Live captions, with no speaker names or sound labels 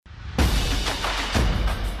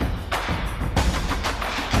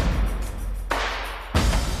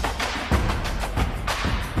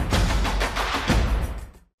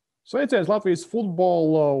Sveiciens Latvijas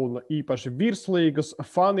futbola un īpaši virslīgas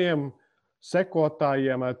faniem,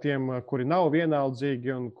 sekotājiem, tiem, kuri nav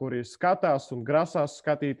vienaldzīgi un kuri skatās un grasās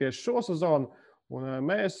skatīties šo sezonu. Un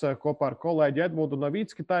mēs kopā ar kolēģi Edmundu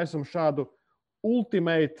Navicki taisam šādu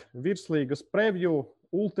ultimate virslīgas preview.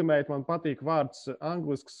 Ultimate man patīk vārds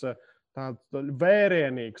anglisks, tāds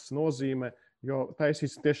vērienīgs nozīmē, jo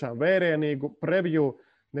taisīsim tiešām vērienīgu preview.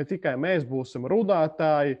 Ne tikai mēs būsim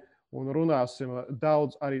runātāji, un runāsim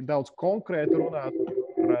daudz konkrēti runāt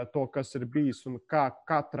par to, kas ir bijis un kā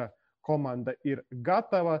katra komanda ir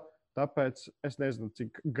gatava. Tāpēc es nezinu,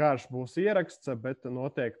 cik garš būs ieraksts, bet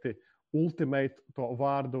noteikti ultimate to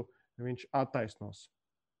vārdu viņš attaisnos.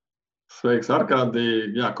 Sveiks,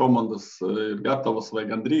 Arkādij. Jā, komandas ir gatavas vai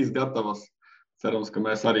gandrīz gatavas. Cerams, ka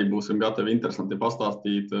mēs arī būsim gatavi interesanti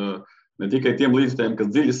pastāstīt ne tikai tiem līdzekļiem,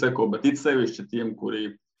 kas dziļi seko, bet it sevišķi tiem,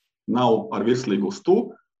 kuri nav ar virslīgu uz tu.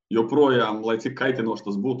 Joprojām, lai cik kaitinoši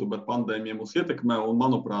tas būtu, bet pandēmija mūs ietekmē, un,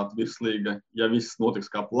 manuprāt, virslīga, ja viss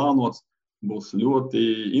notiks kā plānots, būs ļoti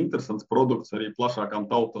interesants produkts arī plašākām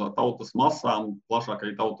tautas masām,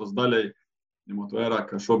 plašākai tautas daļai, ņemot vērā,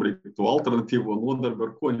 ka šobrīd to alternatīvo nodarbi,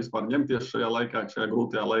 ar ko vispār ņemties šajā laikā, šajā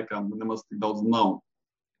grūtajā laikā, nemaz tik daudz nav.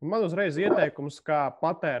 Man uzreiz ieteikums, kā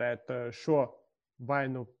patērēt šo vai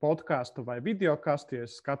nu podcastu vai videokastu, ja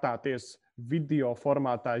skatāties video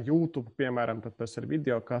formātā YouTube, piemēram, tad tas ir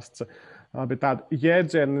videokasts. Bet tādi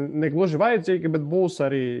jēdzieni negluži vajadzīgi, bet būs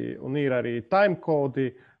arī un ir arī timecodi,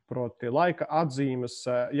 proti laika atzīmes.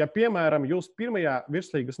 Ja, piemēram, jūs pirmajā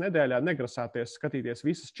virslīgas nedēļā negrasāties skatīties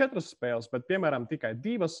visas 4 spēles, bet, piemēram, tikai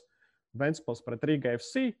 2, Ventspils pret Riga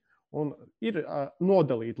FC, un ir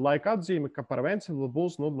nodalīta laika atzīme, ka par Ventspilu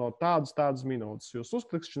būs no tādas minūtes. Jūs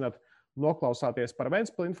uzklikšķināt, noklausāties par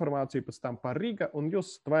Ventspilu informāciju, pēc tam par Riga, un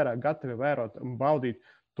jūs vairāk gatavi vērot un baudīt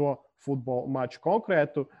to futbola maču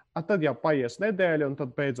konkrētu. Tad jau paies nedēļa, un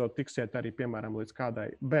tad beidzot tiksiet arī, piemēram, līdz kādai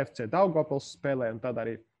BFC Daugavpils spēlē, un tad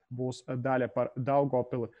arī būs daļa par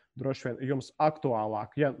Daugavpili droši vien jums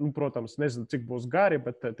aktuālāk. Ja, protams, nezinu, cik būs gari,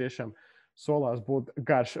 bet tiešām solās būt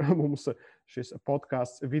garš mums šis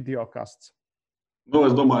podcasts, videokasts.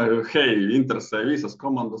 Es domāju, interesē visas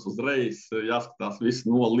komandas uzreiz, jāskatās viss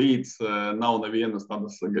no līdz, nav nevienas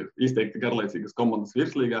tādas izteikti garlaicīgas komandas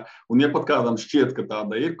virslīgā. Un, ja pat kādam šķiet, ka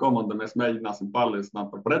tāda ir komanda, mēs mēģināsim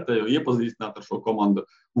pārliecināt par pretējo, iepazīstināt ar šo komandu.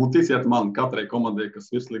 Un ticiet man, katrai komandai,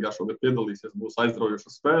 kas virslīgā šogad piedalīsies, būs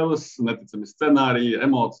aizraujošas spēles, neticami scenāriji,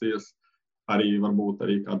 emocijas, arī varbūt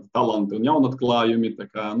arī kādi talanti un jaunatklājumi. Tā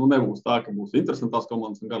kā, nebūs tā, ka būs interesantās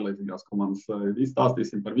komandas un garlaicīgās komandas.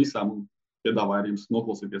 Izstāstīsim par visām un piedāvāju arī jums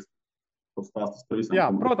noklausīties tos stāstus par visām. Jā,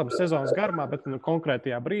 protams, sezonas garumā, bet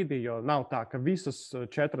konkrētajā brīdī, jo nav tā, ka visas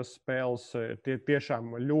 4 spēles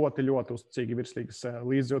tiešām ļoti, ļoti uzticīgi virslīgas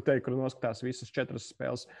līdzjūtēji, kuri noskatās visas 4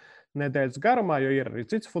 spēles nedēļas garumā, jo ir arī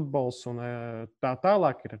cits futbols un tā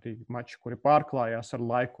tālāk ir arī mači, kuri pārklājās ar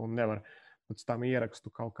laiku un nevar pēc tam ierakstu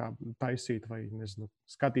kaut kā taisīt vai, nezinu,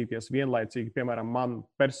 skatīties vienlaicīgi. Piemēram, man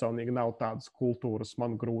personīgi nav tādas kultūras,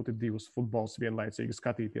 man grūti 2 futbols vienlaicīgi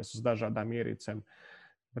skatīties uz dažādām ierīcēm.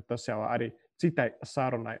 Bet tas jau arī citai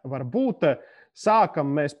sarunai var būt.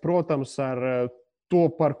 Sākam mēs, protams, ar to,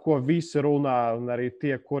 par ko visi runā, un arī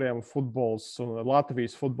tie, kuriem futbols un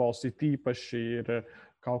Latvijas futbols ir īpaši ir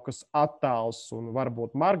kaut kas attāls un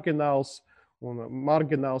varbūt margināls. Un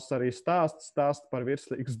margināls arī stāst par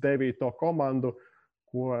virslīgas 9. komandu,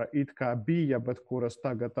 ko it kā bija, bet kuras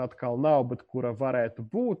tagad atkal nav, bet kura varētu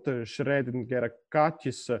būt. Šrēdingera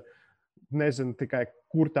kaķis, nezinu tikai,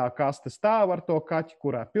 kur tā kaste stāv ar to kaķi,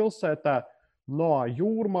 kurā pilsētā. Noa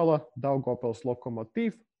Jūrmala, Daugavpils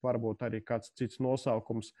Lokomotiv, varbūt arī kāds cits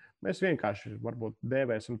nosaukums. Mēs vienkārši varbūt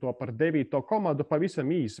dēvēsim to par 9. komandu, pavisam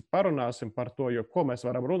īsi parunāsim par to, jo ko mēs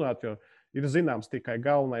varam runāt, jo ir zināms tikai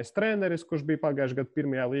galvenais treneris, kurš bija pagājušajā gadā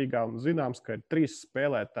pirmajā līgā, un zināms, ka ir 3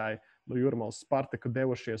 spēlētāji no Jūrmalas Spartaka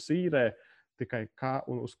devušies īrē, tikai kā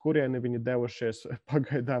un uz kurieni viņi devušies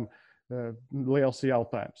pagaidām liels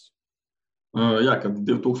jautājums. Jā, kad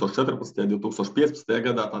 2014. un 2015.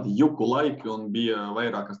 gadā tādi juku laiki un bija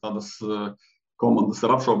vairākas tādas komandas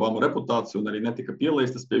ar apšaubāmu reputāciju un arī netika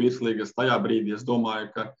pielaistas pie virslīgas. Tajā brīdī es domāju,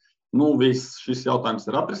 ka viss šis jautājums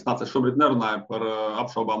ir atrisināts. Es šobrīd nerunāju par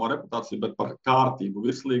apšaubāmo reputāciju, bet par kārtību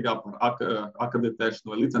virslīgā, par akreditēšanu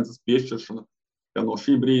vai licences piešķiršanu, ka no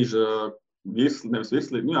šī brīža nevis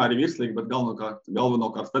virslīga, arī virslīga, bet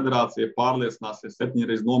galvenokārt federācija pārliecināsies, 7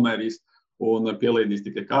 reizes nomērīs un pielaidīs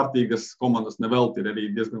tikai kārtīgas komandas. Nevelti ir arī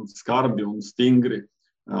diezgan skarbi un stingri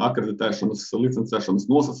akreditēšanas, licencēšanas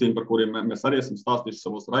nosacījumi, par kuriem mēs arī esam stāstījuši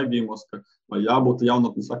savos raidījumos, ka vai jābūt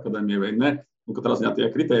jaunatnes akadēmijai vai ne. Un katrā ziņā tie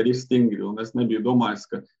kritēriji ir stingri, un es nebiju domājis,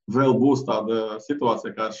 ka vēl būs tāda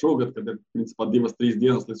situācija kā šogad, kad ir principā 2-3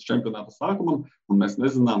 dienas līdz čempionāta sākumam, un mēs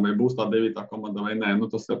nezinām, vai būs tā 9. komanda vai nē.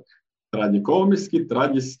 Tas ir traģikomiski,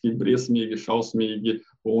 traģiski, briesmīgi, šausmīgi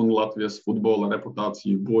un Latvijas futbola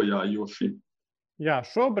reputāciju bojājoši. Jā,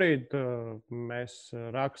 šobrīd mēs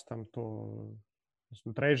rakstam to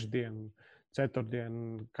trešdienu,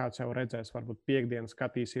 ceturtdienu, kāds jau redzēs, varbūt piekdienu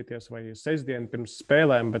skatīsieties vai sestdienu pirms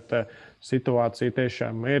spēlēm, bet situācija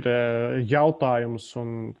tiešām ir jautājums,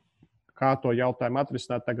 un kā to jautājumu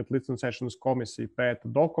atrisināt, tagad licencēšanas komisija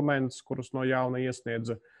pēta dokumentus, kurus no jauna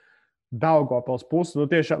iesniedza Daugavpils pusi.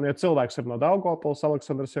 Tiešām, ja cilvēks ir no Daugavpils,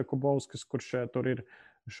 Aleksandrs Jakubovskis, kurš tur ir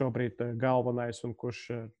šobrīd galvenais un kurš,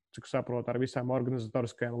 cik saprotu, ar visām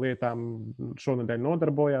organizatoriskajām lietām šonedēļ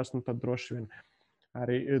nodarbojās, tad droši vien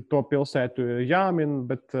arī to pilsētu jāmin,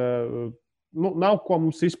 bet nav ko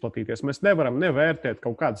mums izplatīties. Mēs nevaram nevērtēt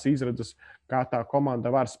kaut kādas izredzes, kā tā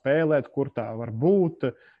komanda var spēlēt, kur tā var būt,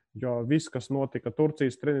 jo viss, kas notika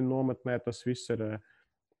Turcijas treniņu nometnē, tas viss ir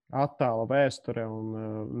attāla vēsture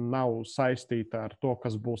un nav saistīta ar to,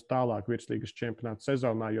 kas būs tālāk virslīgas čempionāta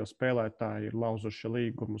sezonā, jo spēlētāji ir lauzuši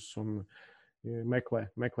līgumus un meklē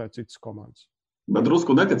citas komandas. Bet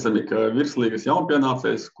drusku neticami, ka virslīgas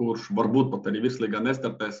jaunpienācējs, kurš varbūt pat arī virslīgā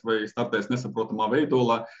nestartēs vai startēs nesaprotamā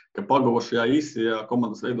veidolā, ka pagājušajā īsajā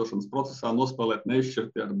komandas veidošanas procesā nospēlēt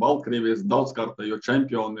neizšķirti ar Baltkrievijas daudzkārtējo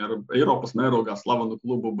čempioni ar Eiropas mērogā slavenu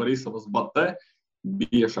klubu Borisovas Batē.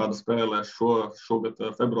 Bija šāda spēlē šogad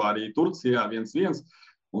februārī Turcijā 1-1,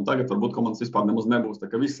 un tagad varbūt komandas vispār nemaz nebūs. Tā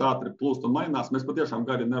kā viss ātri plūst un mainās, mēs patiešām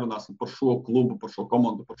gari nerunāsim par šo klubu, par šo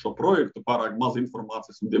komandu, par šo projektu, pārāk maz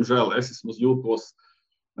informācijas, un diemžēl es esmu jūtos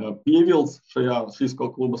pievilts šīs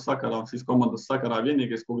kluba sakarā un šīs komandas sakarā.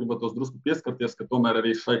 Vienīgais, ko gribatos drusku pieskarties, ka tomēr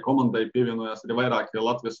arī šai komandai pievienojās arī vairākie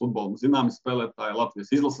Latvijas futbola zināmi spēlētāji,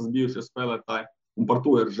 Latvijas izlases bijušie spēlētāji, un par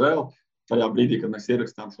to ir žēl. Tajā brīdī, kad mēs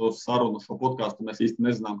ierakstām šo sarunu, šo podkāstu, mēs īsti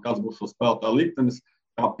nezinām, kāds būs šo spēlētāju liktenis.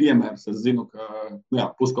 Kā piemērs, es zinu, ka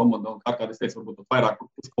puskomanda, un kā es teicu, varbūt vairāk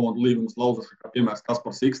puskomandu līgumus lauzuši, kā piemērs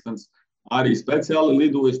Kaspars Ikstens, arī speciāli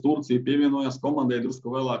lidojas Turciju, pievienojās komandai,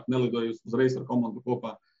 drusku vēlāk nelidojas uzreiz ar komandu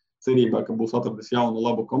kopā, cerībā, ka būs atradis jaunu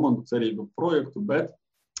labu komandu, cerību projektu, bet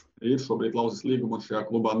ir šobrīd lauzis līgumu un šajā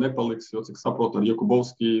klubā nepaliks, jo, cik saprotu, ar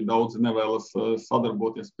Jakubovski daudzi nevēlas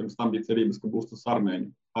sadarboties. Pirms tam bija cerības, ka būs tas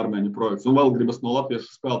armēņu projekts. Un vēl gribas no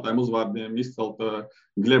latviešu spēlētājiem uzvārdiem izcelt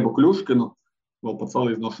Glebu Kļuškinu, vēl pat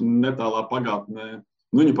salīdzinoši netālā pagātnē.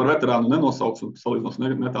 Viņu par veterānu nenosauks, un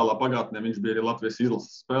salīdzinoši netālā pagātnē viņš bija arī Latvijas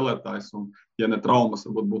izlases spēlētājs, un, ja ne traumas,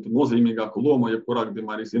 varbūt būtu nozīmīgāku lomu, jebkurā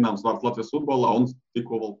gadījumā arī zināms vārds Latvijas futbolā, un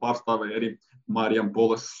tikko vēl pārstāvēja arī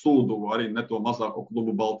Mariampoles Sūduvu, arī ne to mazāko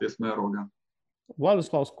klubu Baltijas mērogā.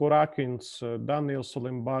 Vladislavs Kurākins, Danils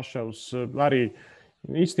Olimbaševs, arī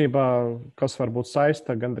īstenībā, kas varbūt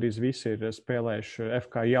saista, gandrīz visi ir spēlējuši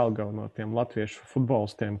FK Jelgavu no tiem latviešu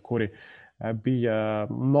futbolistiem, kuri bija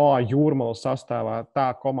no Jūrmalas sastāvā tā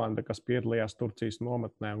komanda, kas piedalījās Turcijas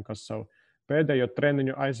nometnē un kas savu pēdējo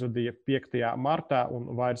treniņu aizvadīja 5. martā un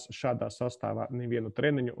vairs šādā sastāvā nevienu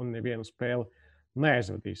treniņu un nevienu spēli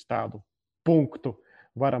neaizvadīs. Tādu punktu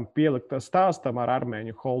varam pielikt stāstam ar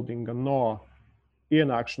armēņu holdinga no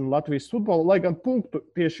ienākšanu Latvijas futbolu, lai gan punktu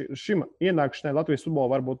tieši šim ienākšanai Latvijas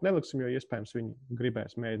futbolu varbūt neliksim, jo iespējams viņi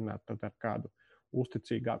gribēs mēģināt tad ar kādu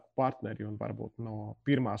uzticīgāku partneri un varbūt no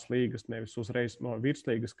pirmās līgas, nevis uzreiz no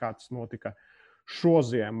virslīgas, kā tas notika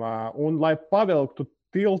šoziemā. Un lai pavilktu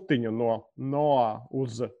tiltiņu no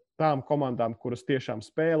uz tām komandām, kuras tiešām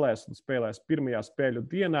spēlēs pirmajā spēļu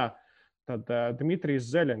dienā, tad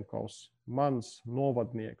Dmitrijs Zeļenkovs, mans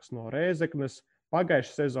novadnieks no Rēzeknes,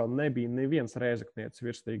 pagājušā sezonā nebija neviens rēzeknietis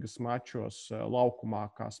virslīgas mačos laukumā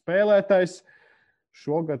kā spēlētājs.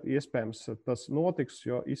 Šogad iespējams tas notiks,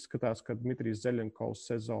 jo izskatās, ka Dmitrijs Zeļenkovs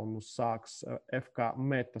sezonu sāks FK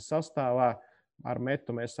Meta sastāvā. Ar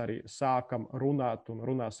Metu mēs arī sākam runāt un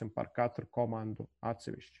runāsim par katru komandu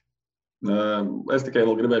atsevišķi. Es tikai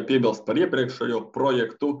vēl gribēju piebilst par iepriekšējo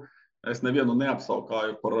projektu. Es nevienu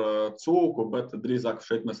neapsaukāju par cūku, bet drīzāk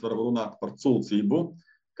šeit mēs varam runāt par cūcību.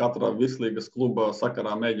 Katra virslīgas kluba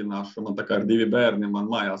sakarā mēģināšu, man tā kā ir 2 bērni, man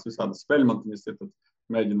mājās visādas speļmantiņas ir, tad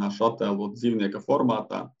mēģināšu attēlot dzīvnieka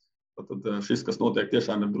formātā. Tad šis, kas notiek,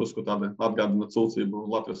 tiešām ir drusku tāda atgādina cūcību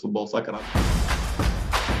Latvijas futbola sakarā.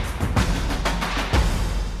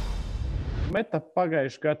 Meta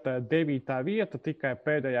pagājušajā gadā 9. vieta tikai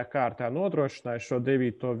pēdējā kārtā nodrošināja šo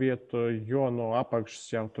 9. vietu, jo no apakšas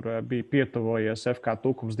jau tur bija pietuvojies FK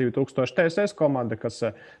Tukums 2000 TSS komanda, kas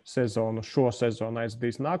šo sezonu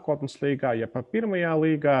aizdīs nākotnes līgā, ja pa pirmajā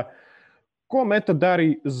līgā. Ko Meta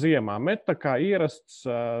darīja ziemā? Meta kā ierasts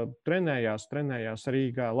trenējās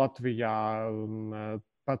Rīgā, Latvijā,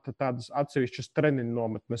 pat tādas atsevišķas treniņu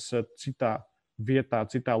nometnes citā vietā,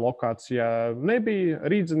 citā lokācijā nebija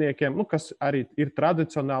rīdziniekiem, kas arī ir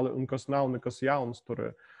tradicionāli un kas nav nekas jauns.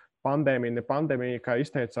 Tur pandēmija, ne pandēmija, kā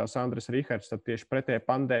izteicās Andris Rihards, tad tieši pretēji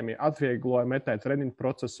pandēmija atviegloja Metai treniņu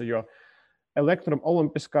procesu, jo Elektrum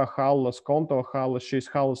Olimpiskā hallas, Konto hallas, šīs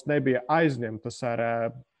hallas nebija aizņemtas ar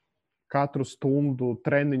katru stundu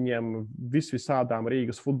treniņiem visādām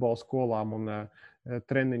Rīgas futbola skolām un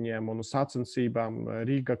treniņiem un sacensībām.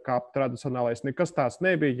 Rīga Cup tradicionālais nekas tāds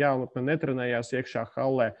nebija, jaunatne netrenējās iekšā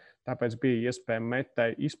hallē, tāpēc bija iespēja Metai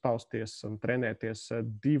izpausties un trenēties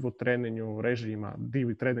 2 treniņu režīmā,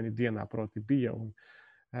 2 treniņu dienā, proti bija, un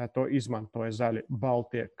to izmantoja zaļi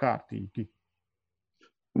baltie kārtīgi.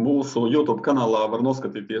 Mūsu YouTube kanālā var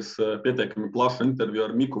noskatīties pietiekami plašu interviju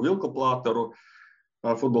ar Miku Vilkaplāteru,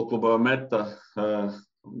 futbola kluba Meta,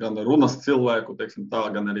 gan runas cilvēku, teiksim tā,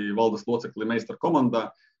 gan arī valdes locekli meistara komandā.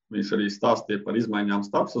 Viņš arī stāstīja par izmaiņām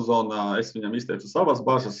starpsezonā. Es viņam izteicu savas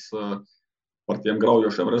bažas par tiem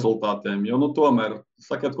graujošiem rezultātiem, jo, tomēr,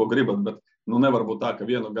 sakiet, ko gribat, bet, nevar būt tā, ka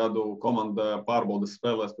vienu gadu komanda pārbaudas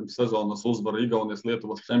spēlēs pirms sezonas uzvaru Igaunijas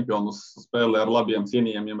Lietuvas čempionus spēlē ar labiem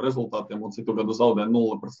cienījamiem rezultātiem un citu gadu zaudē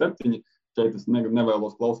 0-7. Šeit es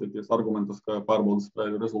nevēlos klausīties argumentus, ka pārbaudas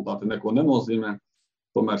spēļu rezultāti neko nenozīmē.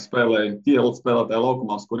 Tomēr spēlēja tie spēlētāji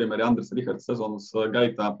laukumā, uz kuriem arī Andris Rihards sezonas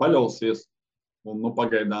gaitā paļausies. Un,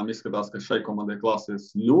 pagaidām izskatās, ka šai komandai klāsies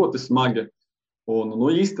ļoti smagi. Un,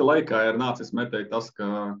 īsti laikā ir nācis Metai tas,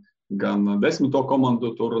 ka gan 10.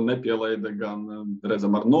 komandu tur nepielaida, gan,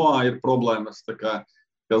 redzam, ar Noā ir problēmas. Tā kā,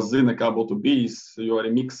 kas zina, kā būtu bijis, jo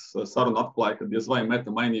arī Miks saruna atklāja, ka diez vai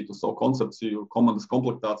Meta mainītu savu koncepciju, komandas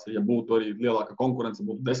komplektāciju, ja būtu arī lielāka konkurence,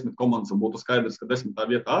 būtu 10 komandas un būtu skaidrs, ka 10.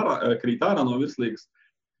 vieta krīt ārā no virslīgas.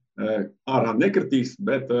 Ārā nekritīs,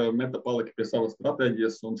 bet Meta palika pie savas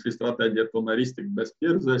stratēģijas, un šī stratēģija tomēr iztikt bez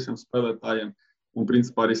pieredzējušiem spēlētājiem, un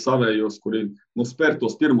principā arī savējos, kuri spēr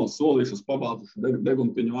tos pirmos solīšus, pabāzuši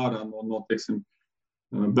deguntiņu ārā no teiksim,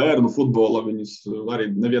 bērnu futbola, viņus arī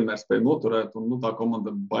nevienmēr spēja noturēt, un tā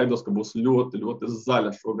komanda baidos, ka būs ļoti, ļoti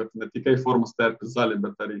zaļa šogad, ne tikai formas tērpi zaļi,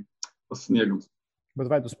 bet arī tas sniegums. Bet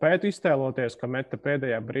vai tu spētu iztēloties, ka Meta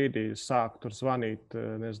pēdējā brīdī sāk tur zvanīt,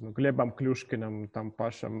 Glebam Kļuškinam, tam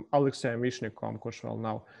pašam Aleksējam Višņikom, kurš vēl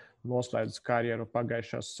nav noslēdzis karjeru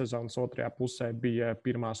pagājušās sezonas otrajā pusē, bija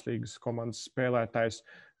pirmās līgas komandas spēlētājs,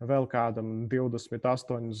 vēl kādam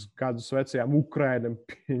 28 gadus vecajām Ukrainam,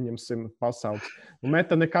 pieņemsim, pasaules.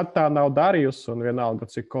 Meta nekad tā nav darījusi, un vienalga,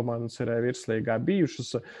 cik komandas ir virslīgā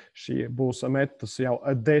bijušas, šī būs Metas jau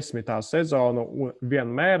 10. sezonu, un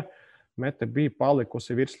vienmēr Meta bija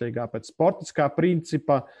palikusi virslīgā pēc sportiskā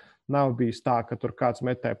principa. Nav bijis tā, ka tur kāds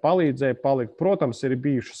Metai palīdzēja palikt. Protams, ir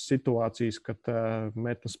bijušas situācijas, kad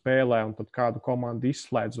Meta spēlē un tad kādu komandu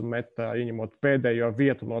izslēdz un Meta ieņemot pēdējo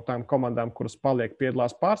vietu no tām komandām, kuras paliek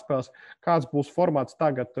piedalās pārspēlēs. Kāds būs formāts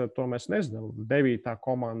tagad, to mēs nezinām. 9.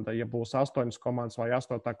 komanda, ja būs 8 komandas vai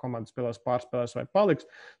 8. komanda spēlēs pārspēlēs vai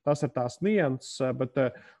paliks, tas ir tās nianses, bet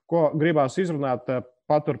ko gribās izrunāt,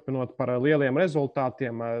 paturpinot par lieliem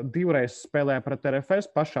rezultātiem, 2 reizes spēlēja pret RFS.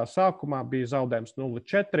 Pašā sākumā bija zaudējums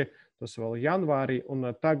 0-4, tas vēl janvārī, un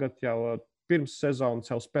tagad jau pirms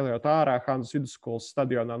sezonas jau spēlējot ārā Hanzas vidusskolas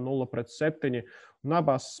stadionā 0-7. Un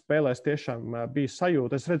abās spēlēs tiešām bija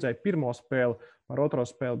sajūta. Es redzēju pirmo spēli, par otro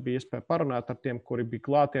spēli bija iespēja parunāt ar tiem, kuri bija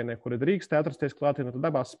klātienē, kuri drīkstēja atrasties klātienē. Tad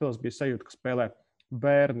abās spēlēs bija sajūta, ka spēlē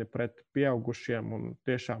bērni pret pieaugušiem, un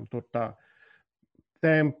tiešām tur tā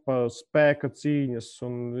tempa, spēka cīņas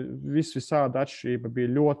un visāda atšķirība bija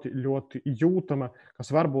ļoti, ļoti jūtama, kas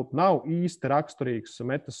varbūt nav īsti raksturīgs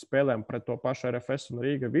Metas spēlēm pret to pašu RFS un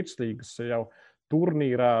Rīga virslīgas jau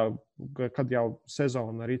turnīrā, kad jau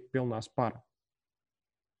sezona arī pilnā spara.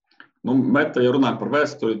 Meta, ja runājam par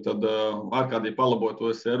vēsturi, tad ārkārtīgi palaboju, to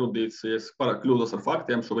esi erudīts, ja es pārāk kļūdos ar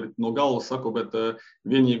faktiem, šobrīd no galvas saku, bet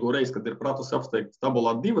vienīgo reizi, kad ir pratusi apsteigt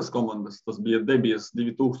tabulā 2 komandas, tas bija debijas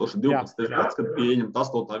 2012. gads, kad bija ieņemta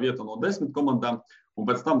 8. vieta no 10 komandām, un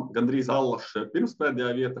pēc tam gandrīz Allaša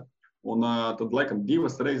pirmspēdējā vieta, un tad laikam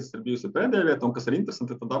 2 reizes ir bijusi pēdējā vieta, un kas ir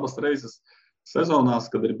interesanti, tad abas reizes sezonās,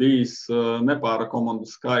 kad ir bijis nepāra komandu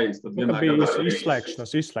skaits. Tad bija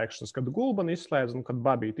izslēgšanas, kad Gulbeni izslēdz un kad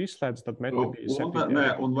Babīti izslēdz, tad Meta bija 7.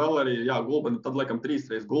 Un vēl arī, Gulbeni, tad laikam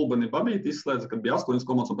 3 reizes Gulbeni Babīti izslēdz, kad bija 8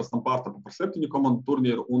 komandas un pēc tam pārtapa par 7 komandu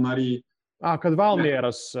turnīru, un arī Kad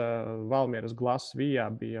Valmieras Glass Vijā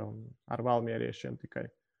bija un ar valmieriešiem tikai.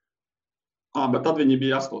 Bet tad viņi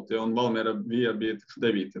bija 8. un Valmiera bija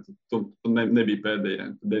 9. Tu nebija pēdējie,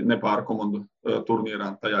 ne pāri komandu turnīrā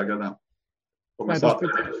tajā gadā.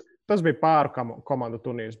 Tas bija pāri komandu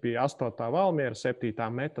turnīrs. Bija 8. Valmiera, 7.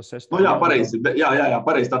 Meta, 6. Jā, pareizi.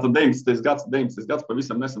 Tātad 19. gads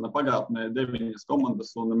pavisam nesena pagātnē, 9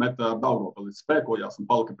 komandas un Meta Daugavpils spēkojās un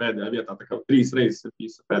palika pēdējā vietā. Tā kā 3 reizes ir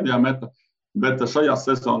bijis pēdējā Meta. Bet šajās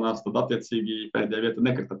sezonās tad attiecīgi pēdējā vieta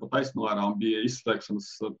nekrita pa taisno ārā un bija izslēgšanas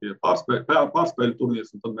pie pārspēļu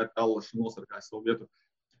turnīrs, un tad Meta Allaša nosargāja savu vietu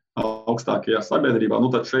augstākajā sabiedrībā.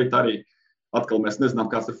 Tad šeit arī atkal mēs nezinām,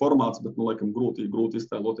 kāds ir formāts, bet, laikam, grūti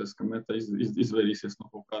iztēloties, ka Meta izvairīsies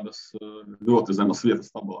no kaut kādas ļoti zemas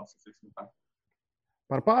vietas tabulās.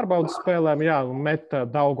 Par pārbaudas spēlēm, Meta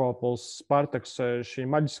Daugavpils, Spartaks, šī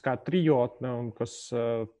maģiskā trijotne, kas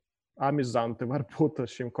amizanti varbūt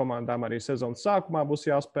šīm komandām arī sezonas sākumā būs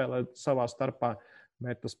jāspēlē savā starpā.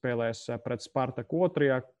 Meta spēlēs pret Spartaku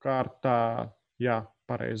 2. kārtā,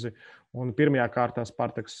 pareizi. Un 1. kārtā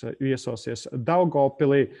Spartaks viesosies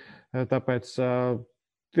Daugavpilī, tāpēc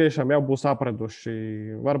tiešām jau būs apraduši,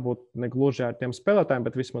 varbūt ne gluži ar tiem spēlētājiem,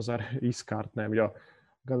 bet vismaz ar izkārtnēm, jo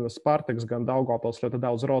gan Spartaks, gan Daugavpils ļoti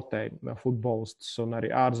daudz rotēja futbolistus un arī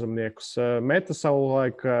ārzemniekus. Meta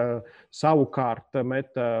savukārt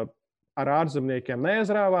ar ārzemniekiem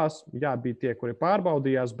neaizrāvās. Bija tie, kuri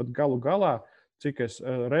pārbaudījās, bet galu galā, cik es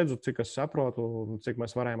redzu, cik es saprotu, cik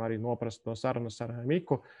mēs varējām arī noprast no sarunas ar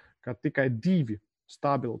Miku, ka tikai 2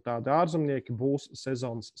 stabili tādi ārzemnieki būs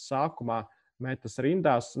sezonas sākumā Metas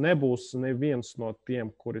rindās. Nebūs neviens no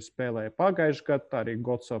tiem, kuri spēlēja pagājušajā gadā, arī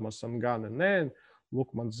Gotsovas Gana nē,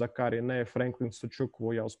 Lukmans Zakarija nē, Franklins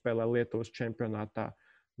Sučuku jau spēlē Lietuvas čempionātā,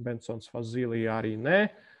 Bensons Fazīlija arī nē.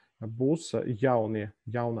 Būs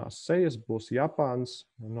jaunās sejas, būs Japāns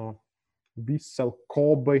no Vissel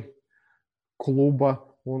Kobe kluba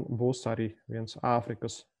un būs arī viens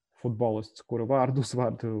Āfrikas futbolists, kuru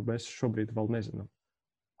uzvārdu mēs šobrīd vēl nezinām.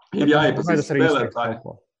 Ir jāiepazīst spēlētāji.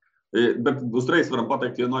 Bet uzreiz varam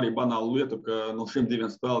pateikt, arī banālu lietu, ka no šiem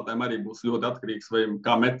 2 spēlētājiem arī būs ļoti atkarīgs, vai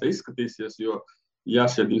kā Meta izskatīsies, jo ja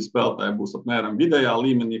šie 2 spēlētāji būs apmēram vidējā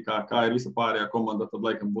līmenī, kā ir visa pārējā komanda, tad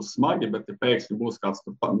laikam būs smagi, bet ja pēkšņi būs kāds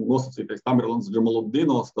nosacītais Tamerlans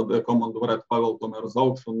Džamalubdinos, tad komandu varētu pavilkt tomēr uz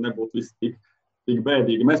augšu un nebūtu viss tik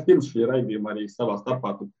bēdīgi. Mēs pirms šī raidījuma arī savā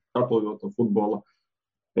starpā, skatojot futbola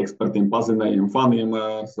ekspertiem, pazinējiem, faniem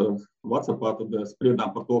WhatsAppā, tad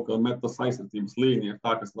spriedām par to, ka Metas aizsardzības līnija ir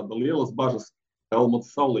tā, kas rada lielas bažas.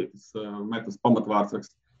 Helmuts Saulītis, Metas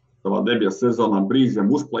pamatvārdsargs, savā debijas sezonā brīžiem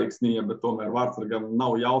uzplaiksnīja, bet tomēr vārdsargam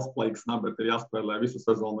nav jāuzplaiksnā, bet ir jāspēlē visu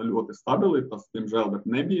sezonu ļoti stabili. Tas, diemžēl, bet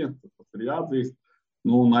nebija. Tas ir jāatzīst.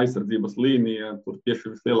 Un aizsardzības līnija, tur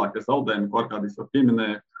tieši vislielākie zaudējumi, ko Arkādijs jau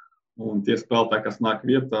pieminēja. Un tie spēlētāji, kas nāk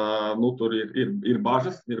vietā, tur ir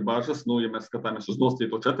bažas. Ja mēs skatāmies uz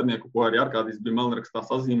nosacīto četrnieku, ko arī Arkādijs bija melnrakstā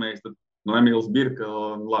sazīmējis, tad Emīls Birka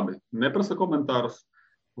labi neprasa komentārus,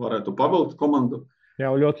 varētu pavilkt komandu.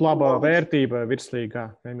 Jau ļoti laba vērtība virslīgā,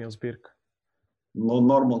 Emīls Birka.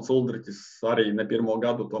 Normons Uldriķis arī ne pirmo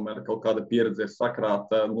gadu, tomēr kaut kāda pieredze ir sakrāt,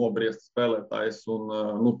 nobriest spēlētājs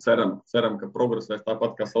un ceram, ka progresēs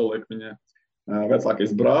tāpat kā savulaik viņa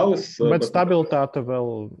vecākais brālis. Bet stabilitāte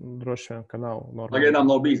vēl droši vien, ka nav normāla. Pagaidām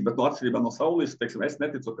nav bijis, bet atšķirībā no Saulītes, es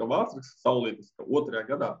neticu, ka vārdsargs Saulītes, ka 2.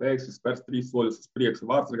 gadā pēkšņi spērs 3 soļus uz priekšu.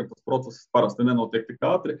 Vārdsargam tas process parasti nenotiek tik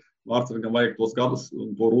ātri. Vārdsargam vajag tos gadus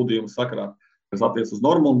un to rūdījumu sakrāt. Kas attiec uz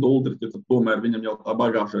Normondu Uldriķi, tad tomēr viņam jau tā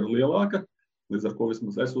bagāža ir lielāka. Līdz ar ko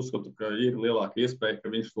vismaz es uzskatu, ka ir lielāka iespēja,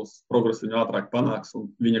 ka viņš tos progresu viņu ātrāk panāks un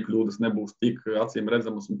viņa kļūdas nebūs tik acīm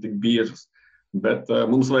redzamas un tik biežas. Bet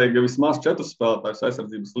mums vajag vismaz 4 spēlētājus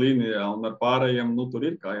aizsardzības līnijā un ar pārējiem, tur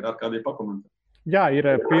ir kādiem pakomentiem. Jā, ir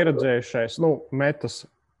pieredzējušais, Metas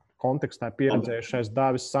kontekstā pieredzējušais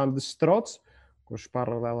Dāvis Sandis Strots, kurš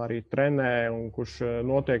paralēli arī trenē un kurš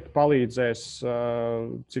noteikti palīdzēs,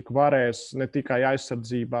 cik varēs, ne tikai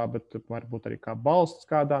aizsardzībā, bet varbūt arī kā balsts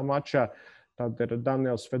kādā mačā. Tad ir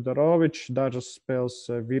Daniels Fedorovičs, dažas spēles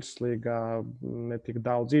virslīgā, ne tik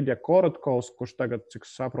daudz Ilja Korotkovs, kurš tagad, cik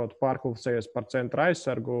saprotu, pārklasējies par centra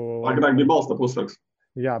aizsargu. Agrāk bija balsta pussargs.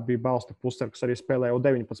 Jā, bija balsta pussargs, arī spēlēja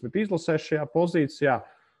U19 izlasē šajā pozīcijā.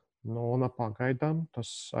 Un pagaidām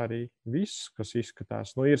tas arī viss, kas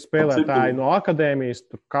izskatās. Ir spēlētāji no akadēmijas,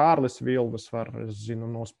 tur Kārlis Vilnis var,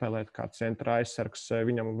 nospēlēt kā centra aizsargs.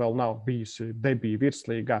 Viņam vēl nav bijusi debija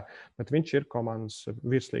virslīgā, bet viņš ir komandas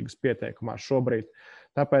virslīgas pieteikumā šobrīd.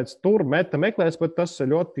 Tāpēc tur Meta meklēs, bet tas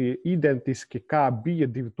ļoti identiski, kā bija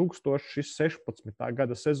 2016.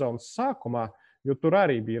 gada sezonas sākumā, jo tur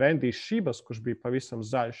arī bija Rendijs Šibas, kurš bija pavisam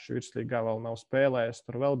zaļš, virslīgā vēl nav spēlējis,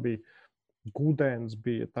 tur vēl bija Gudens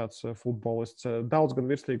bija tāds futbolists. Daudz gan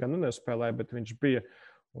virslīgā nespēlēja, bet viņš bija.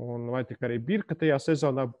 Un vai tik arī Birka tajā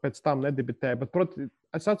sezonā pēc tam nedibitēja. Bet, proti,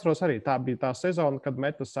 es atceros arī, tā bija tā sezona, kad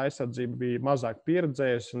metas aizsardzība bija mazāk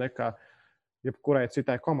pieredzējusi nekā jebkurai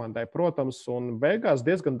citai komandai. Protams, un beigās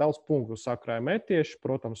diezgan daudz punktu sakrāja metieši.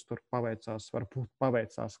 Protams, tur paveicās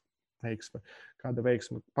kāda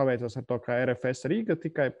veiksme. Paveicās ar to, ka RFS Rīga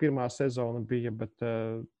tikai pirmā sezona bija, bet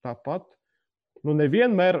tāpat.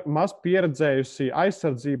 Nevienmēr maz pieredzējusi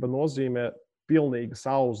aizsardzība nozīmē pilnīgas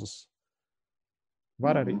auzas.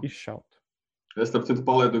 Var arī izšaut. Es, starp citu,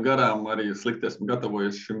 palaidu garām arī slikti esmu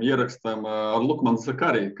gatavojies šim ierakstam ar Lukmanu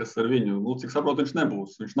Zakariju, kas ar viņu, cik saprotu, viņš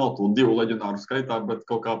nebūs. Viņš nav to 2 leģionāru skaitā, bet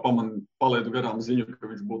kaut kā palaidu garām ziņu, ka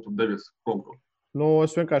viņš būtu devies prom.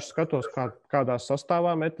 Es vienkārši skatos, kādā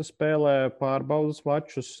sastāvā meta spēlē pārbaudas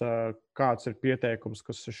mačus, kāds ir pieteikums,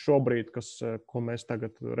 kas ir šobrīd, ko mēs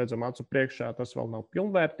tagad redzam acu priekšā, tas vēl nav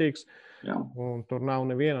pilnvērtīgs. Jā. Un tur nav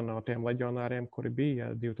neviena no tiem leģionāriem, kuri bija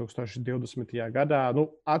 2020. gadā.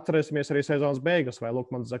 Atcerēsimies arī sezonas beigas, vai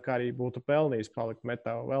Lukmans Zakarija būtu pelnījis palikt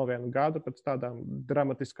metā vēl vienu gadu pēc tādām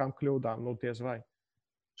dramatiskām kļūdām, diez vai.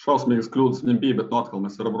 Šausmīgas kļūdas viņam bija, bet atkal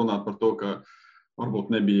mēs varam runāt par to, ka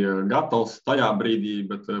varbūt nebija gatavs tajā brīdī,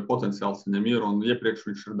 bet potenciāls viņam ir, un iepriekš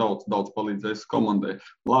viņš ir daudz palīdzējis komandai.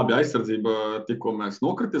 Labi, aizsardzība tikko mēs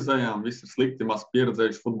nokritizējām, visi ir slikti, maz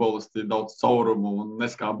pieredzējuši futbolisti, daudz caurumu un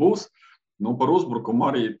neskā būs. Par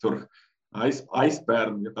uzbrukumu arī tur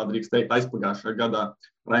aizpērni, ja tā drīkst teikt, aizpagājušajā gadā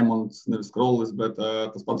Raimonds, nevis Krollis, bet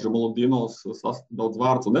tas pats Žemuludīnos daudz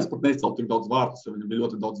vārtus, un es pat neizcēlu tik daudz vārtus, jo viņam bija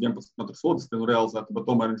ļoti daudz 11 metru sodistenu realizētu, bet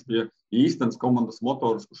tomēr viņš bija īstenis komandas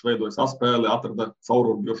motors, kurš veidoja saspēli, atrada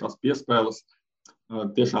caururbijošās piespēles,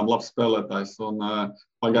 tiešām labs spēlētājs, un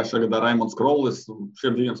pagājušajā gadā Raimonds Krollis,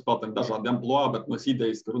 šiem 2 spēlētājiem dažādi amploā, bet es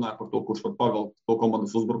idejiski runāju par to, kurš var pavilkt to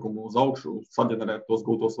komandas uzbrukumu uz augšu, saģenerēt tos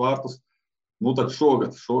gūtos vārtus. Tad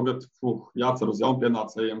šogad jācer uz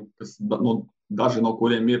jaunpienācējiem, kas, daži no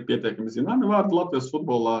kuriem ir pietiekami zināmi vārdi Latvijas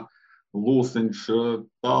futbolā. Lūsiņš,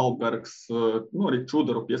 Talbergs, arī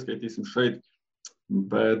Čudaru pieskaitīsim šeit.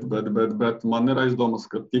 Bet man ir aizdomas,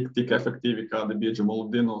 ka tik efektīvi, kādi bija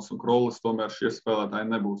Žemuludīnos un Krollis, tomēr šie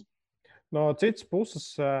spēlētāji nebūs. No citas puses,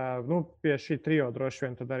 pie šī trio droši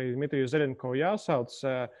vien tad arī Dmitriju Zeļenkovu jāsauc.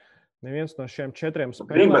 Neviens no šiem 4 spēlētājiem.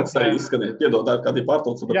 Grīnbergs arī izskanēja, piedod, kādī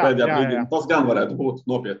pārtauca, bet pēdējā brīdī tas gan varētu būt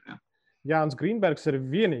nopietni. Jānis Grīnbergs ir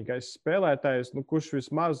vienīgais spēlētājs, kurš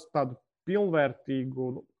vismaz tādu pilnvērtīgu,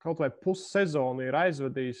 kaut vai pussezonu ir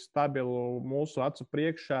aizvadījis stabilu mūsu acu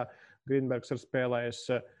priekšā. Grīnbergs ir spēlējis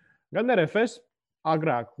gan RFS,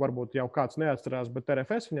 agrāk varbūt jau kāds neatcerās, bet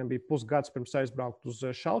RFS viņam bija pusgads pirms aizbraukt uz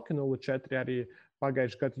Šalki 04 arī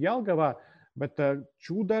pagājušajā gadā Jelgavā. Bet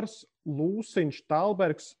Čudars, Lūsiņš,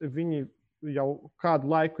 Talbergs, viņi jau kādu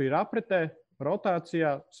laiku ir apritē,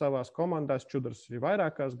 rotācijā savās komandās. Čudars ir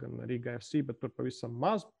vairākās, gan Rīgā FC, bet tur pavisam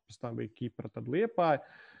maz. Pēc tam bija Kipra, tad Liepāja.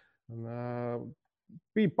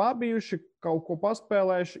 Bija pabijuši, kaut ko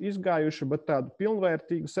paspēlējuši, izgājuši, bet tādu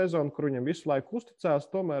pilnvērtīgu sezonu, kur viņam visu laiku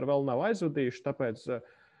uzticās, tomēr vēl nav aizvadījuši. Tāpēc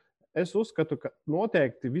es uzskatu, ka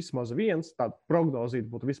noteikti vismaz viens, tāda prognozīt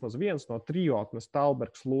būtu vismaz viens no trijotnes,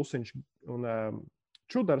 Talbergs, Lūsiņš un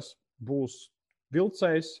Čudars būs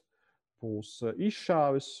vilcējs, būs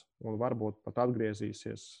izšāvis un varbūt pat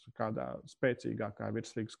atgriezīsies kādā spēcīgākā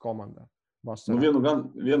virslīgas komandā. Vienu gan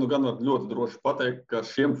var ļoti droši pateikt, ka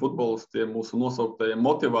šiem futbolistiem mūsu nosauktajiem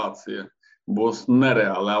motivācija būs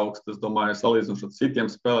nereāli augsta. Es domāju, salīdzinot ar citiem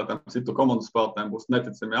spēlētājiem, citu komandu spēlētājiem būs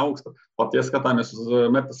neticami augsta. Pat, ja skatāmies uz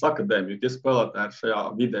Metas akadēmiju, tie spēlētāji ir šajā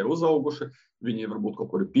vidē uzauguši, viņi varbūt kaut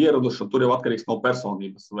kur ir pieraduši, tur jau atkarīgs no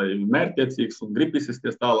personības, vai mērķiecīgs un grib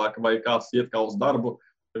izsisties tālāk, vai kāds iet kā uz darbu,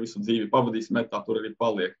 vai visu dzīvi pavadīs Metā, tur arī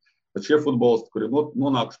paliek. Bet šie futbolisti, kuri ir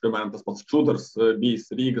nonākuši, piemēram, tas pats Čudars, bijis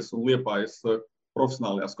Rīgas un Liepājas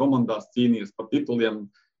profesionālajās komandās, cīnījies par tituliem.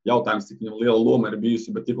 Jautājums, cik viņam liela loma ir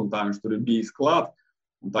bijusi, bet tik un tā viņš tur ir bijis klāt.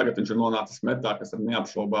 Un tagad viņš ir nonācis Metā, kas ir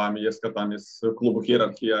neapšaubāmi, ja skatāmies klubu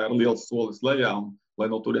hierarhijā, ir liels solis lejā. Un, lai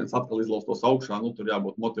no turienes atkal izlaustos augšā, tur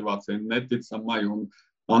jābūt motivācijai neticamai. Un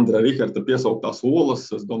Andra Riharta piesauktās olas,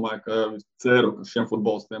 es domāju, ka ceru, ka šiem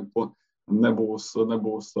futbolistiem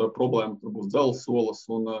nebūs problēma, tur būs dzelzs solis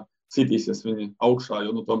un citīsies viņi augšā,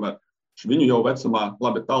 jo tomēr viņu jau vecumā,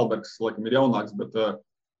 labi, Talbergs laikam ir jaunāks, bet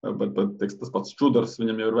tas pats Čudars,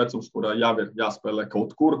 viņam jau ir vecums, kurā jau ir jāspēlē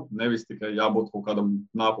kaut kur, nevis tikai jābūt kaut kādam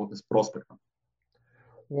nākotnes prospektam.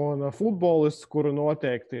 Un futbolists, kuru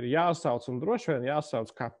noteikti ir jāsauc un droši vien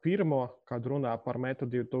jāsauc kā pirmo, kad runā par Metu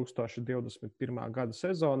 2021. gada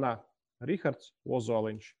sezonā, Rihards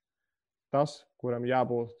Ozoliņš. Tas, kuram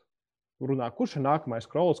jābūt runā, kurš ir nākamais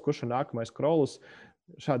Krollis,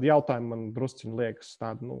 šādi jautājumi man drusciņi liekas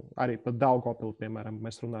tādi, arī par Daugavpili, piemēram,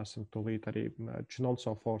 mēs runāsim tūlīt arī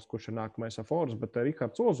Činoncofors, kurš ir nākamais afors, bet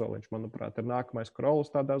Rihards Ozoliņš, manuprāt, ir nākamais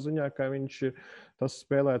Krolis tādā ziņā, ka viņš ir tas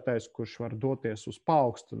spēlētājs, kurš var doties uz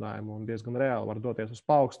paaugstinājumu un diezgan reāli var doties uz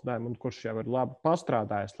paaugstinājumu un kurš jau ir labi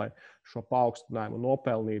pastrādājis, lai šo paaugstinājumu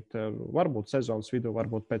nopelnītu varbūt sezonas vidū,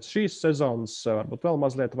 varbūt pēc šīs sezonas, varbūt vēl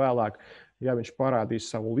mazliet vēlāk, ja viņš parādīs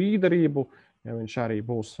savu līderību, ja viņš arī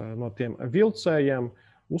būs no tiem vilcējiem,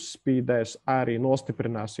 uzspīdēs, arī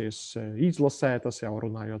nostiprināsies izlasē, tas jau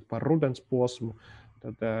runājot par rudens posmu,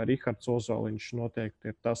 tad Rihards Ozoliņš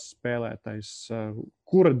noteikti ir tas spēlētājs,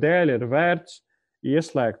 kura dēļ ir vērts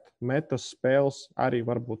ieslēgt metas spēles, arī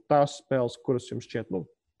varbūt tās spēles, kuras jums šķiet,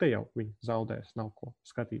 te jau viņi zaudēs, nav ko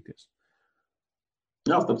skatīties.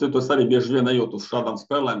 Jā, starp citu, es arī bieži vien ejot uz šādām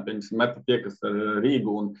spēlēm, piemēram, meta tiekas ar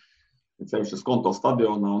Rīgu un ceļš uz Konto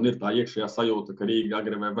stadionā un ir tā iekšējā sajūta, ka Rīga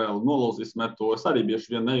agri vai vēl nolauzīs metu. Es arī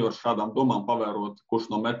bieži vien eju ar šādām domām pavērot,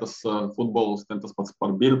 kurš no metas futbolistiem, tas pats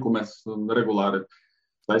par Birku, mēs regulāri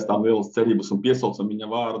saistām lielas cerības un piesaucam viņa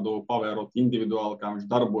vārdu, pavērot individuāli, kā viņš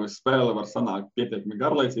darbojas spēle, var sanākt pietiekami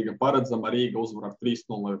garlaicīga, paredzama, Rīga uzvar ar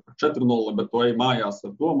 3-0 vai 4-0, bet to ej mājās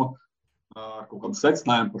ar domu, ar kaut kādu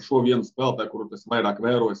secinājumu par šo vienu spēlētāju, kuru es vairāk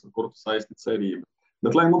vērojos, ar kuru tu saisti cerību.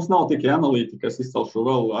 Bet, lai mums nav tikai analītika, es izcelšu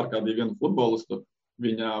vēl Arkādiju vienu futbolistu.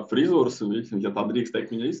 Viņa frizūras, ja tā drīkst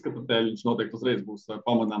teikt, viņa izskata dēļ, viņš noteikti uzreiz būs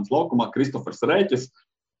pamanāms laukumā. Kristofers Rēķis,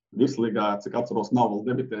 virslīgā, cik atceros, nav vēl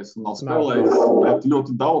debitējis un nav spēlējis, bet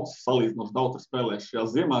ļoti daudz, salīdzinoši daudz ir spēlējis šajā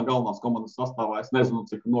ziemā galvenās komandas sastāvā. Es nezinu,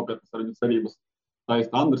 cik nopietnas ar viņu cerības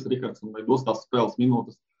saista Andris Rihards un vai dos tās spēles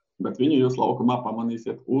minūtes, bet viņu jūs laukumā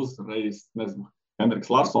pamanīsiet uzreiz, nezinu, Henriks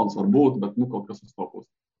Larsons var būt, bet kaut kas uz to būs.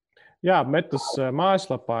 Jā, metas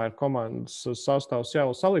mājaslapā ir komandas sastāvs jau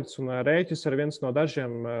salikts, un Rēķis ir viens no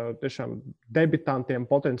dažiem tiešām debitantiem,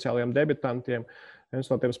 potenciāliem debitantiem. Viens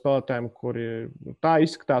no tiem spēlētājiem, kuri tā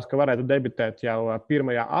izskatās, ka varētu debitēt jau 1.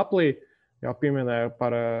 aprīlī. Jau pieminēju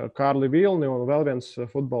par Kārli Vilni, un vēl viens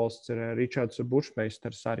futbolists ir Ričards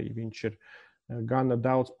Bušmeisters. Arī viņš ir gana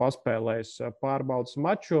daudz paspēlējis pārbaudas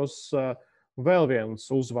mačos. Vēl viens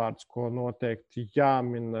uzvārds, ko noteikti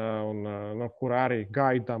jāmin, un no kura arī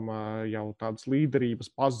gaidām jau tādas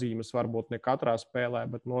līderības pazīmes, varbūt ne katrā spēlē,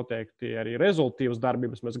 bet noteikti arī rezultīvas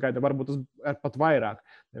darbības. Mēs gaidām varbūt pat vairāk.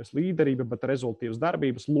 Nevis līderība, bet rezultīvas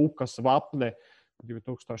darbības. Lukas Vapne,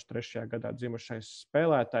 2003. gadā dzimušais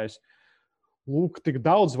spēlētājs. Lūk, tik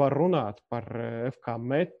daudz var runāt par FK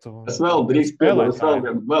Metu. Es vēl drīz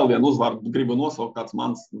vēl vienu uzvārdu gribu nosaukt, tāds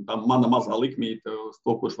mana mazā likmīte,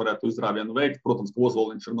 to, kurš varētu izrāvienu veikt. Protams,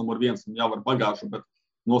 Ozoliņš ir numur 1 un jau ar bagāžu, bet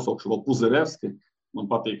nosaukšu vēl Puzerevski.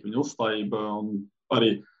 Man patīk viņa uzstājība un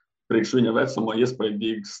arī priekš viņa vecumā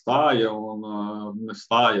iespaidīga stāja un ne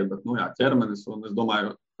stāja, bet ķermenis. Un es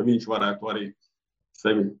domāju, ka viņš varētu arī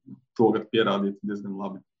sevi šogad pierādīt diezgan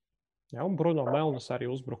labi. Jā, un Bruno Melnis arī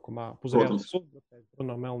uzbrukumā. Puzerevskis uzbrukējs,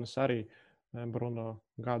 Bruno Melnis arī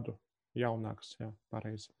gadu jaunāks. Jā,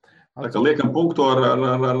 pareizi. Tā kā liekam punktu ar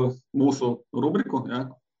mūsu rubriku, jā?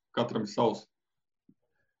 Katram savs.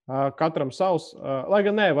 Katram savs. Lai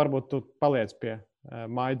gan varbūt tu paliec pie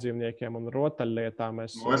mājdzīvniekiem un rotaļlietām.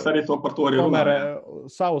 Es arī par to arī runāju.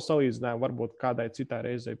 Savu salīdzinājumu varbūt kādai citai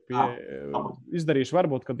reizei izdarīšu.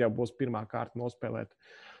 Varbūt, kad jau būs pirmā kārta nospēlēt,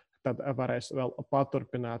 tad varēs vēl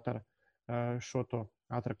paturpināt ar šo to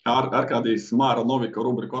atrakstu. Arkādijas Māra Novika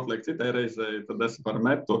rubriku atliek citai reizei, tad es par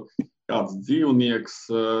metu kāds dzīvnieks.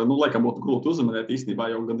 Laikam būtu grūti uzmanēt, īstenībā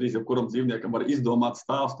jau gandrīz jebkuram dzīvniekam var izdomāt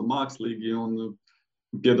stāstu mākslīgi un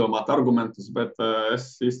piedomāt argumentus, bet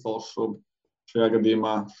es izcelšu šajā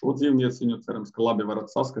gadījumā šo dzīvnieciņu, cerams, ka labi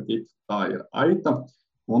varat saskatīt. Tā ir aita.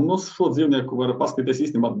 Un uz šo dzīvnieku var paskatīties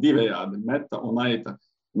īstenībā divējādi, meta un aita,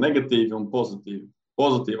 negatīvi un pozitīvi.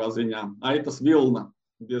 Pozitīvā ziņā aitas vilna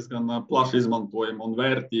diezgan plaši izmantojama un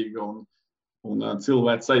vērtīga un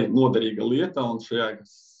cilvēcei noderīga lieta. Un šajā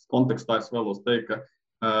kontekstā es vēlos teikt, ka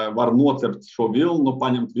var nocert šo vilnu,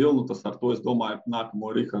 paņemt vilnu. Tas ar to, es domāju,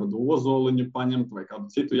 nākamo Rihardu Ozoliņu paņemt vai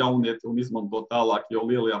kādu citu jaunieti un izmantot tālāk jau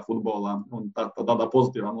lielajā futbolā. Un tādā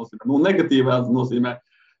pozitīvā nozīmē. Negatīvā nozīmē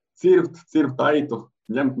cirpt aitu,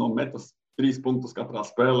 ņemt no metas 3 punktus katrā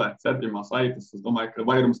spēlē, cerpjamās aitas. Es domāju, ka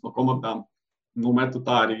vairums no komandām metu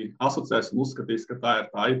tā arī asociēs un uzskatīs, ka tā ir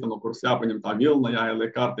tā aita, no kuras jāpaņem tā vilna,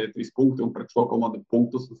 jāieliek kārtē 3 punkti un pret šo komandu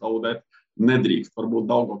punktus zaudēt nedrīkst. Varbūt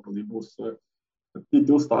Daugavpilī būs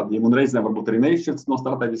citi uzstādījumi un reizēm varbūt arī neizšķirts no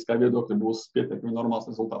strateģiskā viedokļa, būs pietiekami normāls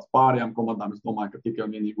rezultāts pārējām komandām. Es domāju, ka tikai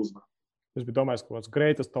un vienīgi uzvar. Es biju domājis, ka kāds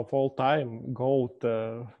greatest of all time, GOAT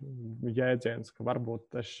jēdziens, ka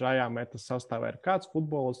varbūt šajā metas sastāvā ir kāds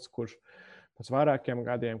futbolists, kurš pēc vairākiem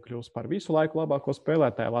gadiem kļūst par visu laiku labāko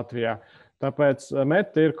spēlētāju Latvijā. Tāpēc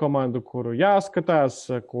Meta ir komanda, kuru jāskatās,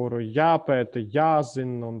 kuru jāpēta,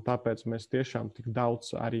 jāzina, un tāpēc mēs tiešām tik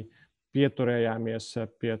daudz arī pieturējāmies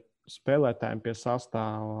pie spēlētājiem, pie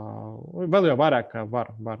sastāvā. Vēl jau vairāk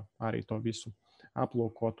var arī to visu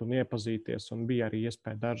aplūkot un iepazīties, un bija arī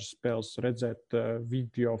iespēja dažas spēles redzēt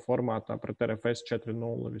video formātā pret RFS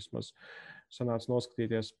 4.0 vismaz. Sanāca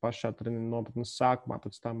noskatīties pašā treniņa nometnes sākumā,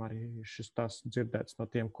 pēc tam arī šis tas dzirdēts no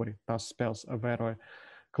tiem, kuri tās spēles vēroja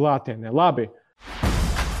klātienē. Labi.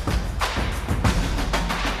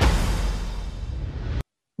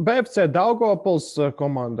 BFC Daugavpils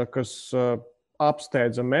komanda, kas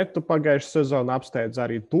apsteidza Metu pagājušā sezonā, apsteidza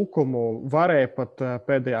arī Tukumu, varēja pat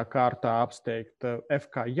pēdējā kārtā apsteigt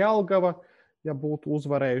FK Jelgava, ja būtu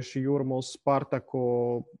uzvarējuši Jūrmālas Spartaku.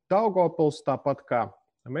 Daugavpils, tāpat kā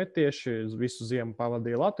metieši, visu ziemu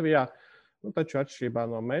pavadīja Latvijā, taču atšķirībā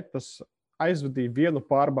no Metas aizvadīja vienu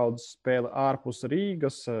pārbaudas spēli ārpus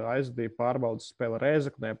Rīgas, aizvadīja pārbaudas spēli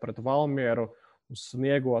Rēzeknē pret Valmieru uz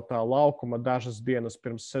sniegotā laukuma dažas dienas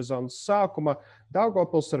pirms sezonas sākuma.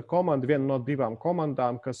 Daugavpils ir komanda, viena no divām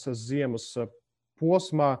komandām, kas ziemas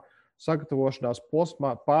posmā, sagatavošanās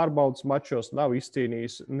posmā, pārbaudas mačos nav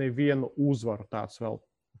izcīnījis nevienu uzvaru. Tāds vēl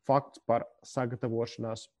fakts par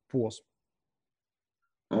sagatavošanās posmu.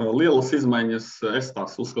 Lielas izmaiņas, es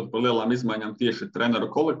tās uzskatu par lielām izmaiņām tieši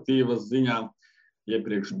treneru kolektīvas ziņā.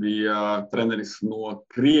 Iepriekš bija treneris no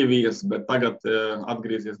Krievijas, bet tagad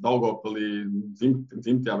atgriezies Daugavpilī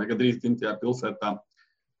dzimtajā vai gandrīz dzimtajā pilsētā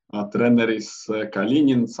treneris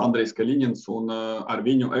Kaļiņins, Andrejs Kaļiņins, un ar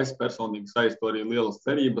viņu es personīgi saistu arī lielas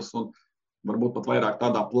cerības, un varbūt pat vairāk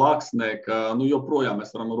tādā plāksnē, ka joprojām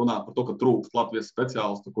mēs varam runāt par to, ka trūkst Latvijas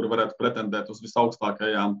speciālistu, kuri varētu pretendēt uz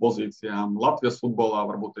visaugstākajām pozīcijām Latvijas futbolā,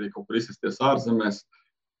 varbūt arī kaut kur izsisties ārzemēs.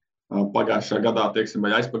 Pagājušā gadā,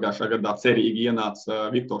 vai aizpagājušā gadā cerīgi ienāca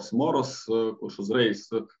Viktors Moros, kurš uzreiz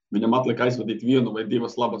viņam atlika aizvadīt vienu vai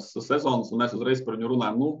divas labas sezonas, un mēs uzreiz par viņu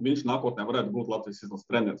runājam, viņš nākotnē varētu būt Latvijas izlases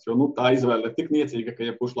treneris, jo tā izvēle ir tik niecīga, ka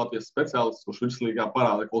jebkurš Latvijas speciālists, kurš virslīgā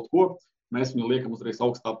parāda kaut ko, mēs viņu liekam uzreiz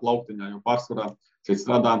augstā plauktiņā, jo pārsvarā šeit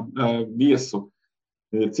strādā viesu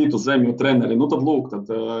citu zemju treneri. Tad lūk,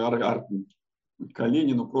 ar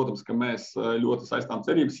Kaļiņinu, protams, ka mēs ļoti saistām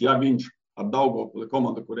cerības, ja viņš ar Daugavpili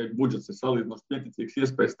komandu, kurai budžets ir salīdzinoši pieticīgs,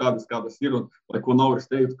 iespējas tādas, kādas ir, un lai ko Nauris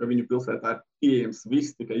teiktu, ka viņu pilsētā ir pieejams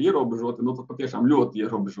viss tikai ierobežoti, tad patiešām ļoti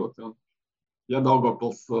ierobežoti. Un, ja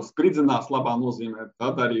Daugavpils spridzinās labā nozīmē,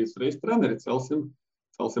 tad arī uzreiz treneri celsim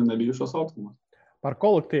nebijušos augstumos. Par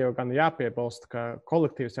kolektīvu gan jāpiebilst, ka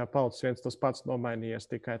kolektīvs jau palicis viens tas pats nomainījies,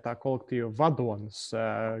 tikai tā kolektīva vadonis.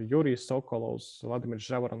 Jurijs Sokolovs, Vladimirs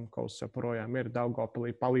Žavarankovs joprojām ir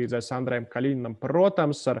Daugavpilī, palīdzēs Andrejam Kaļiņinam,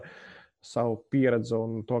 protams, ar savu pieredzi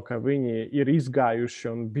un to, ka viņi ir izgājuši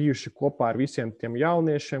un bijuši kopā ar visiem tiem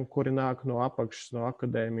jauniešiem, kuri nāk no apakšas, no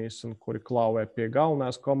akadēmijas un kuri klauvē pie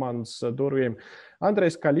galvenās komandas durvīm.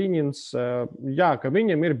 Andrejs Kaļiņins, ka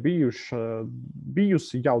viņam ir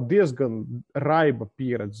bijusi jau diezgan raiba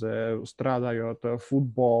pieredze strādājot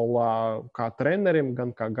futbolā kā trenerim,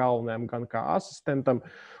 gan kā galvenajam, gan kā asistentam,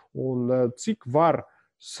 un cik var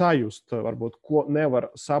sajust, varbūt, ko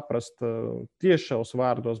nevar saprast tiešos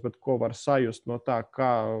vārdos, bet ko var sajust no tā,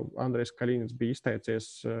 kā Andrejs Kaļiņins bija izteicies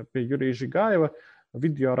pie Jurija Žigājeva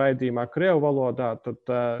video raidījumā krievu valodā,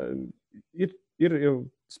 tad ir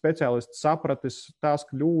speciālists sapratis tās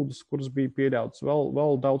kļūdas, kuras bija pieļautas,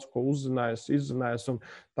 vēl daudz ko izzinājis, un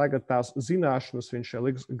tagad tās zināšanas viņš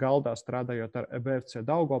liks galdā strādājot ar BFC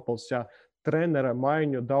Daugavpils. Trenera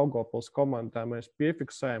maiņu Daugavpils komandā mēs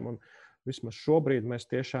piefiksējam, un vismaz šobrīd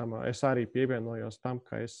es arī pievienojos tam,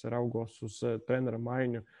 ka es raugos uz trenera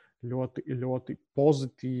maiņu ļoti, ļoti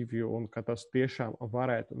pozitīvi, un ka tas tiešām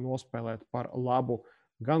varētu nospēlēt par labu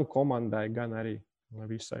gan komandai, gan arī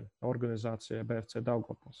visai organizācijai BFC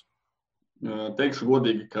Daugavpils. Teikšu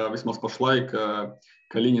godīgi, ka vismaz pašlaik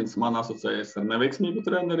Kaļiņins man asociējas ar neveiksmīgu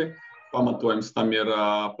treneri. Pamatojums tam ir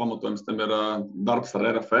darbs ar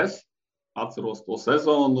RFS. Atceros to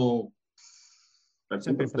sezonu.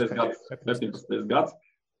 17. gads,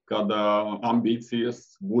 kad ambīcijas,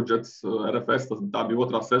 budžets, RFS, tā bija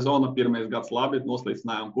otrā sezona, pirmais gads labi,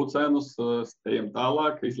 noslīcinājām kucēnus, stējam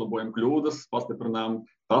tālāk, izlabojam kļūdas, pastiprinām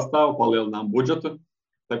sastāvu, palielinām budžetu.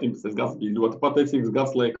 17. gads bija ļoti pateicīgs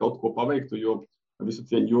gads, lai kaut ko paveiktu, jo visu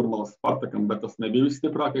cieņu Jūrmālas Spartakam, bet tas nebija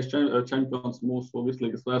visstiprākais čempions mūsu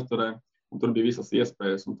virslīgas vēsturē, un tur bija visas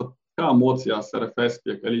iespējas. Un tad kā mocījās RFS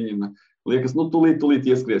pie Kaļiņina, liekas, tūlīt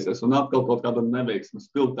ieskriesies, un atkal kaut kāda neveiksme.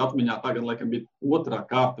 Spilgt atmiņā tagad, laikam, bija otrā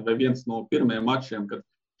kārta vai viens no pirmajiem mačiem, kad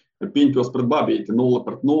Piņķos pret Babīti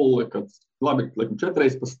 0-0, kad labi, laikam,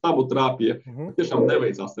 4 pa stabu trāpīja. Tiešām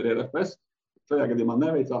neveicās ar RFS. šajā gadījumā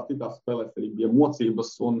neveicās, citās spēlēs arī bija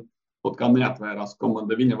mocības un kaut kā neatvērās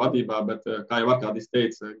komanda viņa vadībā, bet, kā jau Arkādijs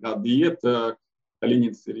teica, gadi iet,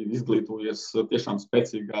 Kaļiņins ir izglītojies tiešām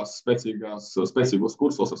spēcīgos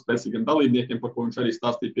kursos ar spēcīgiem dalībniekiem, par ko viņš arī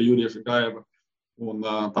stāstīja pie Jurija Gājeva. Un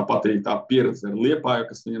tāpat arī tā pieredze ar Liepāju,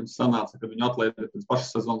 kas viņam sanāca, kad viņu atlaida pēc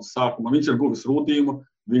pašas sezonas sākuma. Viņš ir guvis rūtījumu,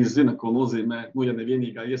 viņš zina, ko nozīmē, ja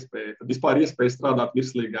nevienīgā iespēja, tad vispār iespēja strādāt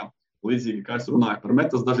virslīgā. Līdzīgi, kā es runāju par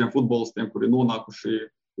metas dažiem futbolistiem, kuri nonākuši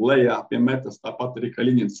lejā pie metas, tāpat arī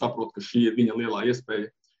Kaļiņins saprot, ka šī ir viņa lielā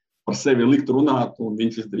iespēja par sevi likt runāt, un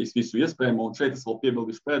viņš izdarīs visu iespējamo. Un šeit es vēl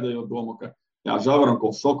piebildīšu pēdējo domu, ka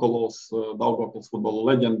Žavrankovs, Sokolovs, Daugavpils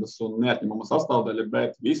futbola leģendas un neatņemama sastāvdaļa,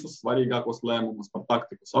 bet visus svarīgākos lēmumus par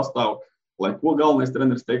taktiku sastāvu, lai ko galvenais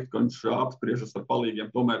treneris teikt, ka viņš apspriežas ar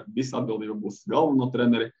palīgiem, tomēr visa atbildība būs galveno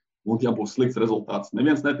treneri, un ja būs slikts rezultāts,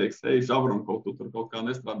 neviens neteiks, ej, Žavrankov, tu tur kaut kā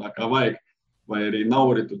nestrādā kā vajag, vai arī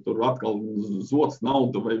Nauri, tu tur atkal zots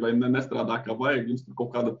naudu, vai nestrādā kā vajag, jums tur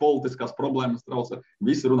kaut kāda politiskās problēmas traucē.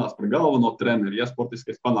 Visi runās par galveno treneri. Ja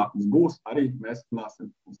sportiskais panākums būs, arī mēs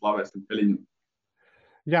runāsim un slavēsim Kaļiņinu.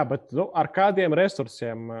 Jā, bet ar kādiem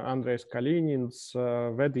resursiem Andrejs Kaļiņins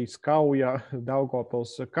vedīs kauja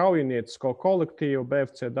Daugavpils kaujiniecisko kolektīvu,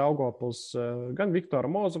 BFC Daugavpils, gan Viktora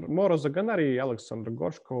Moroza, gan arī Aleksandra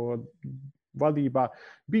Gorško vadībā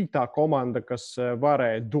bija tā komanda, kas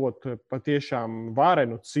varēja dot patiešām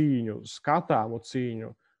varenu cīņu, skatāmu cīņu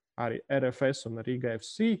arī RFS un Riga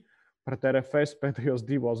FC. Pret RFS pēdējos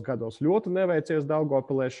 2 gados ļoti neveicies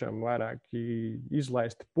Daugavpiliešiem, vairāki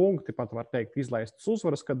izlaisti punkti, pat var teikt izlaistas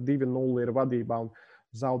uzvaras, kad 2-0 ir vadībā un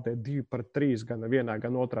zaudē 2-3 gan vienā,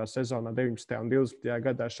 gan otrā sezonā 19. un 20.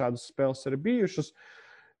 gadā šādas spēles ir bijušas.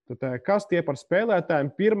 Tad, kas tie par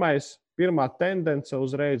spēlētājiem? Pirmā tendence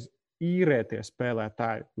uzreiz īrētie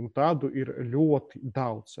spēlētāji. Un tādu ir ļoti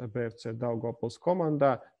daudz BFC Daugavpils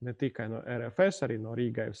komandā, ne tikai no RFS, arī no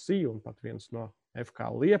Riga FC un pat viens no FK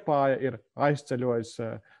Liepāja ir aizceļojis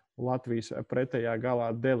Latvijas pretējā galā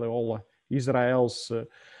Deleola Izraels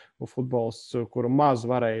futbolists, kuru maz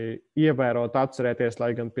varēja ievērot, atcerēties,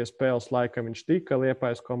 lai gan pie spēles laika viņš tika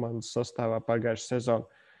Liepājas komandas sastāvā pagājušā sezonā.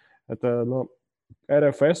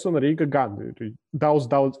 RFS un Riga gan ir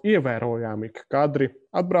daudz ievērojami kadri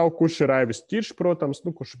atbraukuši. Raivis Ķiršs, protams,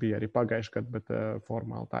 kurš bija arī pagājušajā gadā, bet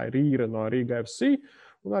formāli tā ir īra no Riga FC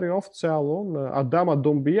un arī oficiāli. Un Adama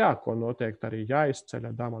Dumbijā, ko noteikti arī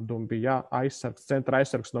jāizceļ. Adama Dumbijā centra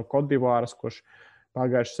aizsargs no Kodivāras, kurš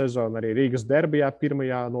pagājušajā sezonā arī Rīgas derbijā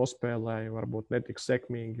pirmajā nospēlēja, varbūt netik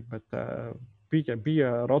sekmīgi, bet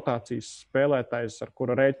bija rotācijas spēlētājs, ar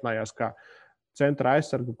kuru rēķinājās kā centra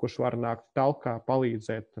aizsargu, kurš var nākt talkā,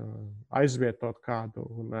 palīdzēt, aizvietot kādu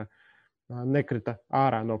un nekrita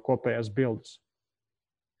ārā no kopējās bildes.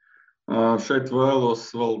 Šeit vēlos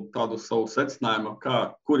vēl tādu savu secinājumu,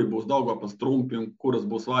 kuri būs Daugavpils trumpi un kuras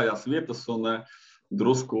būs vājās vietas, un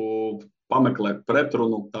drusku pameklēt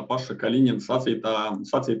pretrunu tā paša Kaļiņina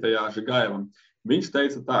sacītajā Žigajevam. Viņš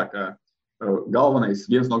teica tā, ka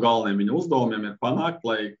viens no galvenajiem viņa uzdevumiem ir panākt,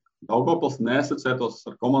 lai Daugavpils neasociētos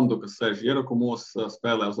ar komandu, kas sēž ierakumos,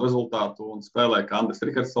 spēlē uz rezultātu un spēlē, kā Andris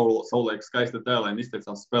Rikards savulaik skaisti tēlē un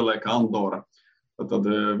izteicās, spēlē kā Andora. Tad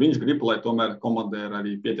viņš grib, lai tomēr komanda ir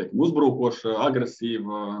arī pietiekami uzbrukoša,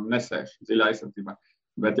 agresīva, nesēž dziļā aizsardzībā.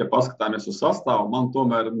 Bet, ja paskatāmies uz sastāvu, man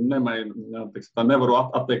tomēr nevaru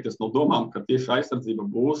atteikties no domām, ka tieši aizsardzība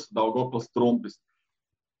būs Daugavpils trumpis.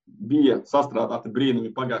 Bija sastrādāti brīnumi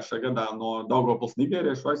pagājušajā gadā no Daugavpils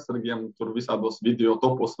nigēriešu aizsargiem. Tur visādos video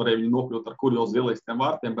topos varēja viņi nokļūt ar kuriozu ielaistiem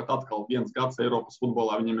vārtiem, bet atkal viens gads Eiropas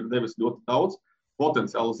futbolā viņiem ir devis ļoti daudz.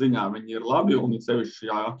 Potenciāli ziņā viņi ir labi, un it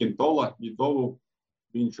sevišķi Akintola, Jidovu,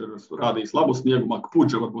 viņš ir rādījis labu sniegumu.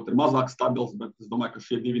 Kpuģa varbūt ir mazāk stabils, bet es domāju, ka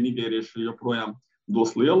šie 2 nigērieši joprojām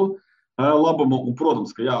dos lielu labumu. Un,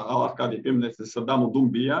 protams, ka ar kādiem pieminēties Adamu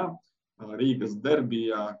Dumbijā, Rīgas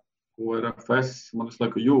derbijā, ko RFS, man visu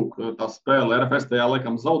laiku jūg tā spēle. RFS tajā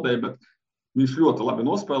laikam zaudēja, bet viņš ļoti labi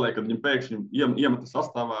nospēlēja, kad viņam pēkšņi iemeta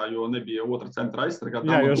sastāvā, jo nebija otra centra aizsargā.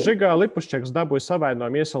 Jā, jo Žiga Lipušķeks dabūja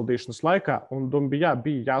savainojumu iesaldīšanas laikā, un Dumbijā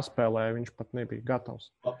bija jāspēlē, viņš pat nebija gatavs.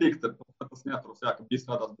 Tas neatros, ka bija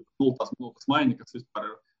strādās 0 minūtes maiņa, kas vispār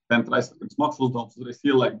ir centra aizsargības smags uzdevums uzreiz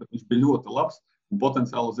ieliek, bet viņš bija ļoti labs. Un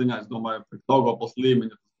potenciāli ziņā, es domāju, ka Daugavpils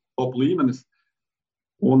līmeņa top līmenis.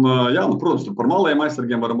 Un, protams, par malējiem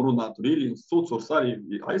aizsargiem varam runāt. Tur Iļins, Cucurs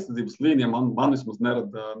arī aizsardzības līnija man vismaz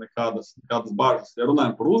nerada nekādas bāžas. Ja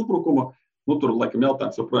runājam par uzbrukumu, tur laikam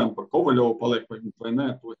jautājums joprojām par Kovaļovu paliek vai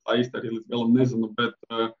nē, to tā īsti arī līdz galam nezinu, bet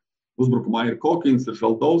uzbrukumā ir Kokins, ir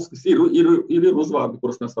Žaldovskis, ir uzvārdi,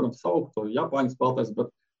 kurus mēs varam saukt, to Japāņu spēlētājs,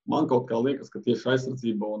 bet man kaut kā liekas, ka tieši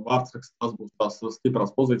aizsardzība un vārdsraksts tas būs tās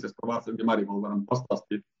stiprās pozīcijas, par vārdsargiem arī vēl varam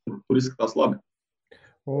pastāstīt. tur izskatās labi.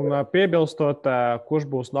 Un piebilstot, kurš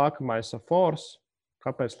būs nākamais Force,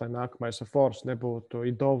 kāpēc, lai nākamais Force nebūtu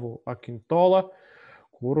Idovu Akintola,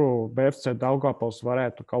 kuru BFC Daugavpils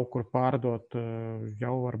varētu kaut kur pārdot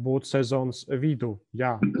jau varbūt sezonas vidū.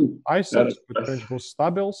 Jā, aizsargs, bet viņš būs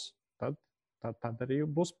stabils, tad arī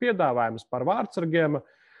būs piedāvājums par vārdsargiem.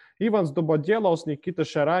 Ivans Dubodjelovs, Nikita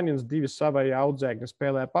Šaraņins, divi savai audzēkņi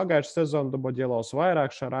spēlēja pagājušā sezonu. Dubodjelovs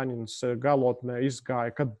vairāk, Šaraņins galotnē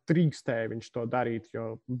izgāja, kad drīkstēja viņš to darīt,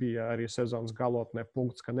 jo bija arī sezonas galotnē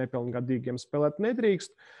punkts, ka nepilngadīgiem spēlēt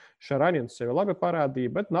nedrīkst. Šaraņins sevi labi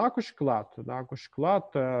parādīja, bet nākuši klāt.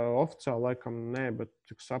 Oficiāli laikam nē, bet,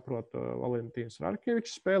 cik saprotu, Valentīns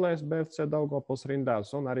Rarkevičs spēlēs BFC Daugavpils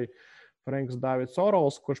rindās un arī Franks Davids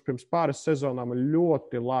Orols, kurš pirms pāris sezonām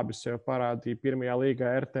ļoti labi sevi parādīja pirmajā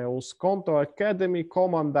līgā RTU Skonto Academy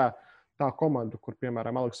komandā. Tā komanda, kur,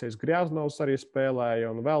 piemēram, Aleksejs Grjaznovs arī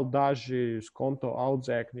spēlēja, un vēl daži Skonto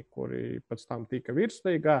audzēkņi, kuri pēc tam tika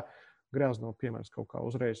virslīgā. Grjaznovs piemērs kaut kā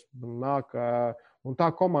uzreiz nāk. Un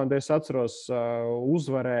tā komanda, es atceros,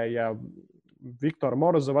 uzvarēja Viktora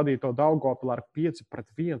Moroza vadīto Daugavpilu ar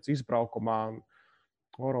 5-1 izbraukumā.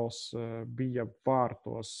 Orols bija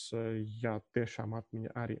vārtos, jā, tiešām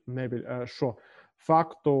atmiņa arī nebija šo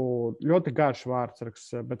faktu. Ļoti garš vārdsargs,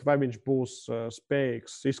 bet vai viņš būs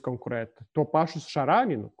spējīgs izkonkurēt to pašu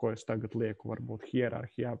Šaraņinu, ko es tagad lieku, varbūt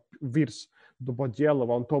hierarhijā virs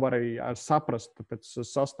Dubodjelova, un to var arī saprast pēc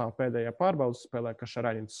sastāva pēdējā pārbaudas spēlē, ka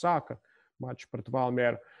Šaraņins sāka maču pret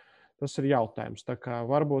Valmieru. Tas ir jautājums. Tā kā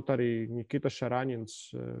varbūt arī Nikita Šaraņins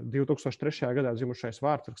 2003. Gadā dzimušais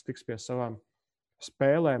vārdsargs tiks pie savām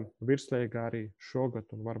spēlēm virslīgā arī šogad,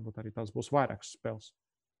 un varbūt arī tās būs vairākas spēles.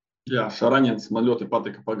 Jā, Šaraņins man ļoti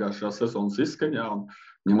patika pagājušajā sezonas izskaņā, un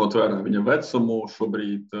ņemot vērā viņa vecumu,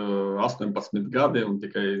 šobrīd 18 gadi, un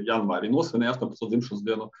tikai janvārī nosvinēja 18. dzimšanas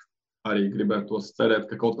dienu, arī gribētos cerēt,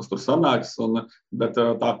 ka kaut kas tur sanāks, bet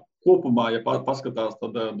tā kopumā, ja paskatās,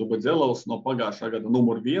 tad Dubodjelovs no pagājušā gada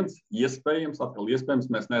numur 1, iespējams,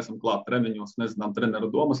 mēs neesam klāt treniņos, nezinām treneru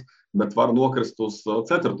domas, bet var nokrist uz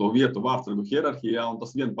 4. vietu vārdsargu hierarhijā, un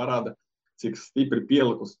tas vien parāda, cik stipri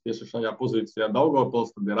pielikus tieši šajā pozīcijā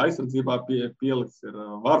Daugavpils, tad ir aizsardzībā pielikts, ir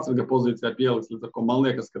vārdsarga pozīcijā pielikts, līdz ar ko man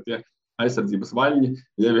liekas, ka tie aizsardzības vaļņi,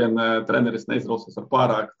 ja vien treneris neizrausās ar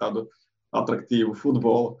pārāk tādu atraktīvu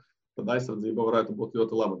futbolu, tad aizsardzība varētu būt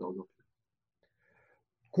ļoti laba Daugavpils.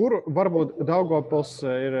 Kur varbūt Daugavpils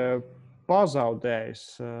ir pazaudējis?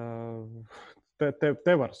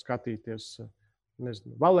 Te var skatīties.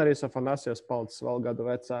 Nezinu, Valērijas Afanasijas palicis vēl gadu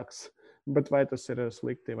vecāks, bet vai tas ir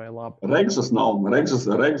slikti vai labi? Regžas nav.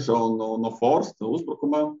 Regža un no Forsta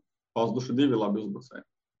uzbrukumā pazuduši 2 labi uzbrucēji.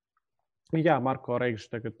 Jā, Marko Regžs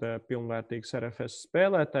tagad pilnvērtīgs RFS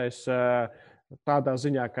spēlētājs. Tādā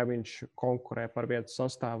ziņā, ka viņš konkurē par vietu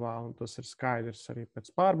sastāvā, un tas ir skaidrs arī pēc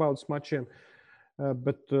pārbaudas mačiem.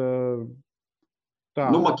 Bet tā.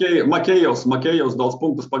 Nu, Makejevs daudz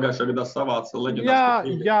punktus pagājušajā gadā savāca leģendārs.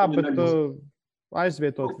 Jā, bet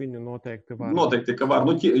aizvietot viņu noteikti var. Noteikti, ka var.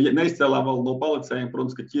 Nu, neizcēlām vēl no palicējiem,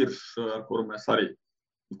 protams, ka Ķirš, ar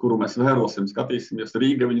kuru mēs vērosim, skatīsimies.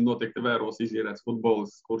 Rīga viņu noteikti vēros, izīrēts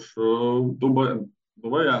futbolists, kurš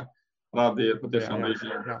Dubajā rādīja patiešām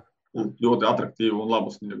ļoti atraktīvu un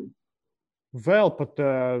labu sniegumu. Vēl pat,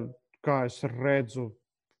 kā es redzu,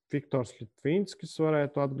 Viktors Litvīnskis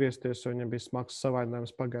varētu atgriezties, jo viņam bija smags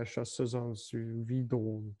savainojums pagājušās sezonas vidū,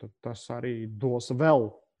 un tas arī dos vēl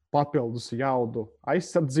papildus jaudu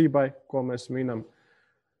aizsardzībai, ko mēs minam.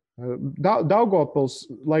 Daugavpils,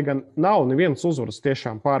 lai gan nav nevienas uzvaras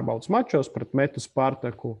tiešām pārbaudas mačos pret Metu,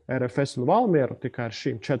 Spartaku, RFS un Valmieru, tikai ar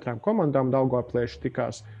šīm 4 komandām Daugavpilieši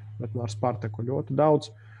tikās, bet no ar Spartaku ļoti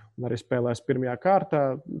daudz, un arī spēlēs pirmajā kārtā,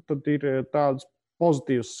 tad ir tāds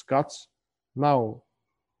pozitīvs skats, nav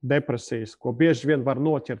depresijas, ko bieži vien var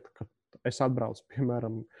noķert, kad es atbraucu,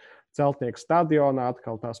 piemēram, Celtnieku stadionā,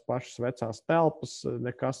 atkal tās pašas vecās telpas,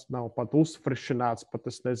 nekas nav pat uzfrišināts, pat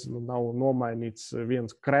es nezinu, nav nomainīts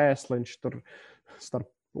viens krēsliņš tur starp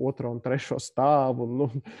 2. un 3. stāvu. Nu,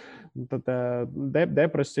 tad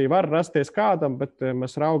depresija var rasties kādam, bet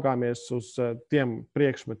mēs raugāmies uz tiem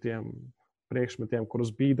priekšmetiem,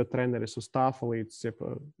 kurus bīda treneris uz tāfelītes,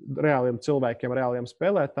 reāliem cilvēkiem, reāliem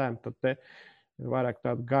spēlētājiem, tad te ir vairāk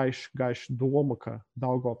tāda gaiša doma, ka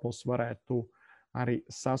Daugavpils varētu arī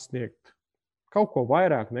sasniegt kaut ko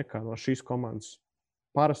vairāk nekā no šīs komandas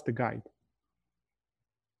parasti gaida.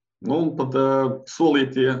 Nu, un pat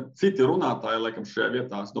solītie citi runātāji, laikam, šajā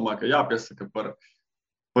vietā, es domāju, ka jāpiesaka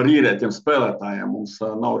par īrētiem spēlētājiem. Mums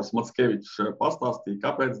Nauris Mackevičs pastāstīja,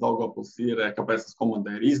 kāpēc Daugavpils īrē, kāpēc tas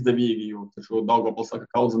komandai ir izdevīgi, jo taču Daugavpils saka,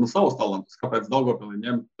 ka audzina savus talantus, kāpēc Daugavpili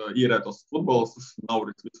ņemt īrētos futbolistus,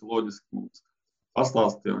 Nauris visu loģiski mums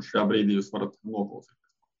pastāstīja, un šajā brīdī jūs varat noklausīties.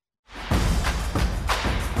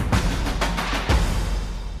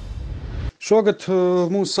 Šogad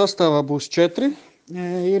mūsu sastāvā būs 4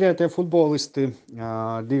 īrētie futbolisti,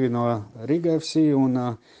 2 no Riga FC un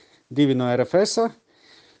 2 no RFS.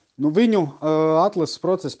 Viņu atlases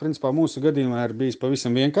process, principā, mūsu gadījumā ir bijis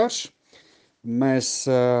pavisam vienkāršs. Mēs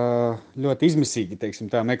ļoti izmisīgi,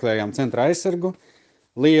 meklējām centra aizsargu,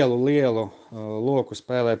 lielu loku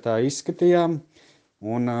spēlētāju izskatījām,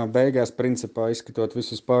 un beigās, principā, izskatot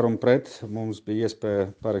visus par un pret, mums bija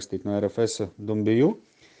iespēja parakstīt no RFS Dumbiju,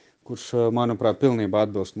 kurš, manuprāt, pilnībā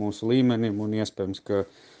atbilst mūsu līmenim un iespējams,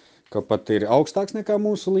 ka pat ir augstāks nekā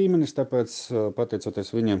mūsu līmenis, tāpēc,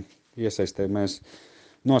 pateicoties viņam iesaistē, mēs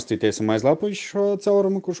nostītiesim aizlāpuši šo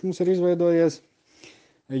caurumu, kurš mums ir izveidojies.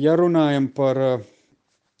 Ja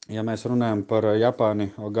mēs runājam par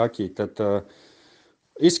Japāni Ogaki, tad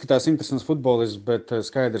izskatās interesants futbolists, bet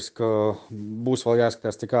skaidrs, ka būs vēl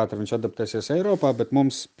jāskatās, cik ātri viņš adaptēsies Eiropā, bet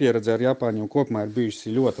mums pieredze ar Japāņu kopumā ir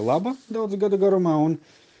bijusi ļoti laba daudzu gadu garumā, un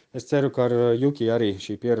es ceru, ka ar Juki arī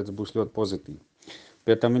šī pieredze būs ļoti pozitīva.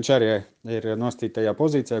 Pie tam viņš arī ir nostītajā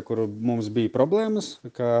pozīcijā, kur mums bija problēmas,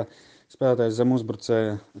 ka spēlētājs zem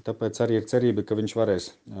uzbrucēja, tāpēc arī ir cerība, ka viņš varēs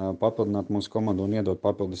papildināt mūsu komandu un iedot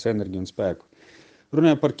papildus enerģiju un spēku.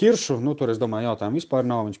 Runājot par Kiršu, tur, es domāju, jautājumu vispār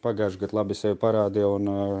nav. Viņš pagājuši gadu labi sevi parādīja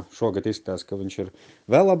un šogad izskatās, ka viņš ir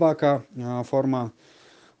vēl labākā formā.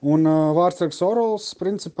 Un vārdsargs Orols,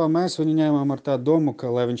 principā, mēs viņu ņēmām ar tādu domu, ka,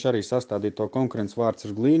 lai viņš arī sastādītu to konkurences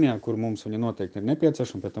vārdsargu līnijā, kur mums viņa noteikti ir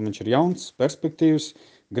nepieciešama, pēc tam viņš ir jauns, perspektīvs,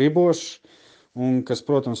 gribošs, un kas,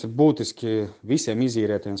 protams, ir būtiski visiem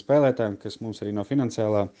izīrētiem spēlētājiem, kas mums arī no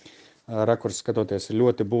finansiālā rakursa skatoties ir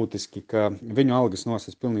ļoti būtiski, ka viņu algas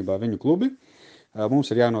nosas pilnībā viņu klubi. Mums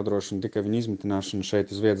ir jānodrošina tikai viņa izmitināšana šeit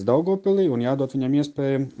uz vietas Daugavpilī un jādod viņam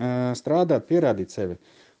iespēju strādāt, pierādīt sevi.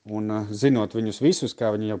 Un zinot viņus visus, kā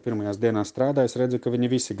viņi jau pirmajās dienās strādā, es redzu, ka viņi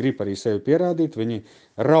visi grib arī sevi pierādīt, viņi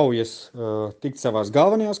raujas tikt savās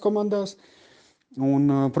galvenajās komandās. Un,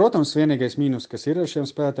 protams, vienīgais mīnus, kas ir ar šiem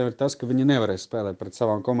spēlētājiem, ir tas, ka viņi nevarēs spēlēt pret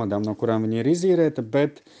savām komandām, no kurām viņi ir izīrēti,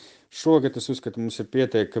 bet šogad es uzskatu, mums ir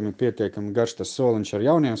pietiekami garš tas soliņš ar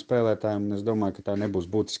jauniem spēlētājiem, un es domāju, ka tā nebūs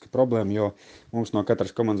būtiska problēma, jo mums no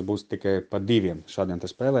katras komandas būs tikai pa 2 šādiem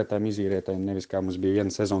spēlētājiem izīrētājiem, nevis kā mums bija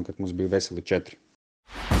viena sezona, kad mums bija veseli 4.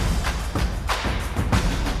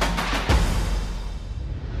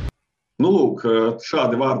 Lūk,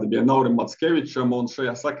 šādi vārdi bija Naurim Mackevičam, un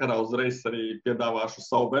šajā sakarā uzreiz arī piedāvāšu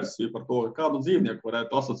savu versiju par to, kādu dzīvnieku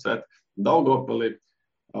varētu asociēt Daugavpilī.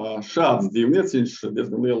 Šāds dzīvnieciņš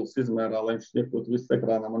diezgan lielus izmērā, lai viņš iekļūtu visu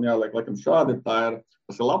ekrānā, man jāliek laikam šādi,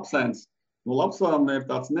 tas ir lapsēns. Lapsām ir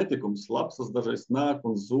tāds netikums, lapsas dažreiz nāk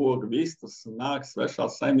un zog vistas, nāk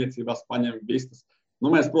svešās saimniecībās, paņem vistas.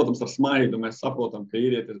 Mēs, protams, ar smaidu mēs saprotam, ka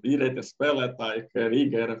īrētie spēlētāji, ka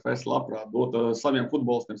Rīga RFS labprāt dot saviem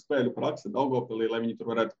futbolistiem spēļu praksi Daugavpilī, lai viņi tur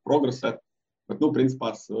varētu progresēt. Bet,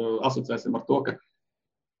 principā, asociēsim ar to, ka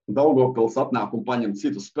Daugavpils atnāk un paņem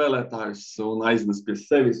citus spēlētājus un aiznes pie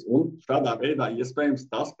sevis. Un šādā veidā, iespējams,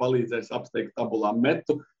 tas palīdzēs apsteigt tabulā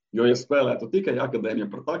metu, jo, ja spēlētu tikai akadēmija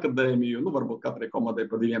pret akadēmiju, varbūt katrai komandai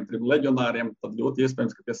par 2-3 leģionāriem, tad ļoti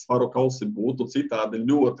iespējams, ka tie svaru kausi būtu citādi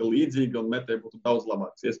ļoti līdzīgi un metēji būtu daudz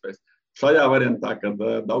labāks iespējas. Šajā variantā, kad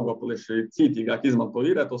daugavpilieši cītīgāk izmanto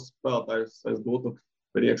īrētos spēlētājus, es dotu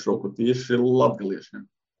priekšroku tieši latgaliešiem.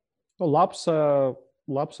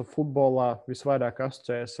 Lapsa futbolā visvairāk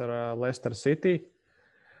asociējas ar Leicester City.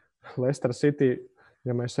 Leicester City,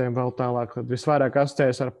 ja mēs ejam vēl tālāk, tad visvairāk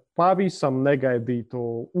asociējas ar pavisam negaidītu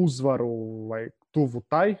uzvaru vai tuvu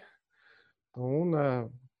tai. Un,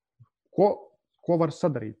 ko var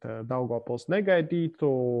sadarīt Daugavpils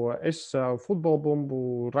negaidītu? Es futbola bumbu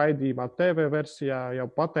raidījumā TV versijā jau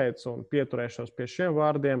pateicu un pieturēšos pie šiem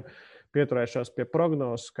vārdiem. Pieturēšos pie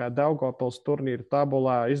prognozes, ka Daugavpils turnīra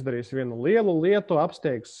tabulā izdarīs vienu lielu lietu,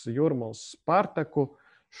 apsteigs Jūrmalas Spartaku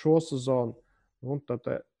šo sezonu. Un tad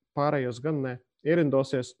pārējos gan ne.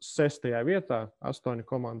 Ierindosies 6. vietā, 8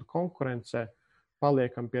 komandu konkurencē.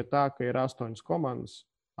 Paliekam pie tā, ka ir 8 komandas.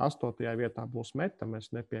 8. vietā būs Meta,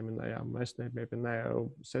 mēs nepieminējām.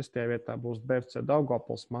 6. vietā būs BFC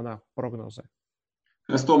Daugavpils manā prognozē.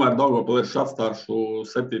 Es tomēr Daugavpiliešu atstāšu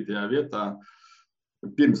 7. vietā.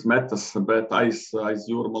 Pirms Metas, bet aiz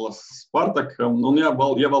Jūrmalas Spartaka. Un ja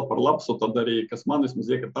vēl par lapsu, tad arī, kas man vismaz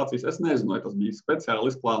iekrīt acīs, es nezinu, vai tas bija speciāli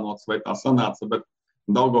izplānots, vai tā sanāca, bet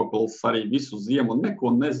Daugavpils arī visu ziemu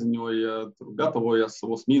neko neziņoja, tur gatavojās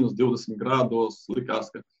savos -20 grādos, likās,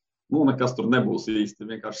 ka nekas tur nebūs īsti,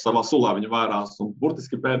 vienkārši savā sulā viņi vērās, un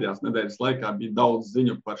burtiski pēdējās nedēļas laikā bija daudz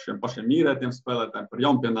ziņu par šiem pašiem īrētiem spēlētājiem, par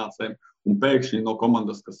jaunpienācējiem, un pēkšņi no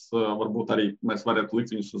komandas, kas varbūt arī mēs varētu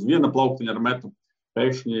likt viņus uz viena plauktiņa ar Metu,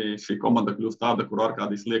 pēkšņi šī komanda kļūst tāda, kur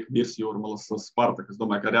Arkādijs liek virs Jūrmalas Spartaku. Es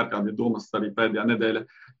domāju, ka arī Arkādija domas arī pēdējā nedēļa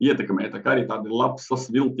ietekmēja. Tā kā arī tādi lapsas,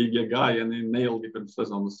 viltīgie gājieni neilgi pirms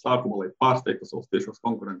sezonas sākuma, lai pārsteigtu savus tiešos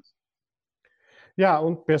konkurentus. Jā,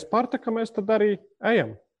 un pie Spartaka mēs tad arī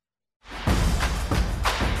ejam.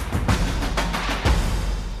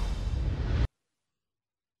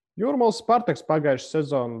 Jūrmalas Spartaks pagājušas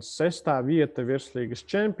sezonas 6. vieta virslīgas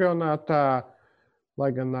čempionātā,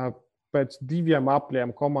 lai gan pēc 2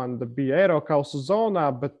 apļiem komanda bija Eirokausa zonā,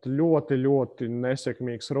 bet ļoti, ļoti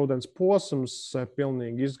nesekmīgs rudens posms,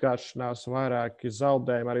 pilnīgi izgāšanās, vairāki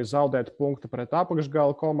zaudējumi, arī zaudēt punktu pret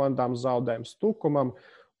apakšgala komandām, zaudējums Tukumam,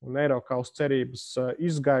 un Eirokausa cerības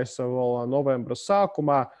izgaisa vēl novembra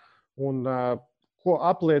sākumā, un ko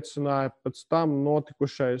apliecināja pēc tam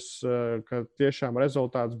notikušais, ka tiešām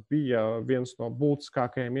rezultāts bija viens no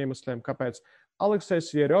būtiskākajiem iemesliem, kāpēc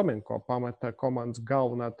Aleksejs Jeremenko pameta komandas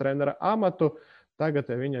galvenā trenera amatu.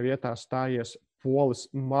 Tagad viņa vietā stājies polis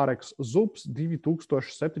Mareks Zubs,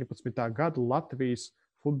 2017. gada Latvijas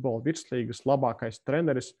futbola virslīgas labākais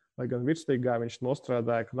treneris, lai gan virslīgā viņš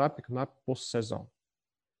nostrādāja knapi pussezonu.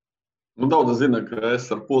 Daudz zina, ka es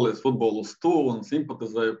ar polijas futbolu stūvu un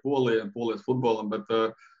simpatizēju polijas futbolam, bet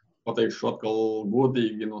pateikšu atkal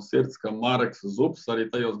godīgi no sirds, ka Mareks Zubs arī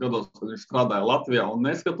tajos gados, kad viņš strādāja Latvijā un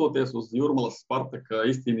neskatoties uz Jūrmalas Spartaka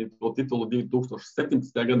izcīnīto titulu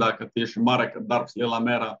 2017. gadā, kad tieši Mareka darbs lielā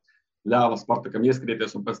mērā ļāva Spartakam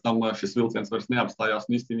ieskrieties un pēc tam šis vilciens vairs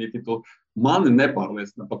neapstājās un izcīnīja titulu. Mani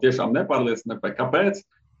nepārliecina, patiešām nepārliecina, kāpēc.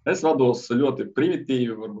 Es vados ļoti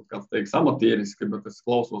primitīvi, varbūt kāds teiks amatieriski, bet es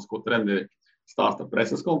klausos, ko treneri stāsta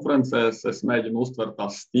preses konferencēs. Es mēģinu uztvert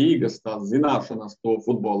tās stīgas, tās zināšanas, to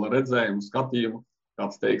futbola redzējumu, skatījumu.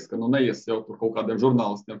 Kāds teiks, ka neies jau tur kaut kādiem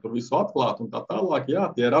žurnālistiem tur visu atklāt un tā tālāk. Jā,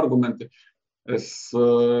 tie ir argumenti,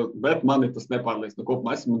 bet mani tas nepārliecina.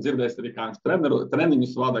 Kopumā esmu dzirdējis arī, kā viņš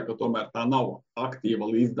treniņus vada, ka tomēr tā nav aktīva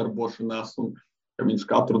līdzdarbošanās un ka viņš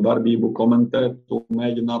katru darbību komentētu un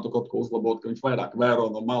mēģinātu kaut ko uzlabot, ka viņš vairāk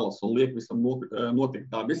vēro no malas un liek visam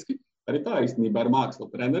notikt dabiski. Arī tā īstenībā ir māksla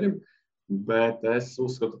trenerim, bet es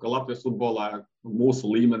uzskatu, ka Latvijas futbolā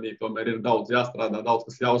mūsu līmenī tomēr ir daudz jāstrādā, daudz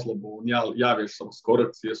kas jāuzlabo un jāvieš savas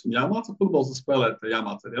korekcijas un jāmāca futbols spēlēt,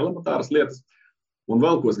 jāmāca arī elementāras lietas. Un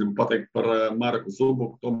vēl ko es gribu pateikt par Mareku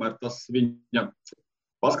Zubu, tomēr tas viņa...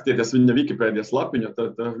 Paskatieties viņa Wikipēdijas lapiņu,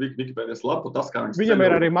 tad Wikipēdijas lapu, tas, kā viņš ceļo... Viņam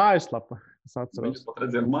ir arī mājaslapa, es atceros. Viņš pat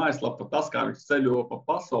redzēja mājaslapa, tas, kā viņš ceļo pa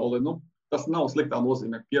pasauli, tas nav sliktā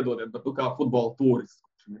nozīmē, piedodiet, bet kā futbola turists.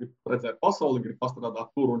 Viņš grib redzēt pasauli, grib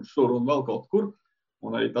pastrādāt tur un šur un vēl kaut kur.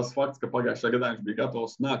 Un arī tas fakts, ka pagājušajā gadā viņš bija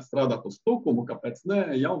gatavs nākt strādāt uz Tukumu, kāpēc ne,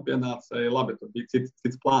 jaunpienācēji, labi, tur bija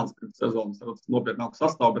cits plāns pirms sezonas, ar nopietnāku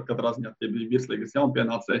sastāvu, bet katrā ziņā tie bija virslīgas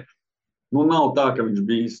jaunpienācēji. Nav tā, ka viņš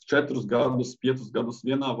bijis 4 gadus, 5 gadus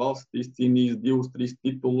vienā valstī, izcīnījis 2-3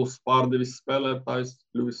 titulus, pārdevis spēlētājus,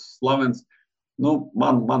 kļuvis slavens.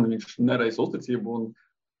 Man viņš nereiz uzticību un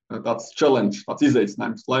tāds challenge, tāds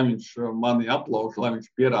izaicinājums, lai viņš mani aplauž, lai viņš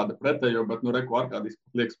pierāda pretējo, bet reku Arkādijs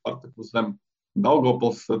liek Spartaku zem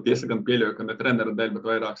Daugavpils, tiesa gan pieļauju, ka ne trenera dēļ, bet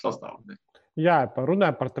vairāk sastāvu dēļ. Jā,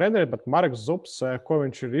 runājot par treneri, bet Mareks Zubs, ko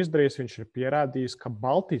viņš ir izdarījis, viņš ir pierādījis, ka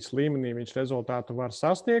Baltijas līmenī viņš rezultātu var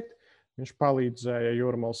sasniegt. Viņš palīdzēja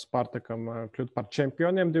Jūrmalas Spartakam kļūt par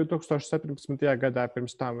čempioniem 2017. gadā.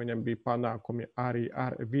 Pirms tam viņam bija panākumi arī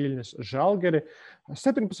ar Viļņas Žalgiri.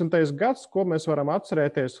 17. gads, ko mēs varam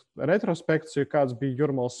atcerēties, retrospekciju, kāds bija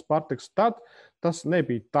Jūrmalas Spartaks tad, tas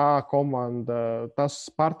nebija tā komanda, tas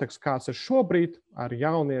Spartaks, kāds ir šobrīd, ar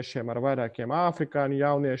jauniešiem, ar vairākiem afrikāņu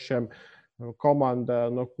jauniešiem. Komanda,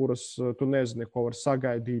 no kuras tu nezini, ko var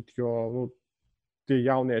sagaidīt, jo tie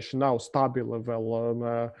jaunieši nav stabili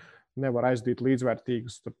vēl. Nevar aizdīt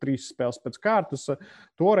līdzvērtīgas 3 spēles pēc kārtas.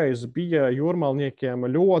 Toreiz bija jūrmalniekiem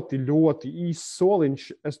ļoti, ļoti īss soliņš.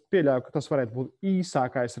 Es pieļauju, ka tas varētu būt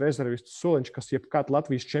īsākais rezervistu soliņš, kas jebkad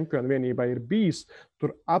Latvijas čempionu vienībā ir bijis.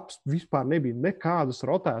 Tur vispār nebija nekādas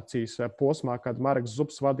rotācijas posmā, kad Mareks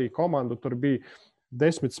Zubs vadīja komandu. Tur bija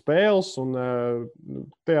 10 spēles, un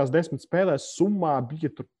tajās 10 spēlēs summā bija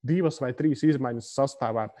 2 vai 3 izmaiņas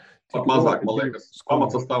sastāvā. Pat mazāk, man liekas,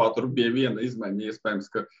 pamatsastāvā tur bija viena izmaiņa, iespējams,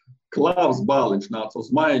 ka Klāvs Bāliņš nāca uz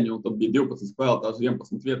maiņu, un tad bija 12 spēlētājs uz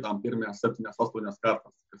 11 vietām pirmajās 7-8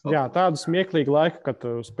 kārtās. Jā, tāda smieklīga laika, kad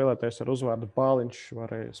spēlētājs ar uzvārdu Bāliņš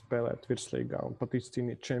varēja spēlēt virslīgā un pat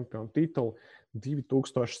izcīnīt čempionu titulu.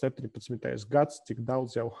 2017. gads, cik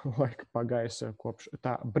daudz jau laika pagājis kopš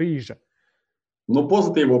tā brīža.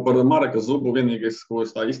 Pozitīvo par Mareka Zubu vienīgais, ko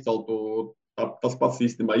es tā izceltu, tas pats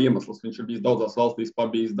īstenībā iemesls. Viņš ir bijis daudzās valstīs,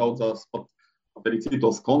 pabijis daudzās pat arī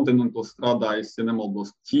citos kontinentos strādājis, ja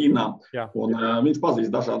nemaldos, Ķīnā. Un, viņš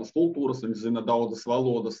pazīst dažādas kultūras, viņš zina daudzas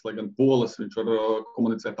valodas, lai gan polis, viņš var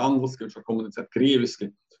komunicēt angliski, viņš var komunicēt krieviski.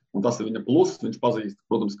 Un tas ir viņa pluss. Viņš pazīst,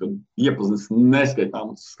 protams, ka iepazīst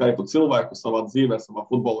neskaitāmu skaitu cilvēku savā dzīvē, savā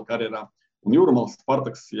futbola karjerā. Un Jūrmālas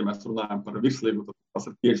Spartaks, ja mēs runājam par virslīgu, tad tas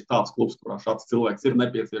ir tieši tāds klubs, kurā šāds cilvēks ir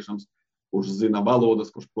nepieciešams, kurš zina valodas,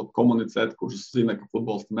 kurš prot komunicēt, kurš zina, ka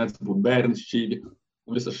futbolisti mēdz būt bērnišķīgi.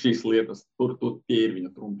 Un visas šīs lietas, tie ir viņa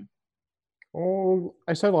trumpi. Un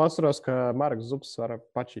es vēl atceros, ka Marks Zubs var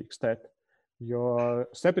pačīkstēt, jo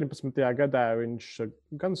 17. gadā viņš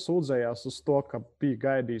gan sūdzējās uz to, ka bija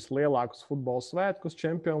gaidījis lielākus futbola svētkus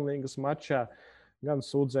Čempionu līgas mačā, gan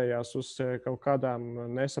sūdzējās uz kaut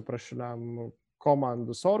kādām nesaprašanām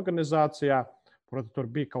komandas organizācijā. Protams, tur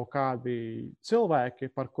bija kaut kādi cilvēki,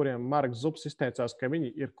 par kuriem Marks Zubs izteicās, ka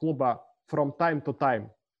viņi ir klubā from time to time.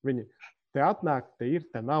 Viņi te atnāk, te ir,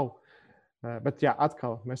 te nav. Bet jā,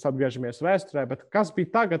 atkal mēs atgriežamies vēsturē. Bet kas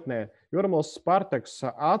bija tagadnē? Jūrmālas Spartaks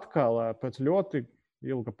atkal pēc ļoti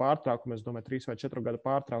ilga pārtraukuma, es domāju, 3 vai 4 gadu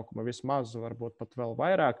pārtraukuma, vismaz, varbūt pat vēl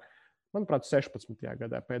vairāk. Manuprāt, 16.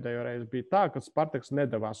 gadā pēdējo reizi bija tā, ka Spartaks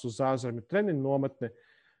nedavās uz Āzemju treniņu nometni,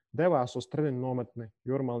 devās uz treniņu nometni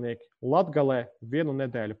Jūrmalnieki Latgalē, 1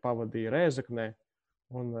 nedēļu pavadīja Rēzeknē.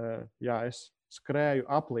 Un, jā, es skrēju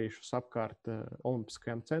aplīšus apkārt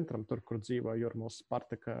Olimpiskajam centram, tur, kur dzīvo Jūrmālas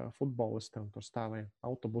Spartaka futbolisti, un tur stāvēja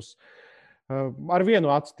autobuss. Ar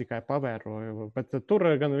vienu aci tikai pavēroju, bet tur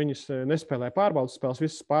gan viņas nespēlēja pārbaudas spēles,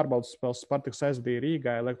 visas pārbaudas spēles Spartaks aizbīja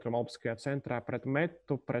Rīgā, Elektromobiliskajā centrā pret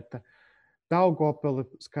Metu, pret Daugavpili.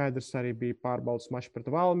 Skaidrs arī bija pārbaudas mačs pret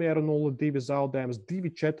Valmieru, 0-2 zaudējums,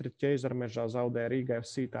 2-4 Ķeizarmežā zaudēja Rīgai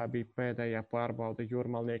FC. Tā bija pēdējā pārbauda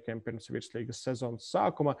Jūrmalniekiem pirms virslīgas sezonas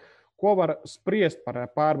sākuma. Ko var spriest par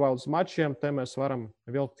pārbaudas mačiem? Te mēs varam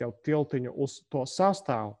vilkt jau tiltiņu uz to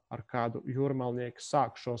sastāvu, ar kādu Jūrmalnieki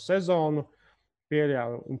sāk šo sezonu.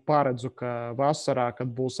 Pieļauju un paredzu, ka vasarā, kad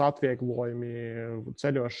būs atvieglojumi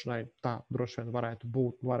ceļošanai, tā droši vien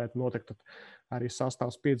varētu notikt, tad arī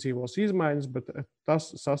sastāvs piedzīvos izmaiņas, bet tas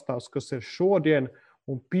sastāvs, kas ir šodien,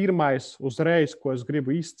 un pirmais uzreiz, ko es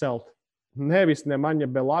gribu izcelt, nevis Nemaņa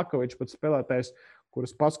Belakovičs, bet spēlētājs,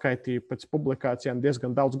 kuras paskaitīja pēc publikācijām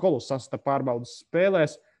diezgan daudz golu sasita pārbaudas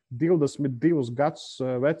spēlēs, 22 gadus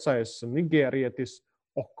vecais nigērietis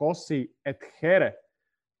Okosi Ethere.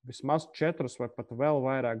 Vismaz 4 vai pat vēl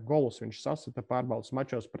vairāk golus viņš sasita pārbaudas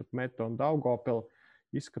mačos pret Metu un Daugavpili.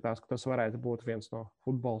 Izskatās, ka tas varētu būt viens no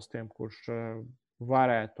futbolistiem, kurš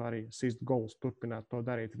varētu arī sist golus, turpināt to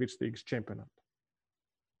darīt virslīgas čempionātā.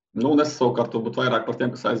 Es savukārt būtu vairāk par tiem,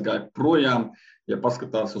 kas aizgāja projām. Ja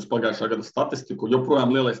paskatās uz pagājušā gada statistiku, joprojām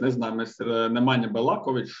lielais nezinājums ir Nemaņa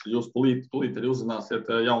Belakovičs. Jūs tūlīt arī uzzināsiet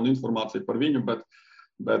jaunu informāciju par viņu, bet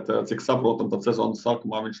cik saprotam, tad sezonas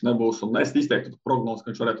sākumā viņš nebūs. Un es izteiktu prognozi,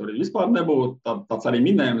 ka viņš varētu arī vispār nebūt. Tāds arī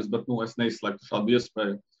minējums, bet es neizslēgtu šādu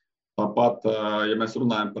iespēju. Tāpat, ja mēs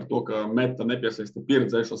runājam par to, ka Meta nepiesaista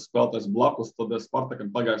pieredzējušos spēlētājs blakus, tad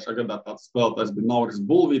Spartakam pagājušā gadā tāds spēlētājs bija Nauris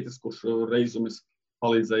Bulvītis, kurš reizumis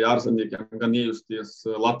palīdzēja ārzemniekiem gan iejusties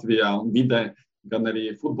Latvijā un vidē, gan arī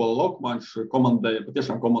futbola laukumā. Viņš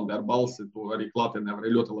patiešām komandēja ar balsi, to arī klātienē var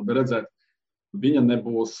ļoti labi redzēt. Viņa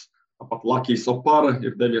nebūs. Pat Lakijs Opara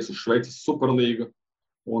ir devies uz Šveices Superlīgu.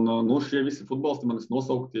 Un šie visi futbolisti manis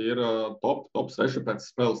nosaukti ir top 6 pēc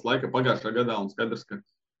spēles laika pagājušā gadā. Un skaidrs, ka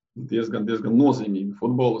diezgan nozīmīgi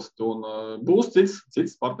futbolisti. Un būs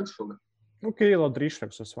cits Spartaks šogad. Kirilo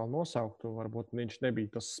Drišļaks es vēl nosauktu. Varbūt viņš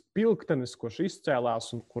nebija tas spilgtenis, kurš izcēlās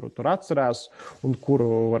un kuru tur atcerās, un kuru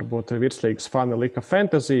varbūt virslīgas fani lika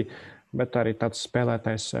fantasy, bet arī tāds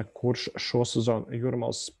spēlētājs, kurš šo sezonu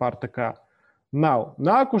Jūrmālas Spartakā nav.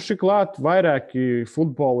 Nākuši klāt vairāki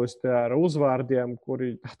futbolisti ar uzvārdiem,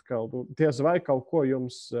 kuri atkal diez vai kaut ko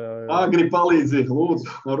jums Agri palīdzi, lūdzu,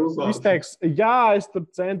 ar uzvārdiem. Izteiks, jā, es tur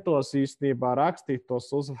centos īstenībā rakstīt tos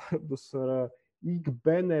uzvārdus ar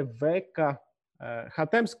Igbeneveka,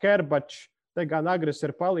 Hatems Kerbačs. Te gan Agris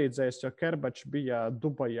ir palīdzējis, jo Kerbačs bija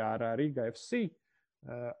Dubajā ar Rīga FC.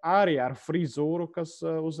 Arī ar frizūru, kas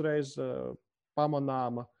uzreiz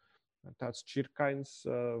pamanāma. Tāds čirkains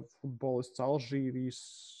futbolists,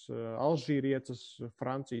 alžīrietis,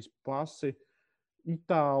 Francijas pasi,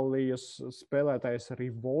 Itālijas spēlētājs arī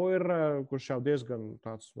Voira, kurš jau diezgan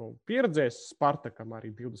tāds pieredzējis Spartakam, arī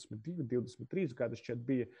 22, 23 gadi šķiet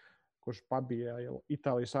bija, kurš pabija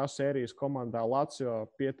Itālijas A sērijas komandā Lazio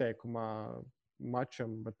pieteikumā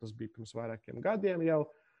mačam, bet tas bija pirms vairākiem gadiem jau.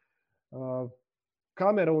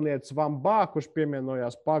 Kamerūnietis Vambā, kurš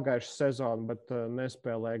piemienojās pagājušā sezonu, bet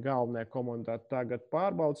nespēlēja galvenajā komandā. Tagad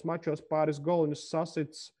pārbaudas mačos pāris goliņus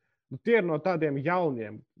sasits. Tie ir no tādiem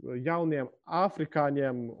jauniem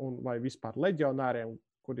afrikāņiem vai vispār leģionāriem,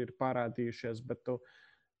 kuri ir parādījušies, bet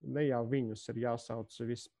ne jau viņus ir jāsauc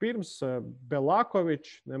vispirms.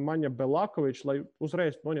 Belākovičs, Nemaņa Belākovičs, lai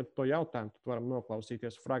uzreiz noņemtu to jautājumu, tad varam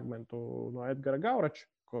noklausīties fragmentu no Edgara Gaurača,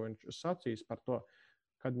 ko viņš sacīs par to,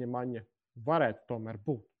 kad Nemaņa varētu tomēr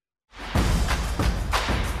būt.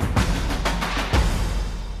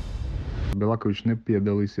 Belākovičs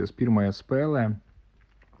nepiedalīsies pirmajā spēlē,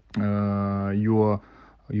 jo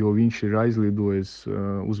viņš ir aizlidojis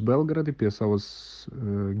uz Belgradi pie savas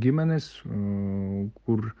ģimenes,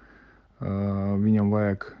 kur viņam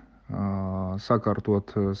vajag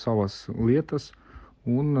sakārtot savas lietas,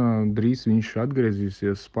 un drīz viņš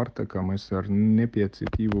atgriezīsies Spartakā. Mēs ar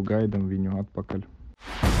nepacietību gaidām viņu atpakaļ.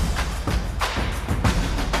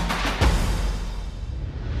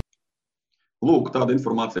 Lūk, tāda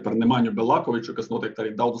informācija par Nemaņu Belākoviču, kas noteikti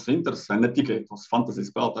arī daudzus interesē, ne tikai tos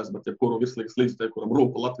fantazijas spēlētājs, bet jebkuru virslīgas līdzekļu, kuram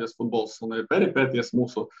rūp Latvijas futbols un peripēties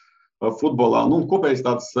mūsu futbolā. Kopējais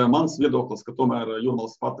tāds mans viedoklis, ka tomēr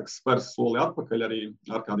Jūrmalas Spartaks spērs soli atpakaļ, arī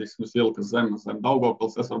Arkādijs viņus ielika zem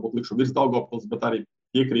Daugavpils, es varbūt likšu virs Daugavpils, bet arī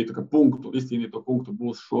piekrītu, ka izcīnīto punktu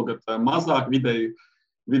būs šogad mazāk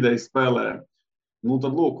vidēji spēlē.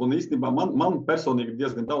 Tad lūk, un īstenībā man personīgi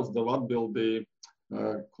diezgan daudz deva atbildi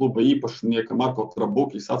kluba īpašnieka Marko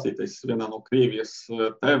Trabuki sacītais vienā no Krievijas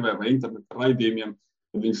TV vai interneta raidījumiem,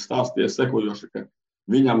 kad viņš stāstīja sekojoši, ka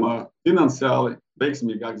viņam finansiāli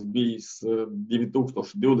veiksmīgāks bijis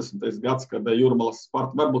 2020. gads, kad Jūrmalas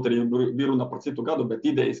Sparta, varbūt arī bija runa par citu gadu, bet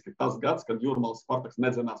idejiski tas gads, kad Jūrmalas Spartaks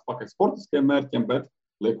nedzenās pakaļ sportiskiem mērķiem, bet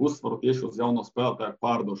liek uzsvaru tieši uz jauno spēlētāju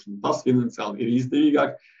pārdošanu. Tas finansiāli ir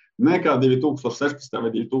izdevīgāk nekā 2016.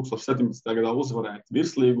 vai 2017. gadā uzvarēt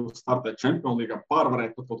virslīgu, startēt Čempionlīgā,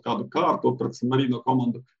 pārvarēt pat kaut kādu kārtu pret Marino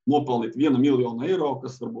komandu, nopelnīt 1 miljonu eiro,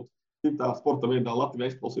 kas varbūt citā sporta veidā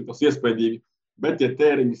Latvijā izklausītos iespējīgi, bet ja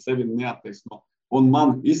tēriņi sevi neattaisno. Un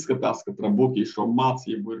man izskatās, ka Trabuki šo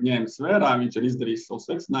mācību ir ņēmis vērā, viņš ir izdarījis savus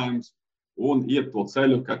secinājumus un iet to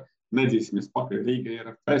ceļu, ka nedzīsimies pakaļ Rīgai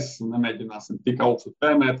RFS, nemēģināsim tik augstu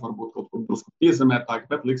tēmēt, varbūt kaut kur drusku piezemētāk,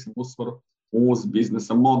 bet liksim uzsvaru uz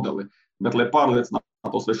biznesa modeli. Bet, lai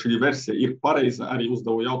pārliecinātos, vai šī versija ir pareiza, arī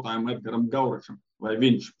uzdevu jautājumu Edgaram Gauračam, vai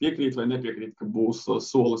viņš piekrīt vai nepiekrīt, ka būs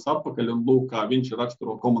solis atpakaļ, un lūk, kā viņš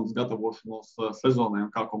raksturo komandas gatavošanos sezonai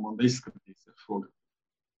un kā komanda izskatīsies šogad.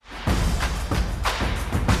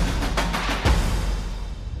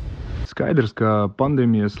 Skaidrs, ka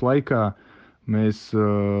pandēmijas laikā mēs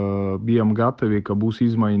bijām gatavi, ka būs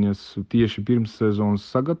izmaiņas tieši pirms sezonas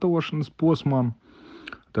sagatavošanas posmām.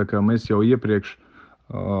 Tā kā mēs jau iepriekš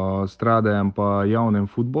strādājām pa jauniem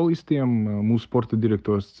futbolistiem, mūsu sporta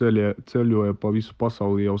direktors ceļoja pa visu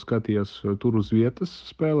pasauli, jau skatījās tur uz vietas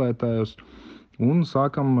spēlētājus, un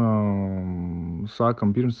sākam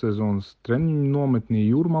pirmssezonas treniņu nometnī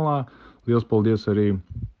Jūrmalā. Liels paldies arī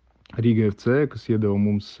Rīga FC, kas iedeva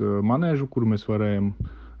mums manēžu, kur mēs varējām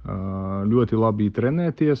ļoti labi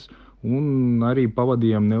trenēties, un arī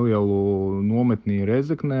pavadījām nelielu nometnī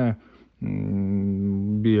Rezeknē.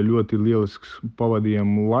 Bija ļoti lielisks,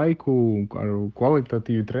 pavadījām laiku ar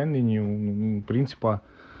kvalitatīvu treniņu, un principā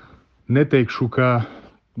neteikšu, ka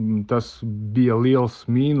tas bija liels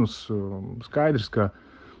mīnus. Skaidrs, ka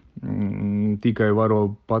tikai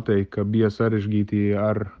varu pateikt, ka bija sarežģīti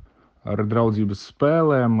ar draudzības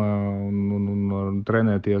spēlēm un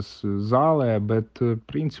trenēties zālē, bet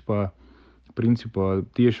principā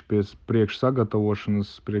tieši priekš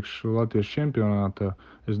sagatavošanas, priekš Latvijas čempionāta,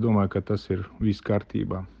 es domāju, ka tas ir viss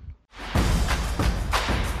kārtībā.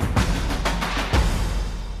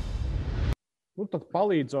 Tad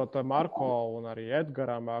palīdzot Marko un arī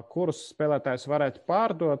Edgaram, kurus spēlētājs varētu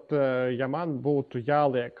pārdot, ja man būtu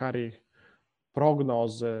jāliek arī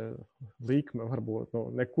prognoze, likme, varbūt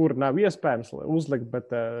nekur nav iespējams uzlikt,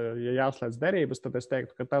 bet ja jāslēdz derības, tad es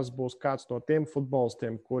teiktu, ka tas būs kāds no tiem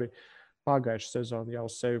futbolistiem, kuri pagājušā sezonā jau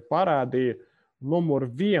sevi parādīja. Numur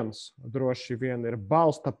 1 droši vien ir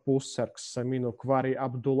balsta pussargs Saminu Kvari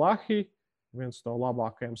Abdullahi, viens no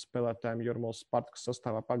labākajiem spēlētājiem Jūrmalas Spartakas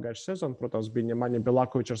sastāvā pagājušā sezonā. Protams, bija Nemaņa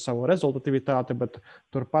Belākovičs ar savu rezultatīvitāti, bet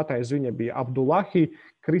turpat aiz viņa bija Abdullahi,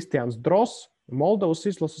 Kristians Dross, Moldovas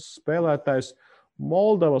izlases spēlētājs.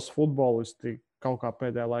 Moldovas futbolisti kaut kā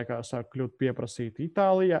pēdējā laikā sāk kļūt pieprasīti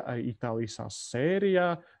Itālijā, Itālijas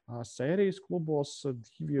sērijas klubos.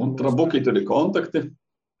 Un Trabuki tur ir kontakti.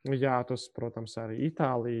 Jā, tas, protams, arī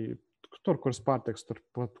Itālija. Tur, kur Spartaks, tur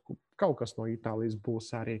kaut kas no Itālijas būs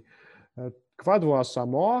arī. Kvadro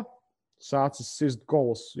Samoa sācis sist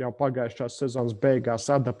golus jau pagājušās sezonas beigās,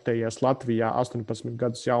 adaptējies Latvijā 18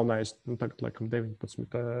 gadus jaunais, tagad laikam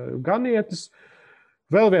 19 ganietis.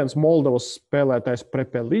 Vēl viens Moldovas spēlētājs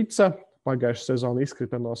Prepelica. Pagājušā sezona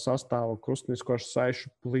izkrita no sastāva krustniskošu saišu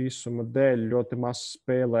plīsuma dēļ. Ļoti maz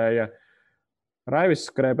spēlēja Raivis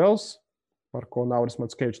Skrebels, par ko Nauris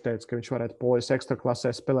Mackevičs teica, ka viņš varētu Polijas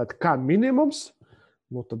ekstraklasē spēlēt kā minimums.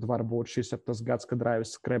 Tad varbūt šis ir tas gads, kad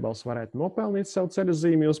Raivis Skrebels varētu nopelnīt sev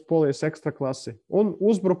ceļazīmi uz Polijas ekstraklasi. Un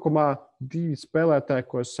uzbrukumā 2 spēlētāji,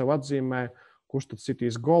 ko es sev atzīmēju, kurš tad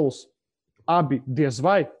sitīs golus. Abi diez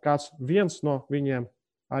vai kāds viens no viņiem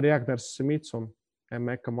arī Agners Simits un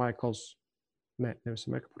Emeka Maikls. Nevis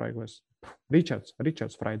Emeka Fraidejs. Ričards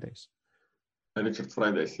Fraidejs. Ričards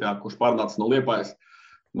Fraidejs, jā, kurš pārnāca no Liepājas.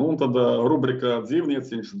 Un tad rubrika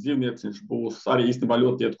dzīvnieciņš būs arī īstenībā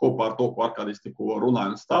ļoti iet kopā ar to, ko Arkādijs tikko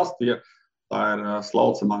runāja un stāstīja. Tā ir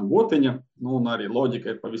slaucamā gotiņa, un arī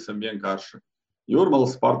loģika ir pavisam vienkārša.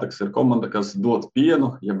 Jūrmalas Spartaks ir komanda, kas dod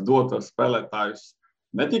pienu, jeb dod spēlētājus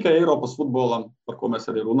ne tikai Eiropas futbolam, par ko mēs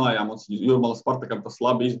arī runājām, un Jūrmalas Spartakam tas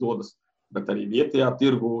labi izdodas, bet arī vietējā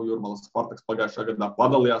tirgu. Jūrmalas Spartaks pagājušā gadā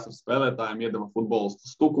padalījās ar spēlētājiem, iedeva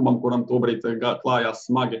futbolistu Stukumam, kuram tobrīd klājās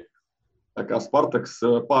smagi. Tā kā Spartaks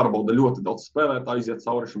pārbauda ļoti daudz spēlētāju, iziet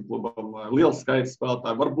cauri šim klubam. Liels skaits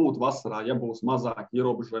spēlētāju. Varbūt vasarā, ja būs mazāk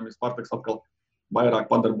ierobežojumi, Spartaks atkal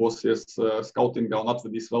vairāk padarbosies skautingā un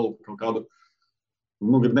atvedīs vēl kaut kādu,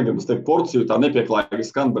 negribu teikt porciju, tā nepieklājīgi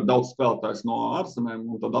skan, bet daudz spēlētājs no ārzemēm,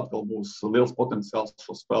 un tad atkal būs liels potenciāls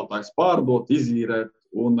šos spēlētājus pārdot, izīrēt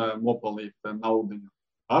un nopelnīt naudiņu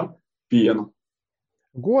ar pienu.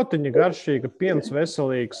 Gotiņa garšīga, piens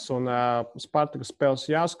veselīgs, un Spartaka spēles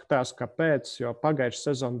jāskatās, kāpēc, jo pagājušā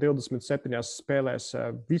sezona 27 spēlēs,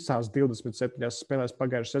 visās 27 spēlēs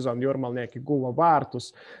pagājušā sezona jūrmalnieki guva vārtus.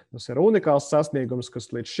 Tas ir unikāls sasniegums,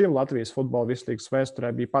 kas līdz šim Latvijas futbola vislīgas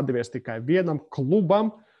vēsturē bija padevies tikai vienam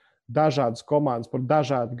klubam, dažādas komandas par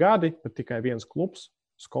dažādu gadi, bet tikai viens klubs,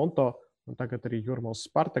 Skonto, un tagad arī Jūrmalas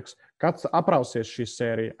Spartaks. Kad aprausies šī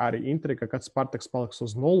sērija, arī intriga, kad Spartaks paliks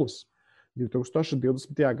uz nulles.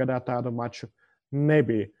 2020. gadā tādu maču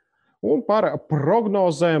nebija. Un par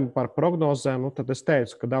prognozēm, tad es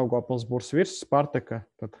teicu, ka Daugavpils būs virs Spartaka,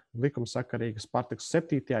 tad likumsakarīgi Spartaks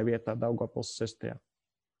 7. vietā, Daugavpils 6.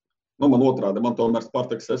 Man otrādi, man tomēr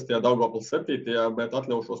Spartaks 6. Daugavpils 7. bet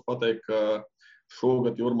atļaušos pateikt, ka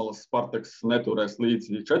šogad Jūrmalas Spartaks neturēs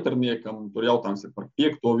līdzi 4. Tur jautājums ir par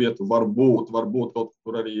 5. vietu. Varbūt kaut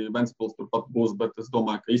kur arī Ventspils turpat būs, bet es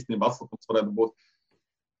domāju, ka īstenībā atslēgums varētu būt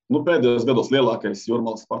pēdējos gados lielākais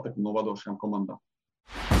Jūrmalas Spartaka no vadošajām komandām.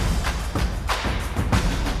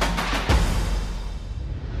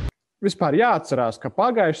 Vispār jāatcerās, ka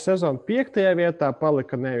pagājušā sezona 5. vietā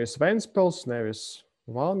palika nevis Ventspils, nevis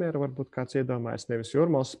Valmiera, varbūt kāds iedomājas, nevis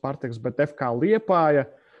Jūrmalas Spartaks, bet FK Liepāja.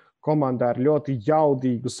 Komandā ar ļoti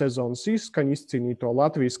jaudīgu sezonas izskaņu izcīnīto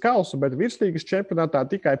Latvijas kausu, bet virslīgas čempionātā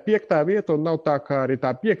tikai 5. vieta, un nav tā, ka arī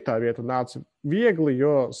tā 5. vieta nāca viegli,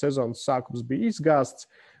 jo sezonas sākums bija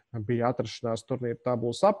izgāsts. Bija atrašanās turnīra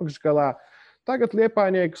tabulas apakšgalā. Tagad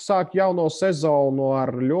liepājnieki sāk jauno sezonu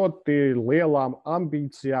ar ļoti lielām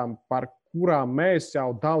ambīcijām, par kurām mēs jau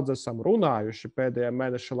daudz esam runājuši pēdējā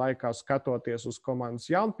mēneša laikā, skatoties uz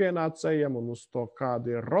komandas jaunpienācējiem un uz to,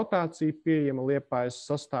 kāda ir rotācija pieejama Liepājas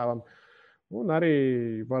sastāvam. Un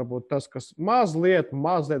arī varbūt tas, kas mazliet,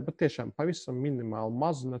 bet tiešām pavisam minimāli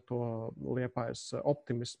mazina to Liepājas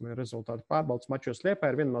optimismu rezultātu pārbaudas mačos.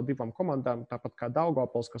 Liepāja ir viena no 2 komandām, tāpat kā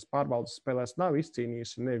Daugavpils, kas pārbaudas spēlēs nav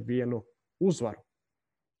izcīnījusi nevienu uzvaru.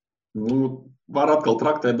 Var atkal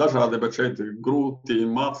traktēt dažādi, bet šeit grūti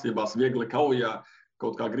mācībās, viegli kaujā.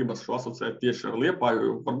 Kaut kā gribas šo asociēt tieši ar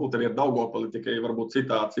Liepāju, varbūt arī ar Daugavpili, tikai varbūt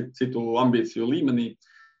citu ambīciju līmenī.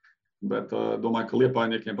 Bet domāju, ka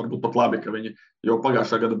liepājniekiem varbūt pat labi, ka viņi jau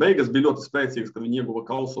pagājušā gada beigas bija ļoti spēcīgas, kad viņi ieguva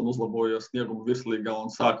kausu un uzlaboja sniegumu virslīgā un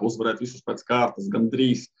sāka uzvarēt visus pēc kārtas,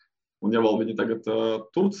 gandrīz. Un ja vēl viņi tagad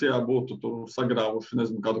Turcijā būtu tur sagrāvuši,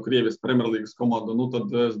 nezinu, kādu Krievijas Premjerlīgas komandu,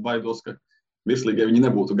 tad es baidos, ka virslīgai viņi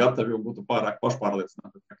nebūtu gatavi un būtu pārāk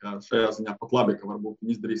pašpārliecināti. Tā kā šajā ziņā pat labi, ka varbūt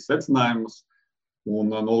viņi izdarīs secinājumus. Un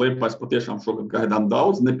no Liepājas patiešām šogad gaidām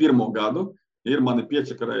daudz, ne pirmo gadu. Ir mani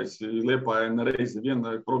piečakarējusi Liepāja reizi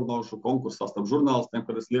viena prognožu konkursā starp žurnālistiem,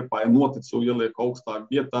 kad es Liepāja noticu, ielieku augstā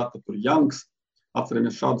vietā, tad tur Janks,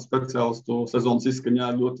 atceramies šādu speciālistu sezonas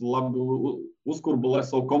izskaņā, ļoti labi uzkurbulē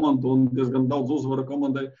savu komandu un diezgan daudz uzvaru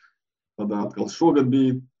komandai. Tad atkal šogad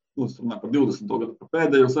bija, es runāju par 20. gadu, par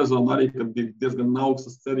pēdējo sezonu arī, kad bija diezgan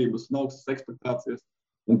augstas cerības un augstas ekspektācijas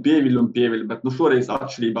un pieviļ, bet šoreiz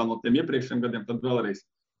atšķirībā no tiem iepriekšējiem gadiem, tad vēlreiz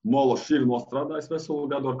Mološs ir nostrādājis veselu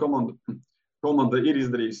gadu ar komandu. Komanda ir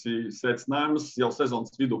izdarījusi secinājumus jau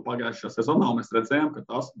sezonas vidū pagājušajā sezonā, un mēs redzējām, ka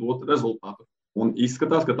tas dod rezultātu. Un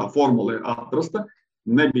izskatās, ka tā formula ir atrasta.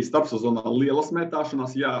 Nebija starpsezonā lielas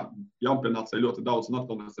metāšanās, jā, jaunpienācēji ļoti daudz, un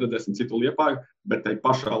atkal mēs redzēsim citu Liepāju, bet tai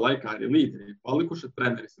pašā laikā arī līderi ir palikuši,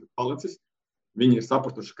 treneris ir palicis. Viņi ir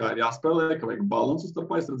sapratuši, kā ir jāspēlē, ka vajag balansu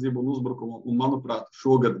starp aizsardzību un uzbrukumu, un, manuprāt,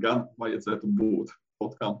 šogad gan vajadzētu būt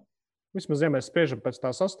kaut kam. Vismaz, ja mēs spiežam pēc tā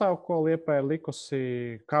sastāvu, ko Liepāja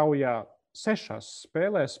likusi kaujā 6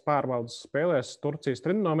 spēlēs, pārbaudas spēlēs Turcijas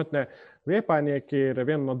treniņnometnē, Liepājnieki ir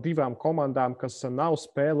viena no 2 komandām, kas nav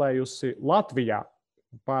spēlējusi Latvijā.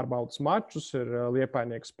 Pārbaudas mačus ir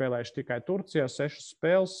Liepājnieki spēlējuši tikai Turcijā 6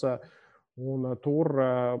 spēles, un tur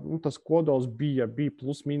tas kodols bija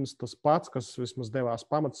plus mīnus tas pats, kas vismaz devās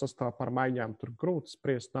pamatsastāvā par maiņām. Tur grūti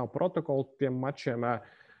spriest, nav protokolu tiem mačiem,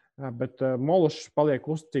 bet Mološs paliek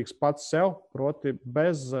uzticīgs pats sev, proti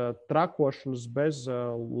bez trakošanas, bez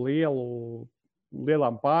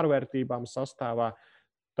lielām pārvērtībām sastāvā.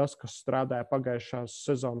 Tas, kas strādāja pagājušās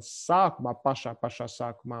sezonas sākumā, pašā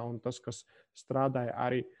sākumā, un tas, kas strādāja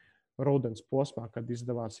arī rudens posmā, kad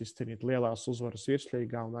izdevās izcīnīt lielās uzvaras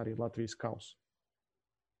virslīgā un arī Latvijas kausu.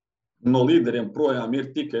 No līderiem projām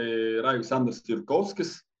ir tikai Raivis Andris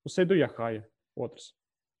Jurkovskis. Seidu Jahāja, otrs.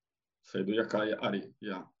 Seidu Jahāja arī,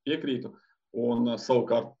 jā, piekrītu. Un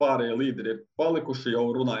savukārt pārējie līderi ir palikuši, jau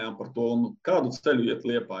runājām par to, un kādu ceļu iet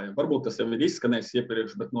Liepāja. Varbūt tas jau ir izskanējis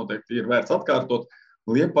iepriekš, bet noteikti ir vērts atkārtot.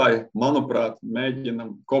 Liepāja, manuprāt, mēģina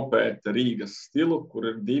kopēt Rīgas stilu, kur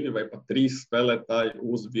ir 2 vai pat 3 spēlētāji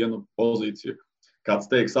uz vienu pozīciju. Kāds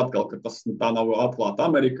teiks atkal, ka tā nav atklāta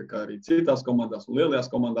Amerika, kā arī citās komandās un lielajās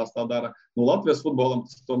komandās tā dara. Latvijas futbolam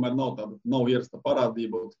tas tomēr nav ierasta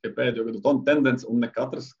parādība, tikai pēdējo gadu tendence, un ne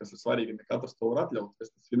katrs, kas ir svarīgi, ne katrs to var atļauties.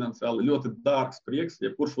 Tas finansiāli ļoti dārgs prieks, ja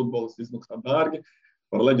kurš futbolists izmaksā dārgi.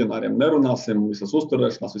 Par leģionāriem nerunāsim, visas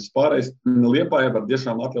uzturēšanās, viss pārējais. Liepāja var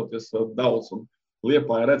tiešām atļauties daudz, un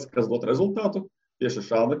Liepāja redz, kas dot rezultātu, tieši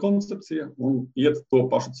šāda koncepcija, un iet to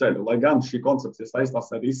pašu ceļu. Lai gan šī koncepcija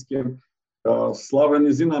saistās ar riskiem,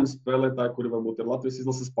 slaveni zināmi spēlētāji, kuri varbūt ir Latvijas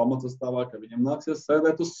izlases pamatsastāvā, ka viņiem nāksies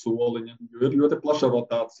sēdēt uz soliņa, jo ir ļoti plaša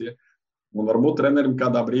rotācija. Un varbūt trenerim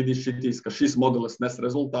kādā brīdī šķitīs, ka šis modelis nes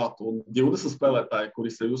rezultātu, un 20 spēlētāji,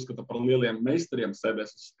 kuri sevi uzskata par lieliem meistariem,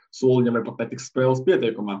 sēdēs uz soliņa vai pat netiks spēles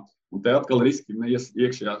pieteikumā. Un te atkal riski neies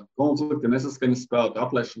iekšējā konflikti, nesaskaņas spēlētāju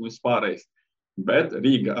aplēšanu vispārējais. Bet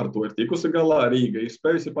Rīga ar to ir tikusi galā, Rīga ir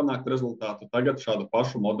spējusi panākt rezultātu. Tagad šādu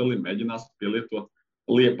pašu modeli mēģinās pielietot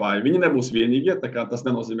Liepāja. Viņi nebūs vienīgie, tā kā tas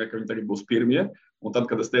nenozīmē, ka viņi tagad būs pirmie. Un tad,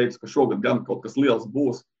 kad es teicu, ka šogad gan kaut kas liels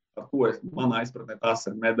būs, ar ko manā izpratnē tās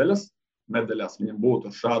ir medaļas. Medaļās viņam būtu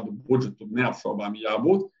ar šādu budžetu neapšaubām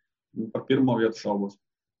jābūt. Par pirmo vietu šaubos.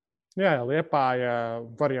 Jā, Liepāja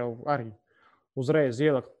var jau arī uzreiz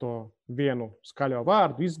ielikt to vienu skaļo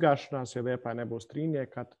vārdu izgāšanās, ja Liepāja nebūs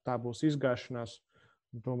trīniekā, tad tā būs izgāšanās.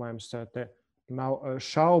 Domājams, te nav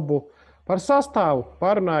šaubu par sastāvu.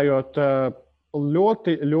 Parunājot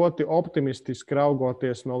ļoti, ļoti optimistiski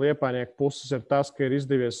raugoties no Liepājnieku puses ir tas, ka ir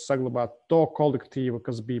izdevies saglabāt to kolektīvu,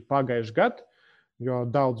 kas bija pagājuši gadu, jo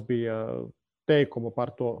daudz bija teikumu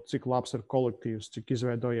par to, cik labs ir kolektīvs, cik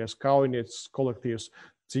izveidojies kaujinieces kolektīvs,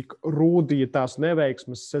 cik rūdīja tās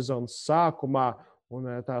neveiksmes sezonas sākumā un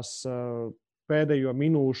tās pēdējo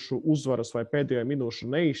minūšu uzvaras vai pēdējo minūšu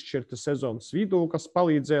neizšķirta sezonas vidū, kas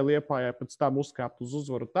palīdzēja Liepājai pēc tam uzkāpt uz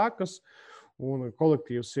uzvaru takas. Un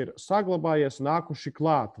kolektīvs ir saglabājies, nākuši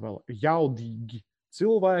klāt vēl jaudīgi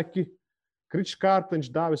cilvēki. Kričs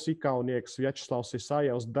Kārkliņš, Dāvis Ikaunieks, Vjačeslavs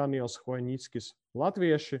Isājevs, Daniels Hojņickis,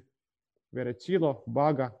 latvieši, Verecilo,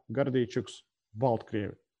 Baga, Gardīčuks,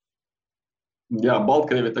 Baltkrievi. Jā,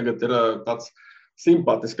 Baltkrievi tagad ir tāds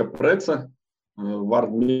simpātiska prece. Var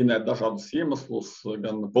minēt dažādus iemeslus,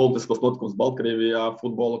 gan politiskos notikumus Baltkrievijā,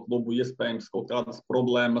 futbola klubu iespējams kaut kādas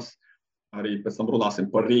problēmas. Arī pēc tam runāsim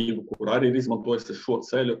par Rīgu, kur arī ir izmantojusi šo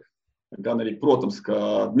ceļu. Gan arī, protams,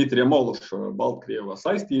 ka Dmitrija Mološa Baltkrievā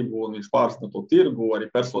saistību, un viņš pārstāv to tirgu, arī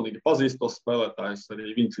personīgi pazīst tos spēlētājus,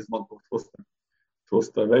 arī viņš izmanto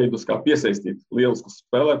šos veidus, kā piesaistīt lieliskus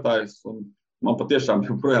spēlētājus. Un man patiešām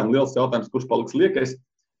joprojām liels jautājums, kurš paliks liekais,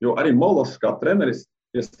 jo arī Mološs kā treneris,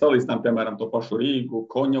 ja salīdzinām, piemēram, to pašu Rīgu,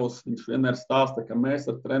 Koņevs, viņš vienmēr stāsta, ka mēs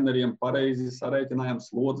ar treneriem pareizi sarēķinājām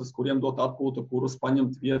slodzes, kuriem dot atpūtu, kurus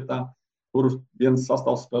paņemt vietā, kurus viens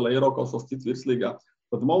sastāvs spēlē Eirokausos, cits virslīgā.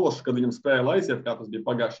 Tad Mološs, kad viņam spēle aiziet, kā tas bija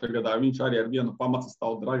pagājušajā gadā, viņš arī ar vienu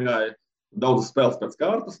pamatsastāvu dragāja daudzas spēles pēc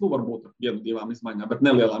kārtas, varbūt ar 1-2 izmaiņām, bet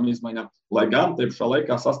nelielām izmaiņām. Lai gan te pašā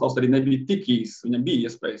laikā sastāvs arī nebija tik īss, viņam bija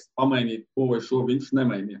iespējas pamainīt to vai šo, viņš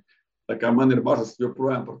nemainīja. Tā kā man ir bažas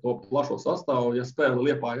joprojām par to plašo sastāvu, ja spēle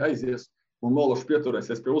Liepāja aizies un Mološs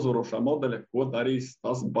pieturēsies pie uzvarošā modeļa, ko darīs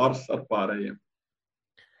tas bars ar pārējiem.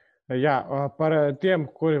 Jā, par tiem,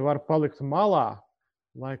 kuri var palikt malā,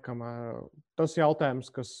 laikam tas jautājums,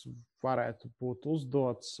 kas varētu būt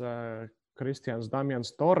uzdots Kristians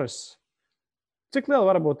Damians Torres. Cik liela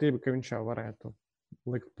varbūtība, ka viņš jau varētu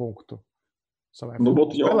likt punktu savai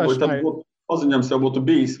spēlēšanai? Paziņojums jau būtu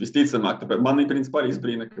bijis visticamāk, tāpēc man principā arī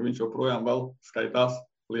izbrīna, ka viņš joprojām vēl skaitās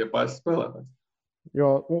Liepājas spēlētājs. Jo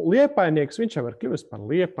Liepainieks, viņš jau ir kļuvis par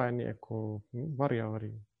Liepainieku, var jau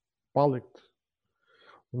arī palikt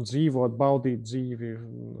un dzīvot, baudīt dzīvi,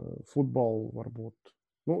 futbolu varbūt.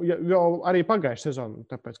 Jau arī pagājušajā sezonā,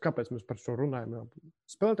 tāpēc, kāpēc mēs par šo runājam,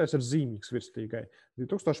 spēlētājs ir zīmīgs virstīgai.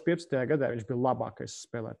 2015. gadā viņš bija labākais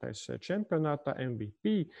spēlētājs čempionātā,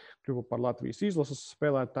 MVP, kļuva par Latvijas izlases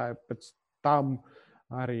spēlētāju, pēc tam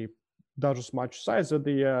arī dažus mačus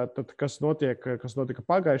aizvadīja. Tad, kas notika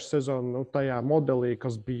pagājušajā sezonā, tajā modelī,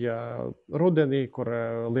 kas bija rudenī, kur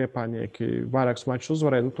liepānieki vairākus mačus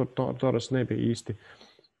uzvarēja, tur Torres nebija īsti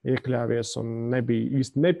iekļāvies un nebija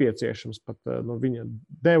īsti nepieciešams. Pat viņa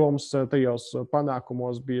devums tajos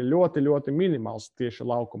panākumos bija ļoti, ļoti minimāls tieši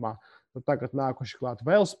laukumā. Tagad nākuši klāt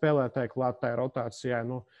vēl spēlētāji, klāt tajā rotācijā.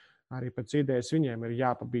 Arī pēc idejas viņiem ir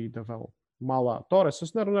jāpabīda vēl malā Torres.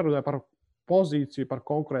 Es nerunāju par pozīciju, par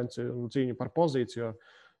konkurenci un cīņu par pozīciju.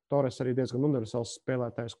 Torres arī diezgan universāls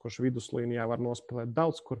spēlētājs, kurš viduslīnijā var nospēlēt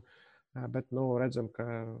daudz kur. Bet redzam,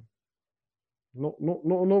 ka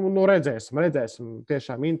redzēsim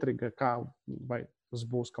tiešām intriga, vai tas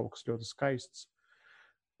būs kaut kas ļoti skaists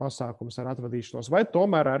pasākums ar atvadīšanos, vai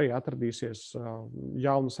tomēr arī atradīsies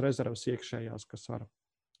jaunas rezervas iekšējās, kas var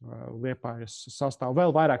Liepājas sastāvu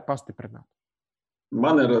vēl vairāk pastiprināt.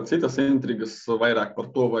 Man ir citas intrigas vairāk par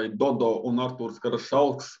to, vai Dodo un Artūrs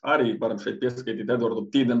Karašalks arī varam šeit pieskaitīt Eduardu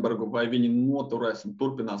Tīdenbergu, vai viņi noturēs un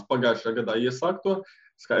turpinās pagājušajā gadā iesākto.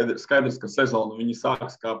 Skaidrs, ka sezonu viņi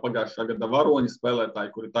sāks kā pagājušā gada varoņi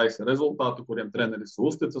spēlētāji, kuri taisa rezultātu, kuriem treneris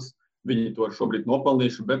uzticas. Viņi to ir šobrīd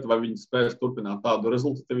nopelnījuši, bet vai viņi spēs turpināt tādu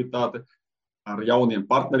rezultativitāti ar jauniem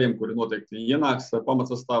partneriem, kuri noteikti ienāks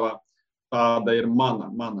pamatsastāvā, tāda ir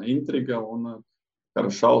mana intriga. Un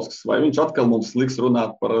Karašalsks, vai viņš atkal mums liks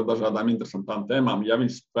runāt par dažādām interesantām tēmām, ja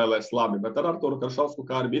viņš spēlēs labi. Bet ar Arturu Karašalsku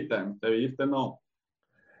kā ar bitēm, tev ir, te nav.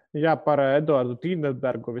 Jā, par Eduardu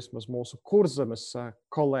Tīdenbergu vismaz mūsu Kurzemes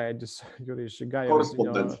kolēģis Jurijs Gajevs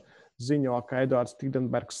ziņo, ka Eduards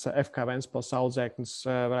Tīdenbergs FK Ventspils audzēknis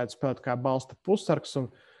varētu spēlēt kā balsta pussargs un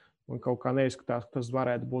kaut kā neizskatās, ka tas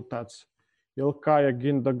varētu būt tāds Ilkāja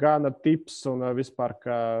Gindogana tips un vispār,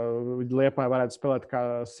 ka Liepāja varētu spēlēt kā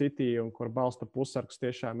City un kur balsta pussargs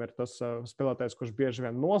tiešām ir tas spēlētājs, kurš bieži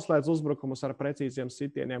vien noslēdz uzbrukumus ar precīziem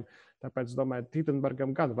sitieniem. Tāpēc, domāju,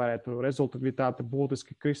 Tīdenbergam gan varētu rezultatīvitāte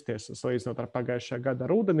būtiski kristies, salīdzinot ar pagājušā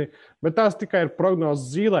gada rudeni, bet tās tikai ir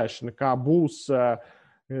prognozes zīlēšana, kā būs,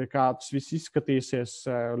 kā tas viss izskatīsies,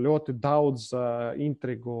 ļoti daudz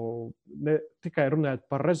intrigu, ne tikai runāt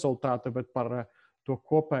par rezultātu, bet par to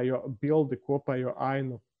kopējo bildi, kopējo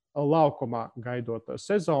ainu laukumā gaidot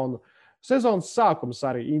sezonu. Sezonas sākums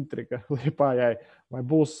arī intriga Liepājai, vai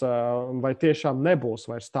būs, vai tiešām nebūs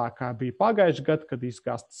vairs tā, kā bija pagājušajā gadā, kad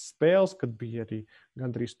izgāstas spēles, kad bija arī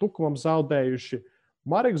gandrīz tukumam zaudējuši.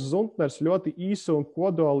 Mariks Zuntners ļoti īsi un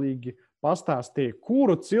kodolīgi pastāstīja,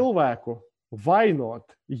 kuru cilvēku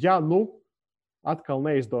vainot, ja atkal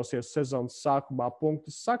neizdosies sezonas sākumā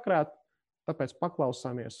punktus sakrāt, tāpēc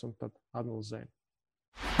paklausāmies un tad analizējam.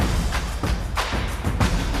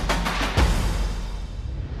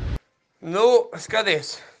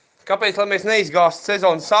 Skaties, kāpēc, lai mēs neizgāstu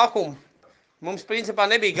sezonas sākumu? Mums principā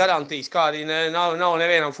nebija garantijas, kā arī nav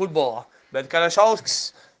nevienam futbolā. Bet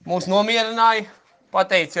Karašalsks mūs nomierināja,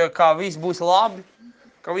 pateica, ka viss būs labi,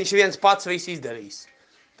 ka viņš viens pats viss izdarīs.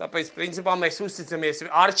 Tāpēc, principā, mēs uzticamies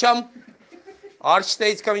Arčam. Arčs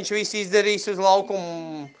teica, ka viņš viss izdarīs uz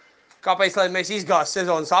laukumu. Kāpēc, lai mēs izgāstu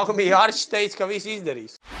sezonas sākumu, ja Arčs teica, ka viss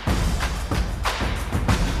izdarīs?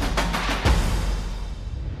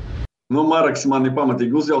 Marks mani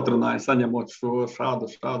pamatīgi uzjautrināja, saņemot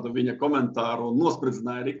šādu viņa komentāru un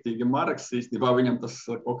nospridzināja riktīgi Marks. Īstenībā viņam tas,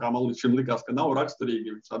 kaut kā man līdz šim likās, ka nav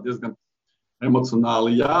raksturīgi. Viņš tā diezgan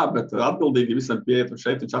emocionāli, jā, bet atbildīgi visam pieiet. Un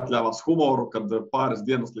šeit viņš atļāvās humoru, kad pāris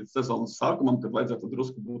dienas līdz sezonas sākumam, kad vajadzētu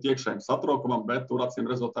drusku būt iekšējiem satraukumam, bet tur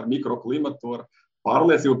acīm redzot ar mikroklimatu, ar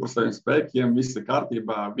pārliecību par saviem spēkiem, viss ir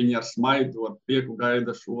kārtībā. Viņi ar smaidu, ar prieku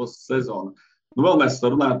gaida šo sezonu. Vēl mēs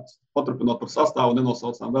runājam, paturpinot par sastāvu,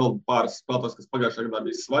 nenosaucām vēl pāris spēlētājus, kas pagājušajā gadā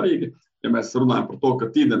bija svarīgi. Ja mēs runājam par to, ka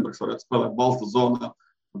Tīdenbergs varētu spēlēt balsta zonā,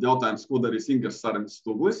 tad jautājums, ko darīs Ingers Sarenis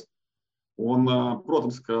Stuglis. Un,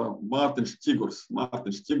 protams, ka Mārtiņš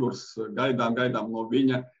Čigurs gaidām no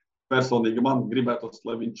viņa. Personīgi man gribētos,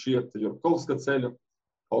 lai viņš iet Jurkovska ceļu.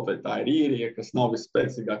 Kaut vai tā ir Īrija, kas nav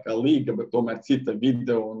visspēcīgākā līga, bet tomēr cita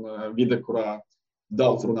vide un vide, kurā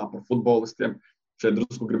daudz runā par futbolistiem. šeit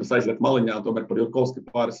drusku gribas aiziet maliņā, tomēr par Jurkovski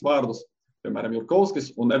pāris vārdus. Piemēram,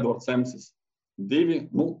 Jurkovskis un Edvards Semsis. Divi,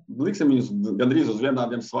 liksim viņus gandrīz uz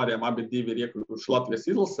vienādiem svariem, abi divi ir iekļuvuši Latvijas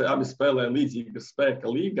izlasē, abi spēlē līdzīgas spēka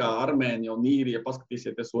līgā, Armēnija un Īrija,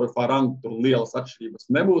 paskatīsieties UEFA rangu, tur lielas atšķirības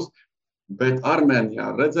nebūs. Bet Armēnijā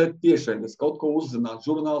redzēt tiešais kaut ko uzzināt,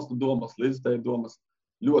 žurnālistu domas, līdzstēju domas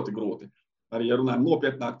ļoti grūti. Arī, ja runājam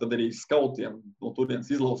nopietnāk, tad arī skautiem no turienes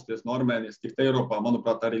izlausties no Armēnijas, tikt Eiropā,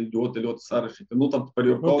 manuprāt, arī ļoti, ļoti sarežģīti. Tad par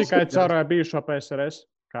Jurkovski. Tikai caur bijušo PSRS,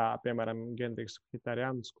 kā, piemēram, Gendriks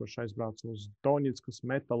Hitarjans, kurš aizbrauc uz Doņetskas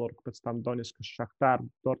Metalurgu, pēc tam Doņetskas Šahtāru,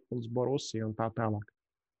 Dortmunds Borusija un tā tālāk.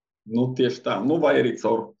 Tieši tā. Vai arī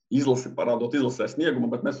caur izlasi, parādot izlasē sniegumu,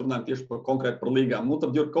 bet mēs runājam tieši konkrēti par līgām.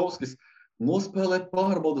 Tad Jurkovskis nospēlēt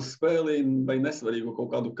pārbaudas spēli vai nesvarīgu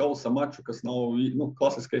kaut kādu kausa maču, kas nav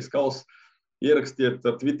klasiskais kauss. Ierakstiet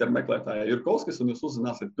Twitter meklētājā Jurkovskis, un jūs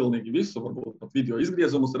uzzināsiet pilnīgi visu, varbūt pat video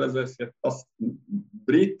izgriezumus redzēsiet. Tas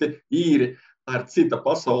briti, īri, tā ir cita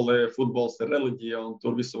pasaulē, futbols ir reliģija, un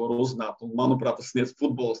tur visu var uzzināt. Un, manuprāt, tas sniedz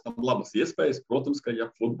futbolistam labas iespējas, protams, ka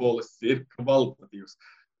ja futbolists ir kvalitatīvs.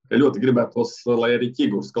 Ļoti gribētos, lai arī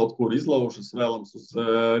ķigurs kaut kur izlaužas, vēlams uz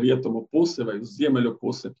rietumu pusi vai uz ziemeļu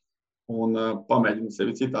pusi. Un pamēģina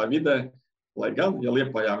sevi citā vidē, lai gan, ja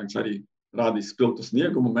Liepājā viņš arī rādīs spilgtu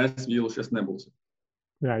sniegumu, mēs vīlušies nebūsim.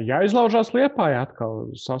 Jā, jāizlaužās Liepājā, atkal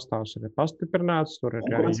sastāvs ir pastiprināts, tur ir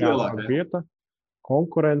jābūt vieta,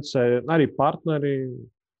 konkurence, arī partneri,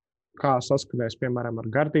 kā saskanēs, piemēram, ar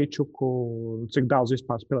Gardīčuku, cik daudz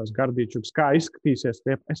vispār spēlēs Gardīčuks, kā izskatīsies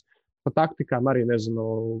Liepājs. Pa taktikām arī nezinu,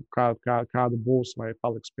 kāda būs, vai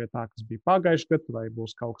paliks pie tā, kas bija pagājuši gadu, vai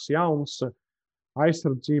būs kaut kas jauns.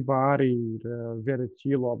 Aizsardzībā arī ir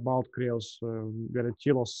Vereķilo Baltkrievs,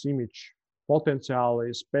 Vereķilo Simičs,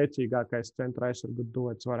 potenciāli spēcīgākais centra aizsargu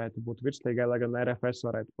duets varētu būt virslīgai, lai gan RFS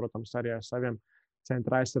varētu, protams, arī ar saviem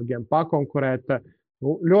centra aizsargiem pakonkurēt.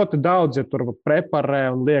 Ļoti daudz, ja tur preparē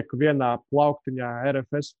un liek vienā plauktiņā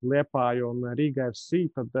RFS, Liepāju un Riga FC,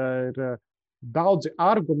 tad ir daudzi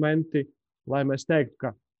argumenti, lai mēs teiktu,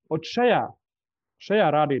 ka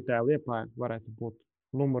šajā rādītājā Liepāja varētu būt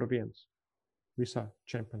numur 1. Visā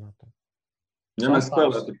čempionātā. Ja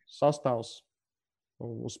Sastāvs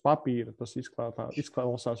uz papīra, tas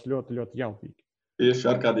izklausās ļoti, ļoti jautīgi. Tieši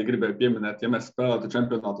ar kādī gribēju pieminēt, ja mēs spēlētu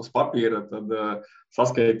čempionātu uz papīra, tad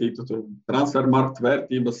saskaitītu tur transfermarktu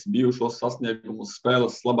vērtības, bijušos sasniegumus,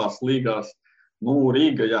 spēles labās līgās.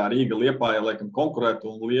 Rīga, Liepāja laikam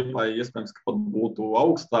konkurētu, un Liepāja iespējams, ka pat būtu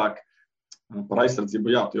augstāk. Par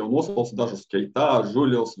aizsardzību, tu jau nosauci dažus Keitā,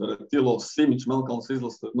 Žuļovs, Vereķilovs, Simičs, Melnkalnes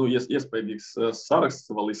izlase, iespējīgs saraksts,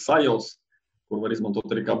 vēl Isajovs, kur var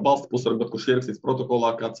izmantot arī kā balsta pusvaru, bet kurš ierakstīts protokolā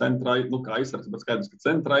kā centra, kā aizsargs, bet skaidrs, ka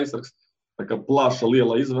centra aizsargs. Tā kā plaša,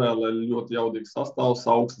 liela izvēle, ļoti jaudīgs sastāvs,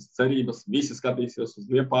 augstas cerības, visi skatīsies uz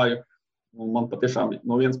Liepāju. Un man patiešām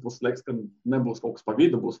no vienas puses liekas, ka nebūs kaut kas pa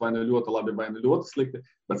vidu, būs vai nu ļoti labi, vai nu ļoti slikti,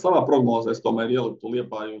 bet savā prognozē es tomēr ieliktu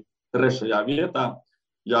Liepāju 3. vietā.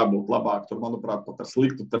 Jābūt labāk, tur, manuprāt, pat ar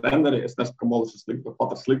sliktu treneri. Es nesaku, ka Molišs sliktu, bet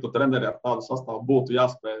pat ar sliktu treneri ar tādu sastāvu būtu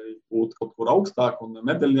jāspēj būt kaut kur augstāk un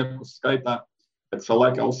medaļnieku skaitā. Bet šā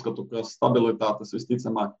laikā uzskatu, ka stabilitātes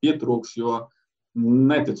visticamāk pietrūks, jo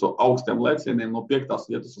neticu augstiem lēcieniem no 5.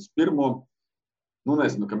 vietas uz 1.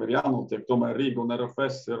 Nezinu, kam ir jānotiek. Tomēr Rīga un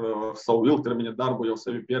RFS ir ar savu ilgtermiņa darbu jau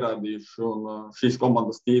sevi pierādījuši, un šīs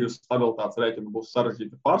komandas tīri uz stabilitātes rēķinu būs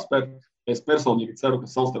sarežģīti pārspēt. Es personīgi ceru,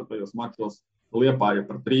 ka savstarpējos mačos Liepāja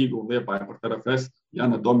pret Rīgu un Liepāja pret RFS, ja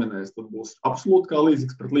nedominēs, tad būs absolūti kā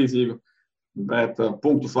līdzīgs pret līdzīgu. Bet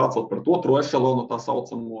punktus vācot pret 2. ešalonu, tā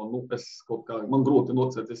saucamo, man grūti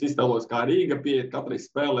nocēt. Es iztēlojos, kā Rīga pieiet katrai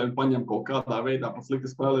spēlē un paņem kaut kādā veidā pat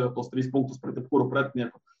slikti spēlējot tos 3 punktus pret jebkuru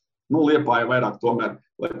pretinieku. Liepāja vairāk tomēr,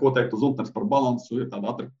 lai ko teiktu Zuntners par balansu, ir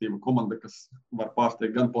tāda atraktīva komanda, kas var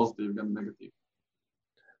pārsteigt gan pozitīvi, gan negatīvi.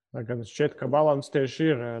 Gan šķiet, ka balans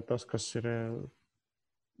tieši ir tas, kas ir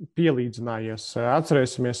pielīdzinājies.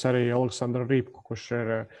 Atcerēsimies arī Aleksandru Rīpku, kurš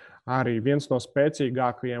ir arī viens no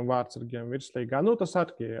spēcīgākajiem vārdsargiem virslīgā. Tas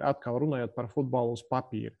atkal runājot par futbolu uz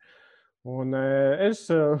papīra. Un es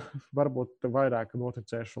varbūt vairāk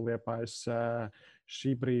noticēšu Liepājas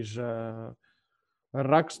šī brīža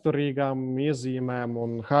raksturīgām iezīmēm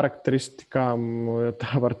un charakteristikām,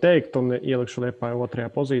 tā var teikt, un ielikšu Liepāju 2.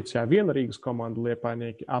 pozīcijā. Viena Rīgas komanda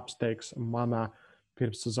Liepājnieki apsteigs manā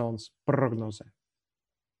pirmssezonas prognozē.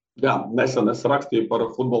 Jā, nesen es rakstīju par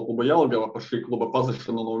futbola klubu Jelgava, par šī kluba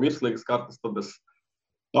pazišanu no virslīgas kartes, tad es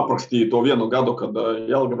aprakstīju to vienu gadu, kad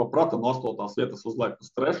Jelgava prata no 8. vietas uzlaikt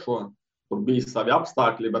uz 3. Tur bija savi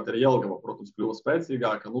apstākļi, bet arī Jelgava, protams, kļuva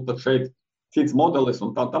spēcīgāka. Tad šeit cits modelis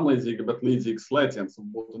un tam līdzīgi, bet līdzīgs slēciens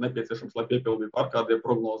būtu nepieciešams, lai piepildītu ar kādiem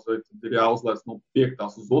prognozēm. Tad ir jāuzlaic no 5.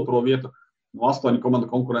 uz 2. vietu. No 8 komandu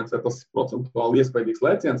konkurencē tas procentuāli iespējīgs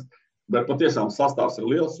lēciens, bet patiešām sastāvs ir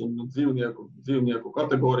liels un dzīvnieku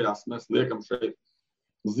kategorijās mēs liekam šeit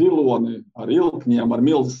ziloni ar ilkņiem, ar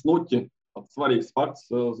milzu snuķi. Pat svarīgs fakts,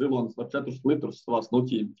 zilonis var 4 litrus savā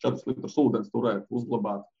snuķī, 4 litrus ūdens turēt,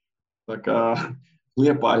 uzglabāt. Tā kā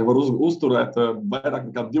Liepāja var uzturēt vairāk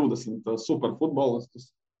nekā 20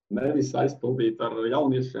 superfutbolistus, nevis aizpildīt ar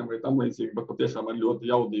jauniešiem vai tam līdzīgi, bet patiešām ar ļoti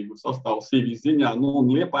jaudīgu sastāvu CV ziņā. Un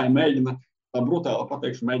Liepāja mēģina, tā brutāli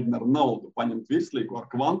pateikšu, mēģina ar naudu paņemt virslīgu, ar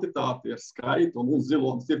kvantitāti, ar skaitu, un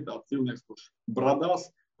zilonis ir tāds dzīvnieks, kurš bradās,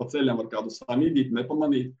 pa ceļam var kādu samīdīt,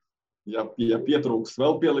 nepamanīt. Ja pietrūks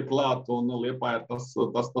vēl pielikt klāt, un Liepāja ir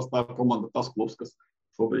tā komanda, tas klubs, kas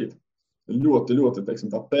šobrīd ļoti, teiksim,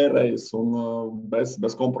 tā pērējas un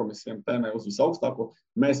bez kompromisiem tēmē uz visaugstāko.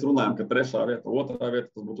 Mēs runājam, ka 3. vieta, 2. vieta,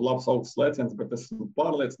 tas būtu labs augsts lēciens, bet es esmu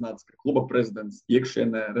pārliecināts, ka kluba prezidents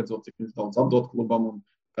iekšienē, redzot, cik viņš daudz atdot klubam un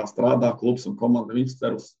kā strādā klubs un komanda, viņš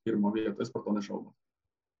cer uz 1. vietu, es par to nešaubu.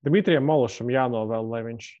 Dimitrijam Mološam jānovēl, lai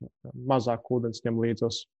viņš mazāk ūdens ņem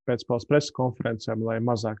līdzos pēcspēles preses konferencēm, lai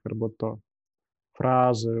mazāk varbūt to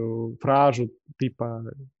frāžu tipā.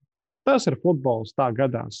 Tas ir futbols, tā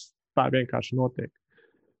gadās. Tā vienkārši notiek.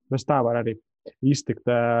 Bez tā var arī iztikt.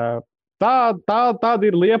 Tāda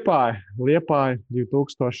ir Liepāja. Liepāja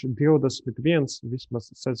 2021, vismaz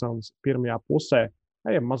sezonas pirmajā pusē.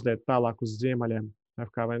 Ejam mazliet tālāk uz ziemeļiem.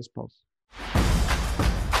 FK Ventspils.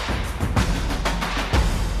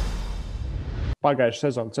 Pagājušā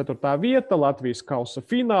sezona 4. vieta, Latvijas kausa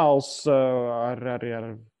fināls ar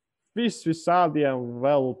visādiem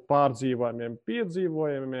vēl pārdzīvojumiem,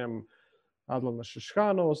 piedzīvojumiem. Adlana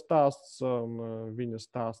Šiškānovas stāsts, viņas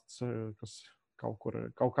stāsts, kas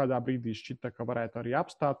kaut kādā brīdī šķita, ka varētu arī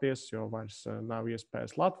apstāties, jo vairs nav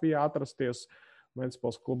iespējas Latvijā atrasties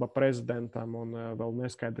Ventspils kluba prezidentam un vēl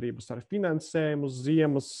neskaidrības ar finansējumu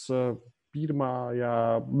ziemas pirmajā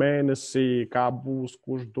mēnesī, kā būs,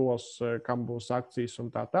 kurš dos, kam būs akcijas un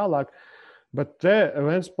tā tālāk. Bet te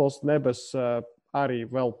Ventspils nebes arī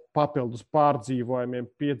vēl papildus pārdzīvojumiem,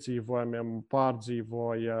 piedzīvojumiem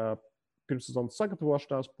pārdzīvoja pirmssezonas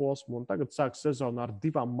sagatavošanās posmu, un tagad sāks sezonu ar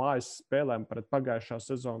 2 mājas spēlēm pret pagājušā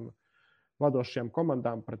sezonu vadošajām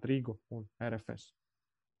komandām pret Rīgu un RFS.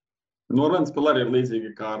 No Ventspils arī ir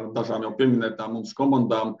līdzīgi kā ar dažām jau pieminētām mums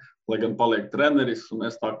komandām, lai gan paliek treneris, un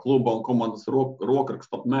mēs tā kluba un komandas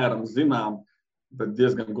rokrakstu apmēram zinām, bet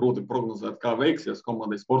diezgan grūti prognozēt, kā veiksies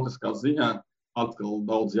komandai sportiskā ziņā, atkal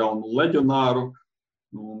daudz jaunu leģionāru.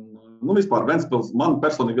 Vispār Ventspils man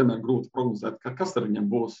personīgi vienmēr grūti prognozēt, kas ar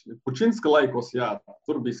viņiem būs. Pučinska laikos, jā,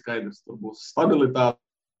 tur bija skaidrs, tur būs stabilitāte,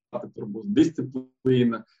 tur būs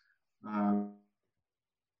disciplīna,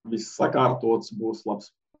 viss sakārtots, būs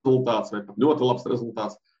labs rezultāts vai pat ļoti labs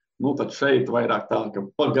rezultāts. Tad šeit vairāk tā, ka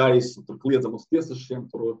pa gaisu, tur kliedzam uz tiesasšiem,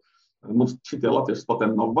 tur mums šitie latviešu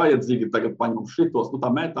spēlētāji nav vajadzīgi, tagad paņemam šitos. Tā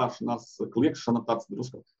mētāšanās, kliekšana, tāds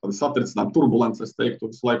drusku satricinājums, turbulence, es teiktu,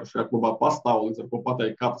 visu laiku šajā klubā pastāv, līdz ar ko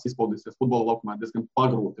pateikt, kā tas izpaudīsies futbola laukumā, diezgan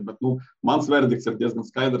pagrūti. Bet mans verdikts ir diezgan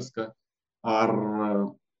skaidrs, ka ar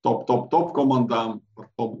top komandām, par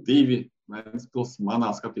top 2 Ventspils manā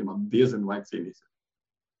skatījumā diezgan vai cīnīsies.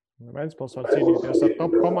 Ventspils var cīnīties ar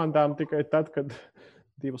top komandām tikai tad, kad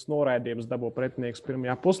 2 noraidījumus dabū pretinieks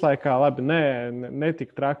pirmajā puslaikā. Labi,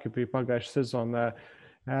 netik traki bija pagājušā sezonā.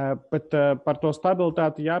 Bet par to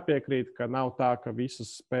stabilitāti jāpiekrīt, ka nav tā, ka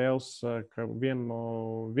visas spēles, ka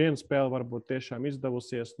viena spēle varbūt tiešām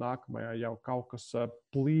izdevusies, nākamajā jau kaut kas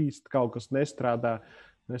plīst, kaut kas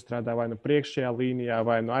nestrādā vai nu priekšējā līnijā,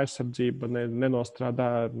 vai nu aizsardzība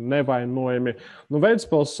nenostrādā nevainojami.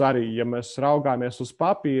 Ventspils arī, ja mēs raugāmies uz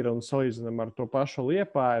papīra un salīdzinām ar to pašu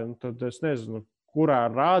Liepāju, tad es nezinu, kurā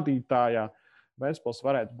rādītājā Ventspils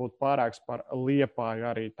varētu būt pārāks par Liepāju.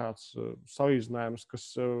 Arī tāds salīdzinājums, kas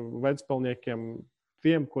ventspilniekiem,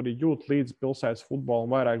 tiem, kuri jūt līdz pilsētas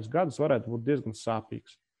futbolam vairākus gadus, varētu būt diezgan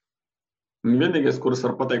sāpīgs. Vienīgais, kuras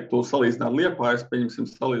var pateikt, to salīdzināt Liepāju, es pieņemsim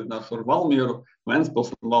salīdzināšu ar Valmieru,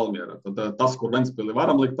 Ventspils un Valmiera. Tad tas, kur Ventspili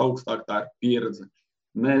varam likt augstāk, tā ir pieredze.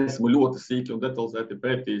 Neesmu ļoti sīki un detalizēti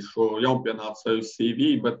pētījis šo jaunpienācēju CV,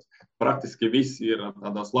 bet praktiski visi ir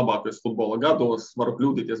tādās labākajos futbola gados. Varu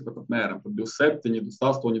kļūdīties, bet apmēram 27,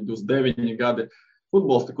 28, 29 gadi.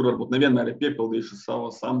 Futbolisti, kur varbūt nevienmēr ir piepildījuši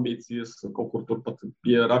savas ambīcijas, kaut kur tur pat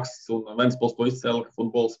pieraksts, un Ventspils to izcēla, ka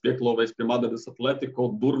futbols pieklovējas pie Madrides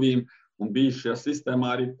Atletico durvīm, un bija šajā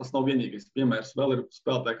sistēmā arī tas nav vienīgais piemērs. Vēl ir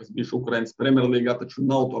spēlētāji, kas bijuši Ukrainas Premjerlīgā, taču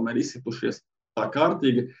nav tomēr izsitušies tā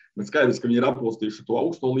kārtīgi, bet skaidrs, ka viņi ir apgūstījuši to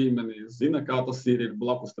augsto līmeni, zina, kā tas ir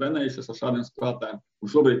blakus trenējušies ar šādiem spēlētājiem,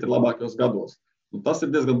 un šobrīd ir labākajos gados. Tas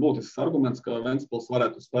ir diezgan būtisks arguments, ka Ventspils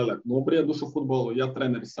varētu spēlēt nobriedušu futbolu, ja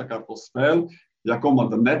treneris sakārtos spēli, ja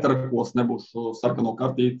komanda netrakos, nebūs šo sarkano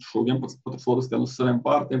kartīti, šo 11 sodistiem uz saviem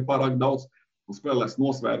pārtiem pārāk daudz un spēlēs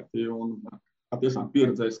nosvērti un tiešām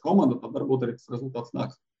pieredzējis komanda, tad varbūt arī tas rezultāts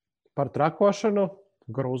nāks. Par trakošanu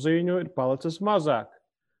Grūzīņu ir palicis mazāk.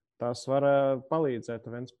 Tas var palīdzēt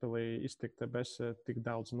Ventspilī iztikt bez tik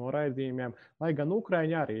daudz noraidījumiem, lai gan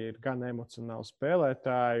Ukraiņi arī ir gan emocionāli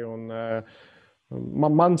spēlētāji.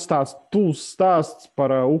 Man tūs stāsts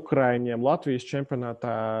par Ukraiņiem Latvijas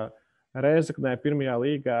čempionātā Rēzeknē pirmajā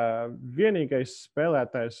līgā. Vienīgais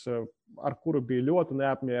spēlētājs, ar kuru bija ļoti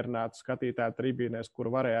neapmierināts skatītāji tribīnēs,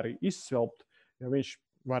 kuru varēja arī izsvilpt, jo viņš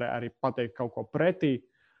varēja arī pateikt kaut ko pretī.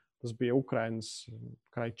 Tas bija Ukraiņas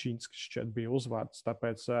Kraičīnskis, šķiet, bija uzvārds.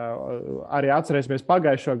 Tāpēc arī atcerēsimies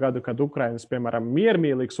pagājušo gadu, kad Ukraiņas, piemēram,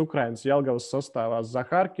 miermīlīgs Ukraiņas Jelgavas sastāvā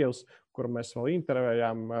Zaharkivs, kuru mēs vēl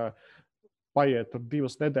intervējām, paiet tur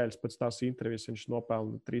 2 nedēļas pēc tās intervijas, viņš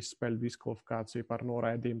nopelna 3 spēļu diskvalifikāciju par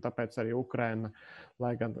noraidījumu. Tāpēc arī Ukraina,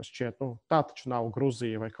 lai gan šķiet, tā taču nav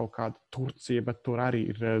Gruzija vai kaut kāda Turcija, bet tur arī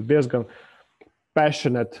ir diezgan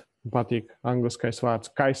passionate. Patīk angliskais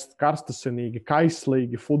vārds, karstasinīgi,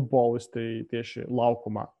 kaislīgi futbolisti tieši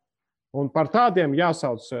laukumā. Un par tādiem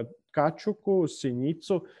jāsauc Kačuku,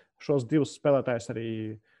 Siņicu. Šos 2 spēlētājus arī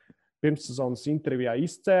pirmssezonas intervijā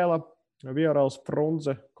izcēla. Viorels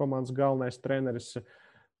Frunze, komandas galvenais treneris.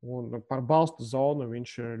 Un par balstu zonu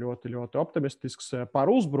viņš ir ļoti, ļoti optimistisks.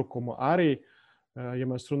 Par uzbrukumu arī. Ja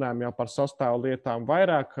mēs runājam jau par sastāvu lietām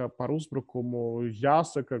vairāk, par uzbrukumu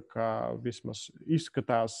jāsaka, ka vismaz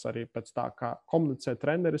izskatās arī pēc tā, kā komunicē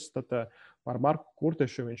treneris, tad par Marku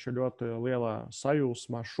Kurtišu viņš ir ļoti lielā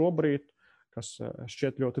sajūsmā šobrīd, kas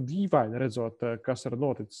šķiet ļoti dīvaini redzot, kas ir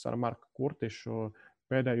noticis ar Marku Kurtišu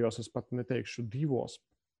pēdējos, es pat neteikšu 2,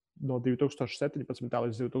 no 2017.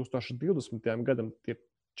 līdz 2020. gadam, tie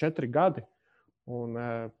 4 gadi, un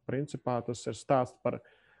principā tas ir stāsts par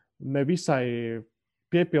nevisai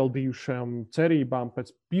piepildījušām cerībām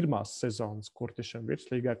pēc pirmās sezonas Kurtišam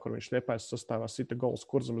virslīgā, kur viņš Liepājas sastāvā sita gols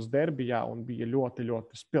Kurzemes derbijā un bija ļoti,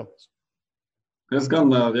 ļoti spilgts. Es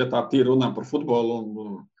gan, ja tā tīri runājam par futbolu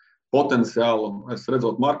un potenciālu, es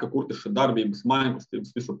redzot Marka Kurtiša darbības,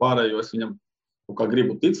 mājkustības, visu pārējo, es viņam kā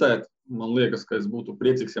gribu ticēt. Man liekas, ka es būtu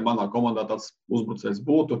priecīgs, ja manā komandā tāds uzbrucējs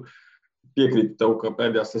būtu. Piekrītu tev, ka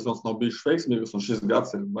pēdējās sezonas nav bijušas veiksmīgas, un šis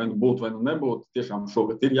gads ir vai nu būt, vai nu nebūt. Tiešām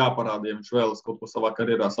šogad ir jāparāda, ja viņš vēlas kaut ko savā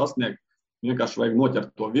karjerā sasniegt. Vienkārši vajag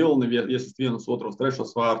noķert to vilni, iesist 1, 2, 3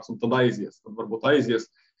 vārdus, un tad aizies. Tad varbūt aizies,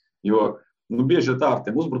 jo bieži ir tā ar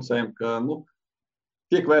tiem uzbrucējiem, ka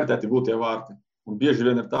tiek vērtēti gūtie vārti. Un bieži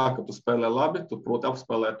vien ir tā, ka tu spēlē labi, tu proti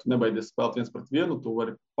apspēlēt, tu nebaidies spēlēt 1 pret 1, tu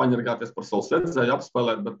vari paņergāties par savu sedzēju,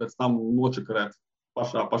 apspēlēt, bet pēc tam nočakarēt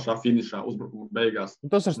pašā finišā, uzbrukuma beigās. Un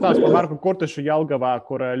tas ir stāsts par Marku Kurtišu Jelgavā,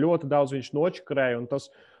 kur ļoti daudz viņš nočakarēja, un tas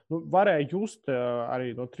varēja just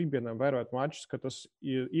arī no tribīnēm vērot mačus, ka tas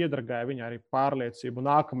iedragāja viņa arī pārliecību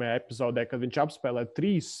nākamajā epizodē, kad viņš apspēlē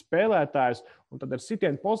 3 spēlētājus, un tad ir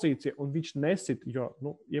sitiena pozīcija, un viņš nesit, jo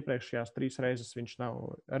iepriekšējās 3 reizes viņš nav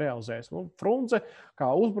realizējis. Frunze,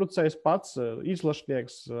 kā uzbrucējs pats,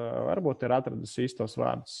 izlašnieks, varbūt ir atradis īstos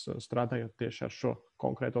vārdus, strādājot tieši ar šo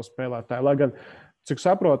konkrēto spēlētāju. Lai gan, cik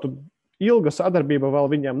saprotu, ilga sadarbība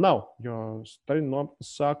vēl viņam nav, jo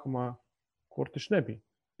Staļinopas sākumā Kurtišs nebija.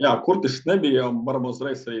 Jā, Kurtišs nebija, un varam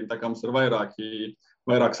uzreiz arī, tā kā mums ir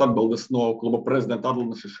vairākas atbildes no kluba prezidenta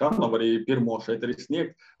Adlana Šišanova, arī pirmo šeit arī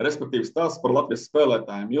sniegt, respektīvi stāsts par Latvijas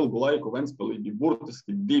spēlētājiem. Ilgu laiku Ventspilī bija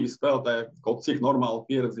burtiski 2 spēlētāji, kaut cik normāli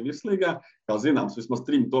pieredzi virslīgā. Kā zināms, vismaz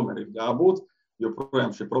 3 tomēr ir jābūt, jo projām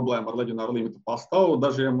šī problēma ar leģionāru limitu pastāv,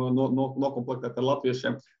 dažiem nokomplektēt ar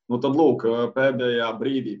latviešiem. Tad lūk, pēdējā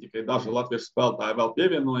brīdī tikai daži latviešu spēlētāji vēl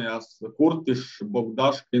pievienojās. Kurtišs,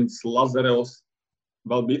 Bogdaškins, Lazarevs,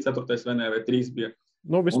 vēl bija 4. vai 3 bija.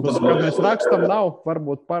 Vismaz, kad mēs rakstam, nav,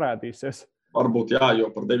 varbūt parādīsies. Varbūt jā, jo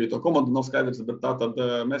par 9. komandu nav skaidrs, bet tā tad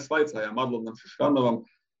mēs vaicājām Adlanam Šišanovam,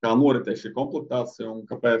 kā noritēja šī komplektācija un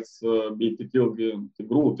kāpēc bija tik ilgi un tik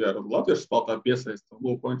grūti ar latviešu spēlētāju piesaist.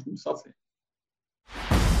 Lūk, ko viņš mums sacīja.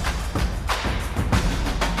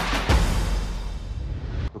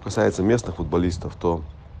 Касается местных футболистов, то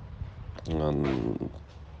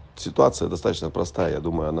ситуация достаточно простая. Я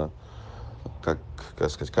думаю, она как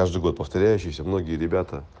сказать, каждый год повторяющийся. Многие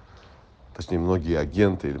ребята, точнее, многие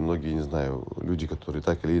агенты или многие, не знаю, люди, которые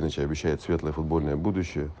так или иначе обещают светлое футбольное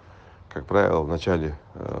будущее, как правило, в начале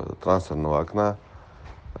трансферного окна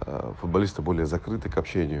футболисты более закрыты к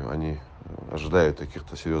общению. Они ожидают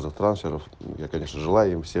каких-то серьезных трансферов. Я, конечно,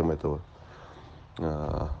 желаю им всем этого.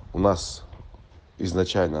 У нас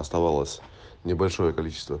изначально оставалось небольшое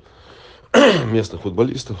количество местных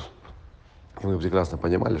футболистов. Мы прекрасно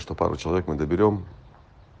понимали, что пару человек мы доберем.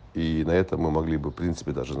 И на этом мы могли бы, в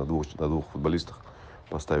принципе, даже на двух футболистах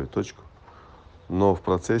поставить точку. Но в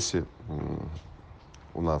процессе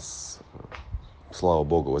у нас, слава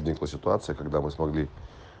богу, возникла ситуация, когда мы смогли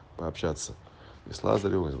пообщаться и с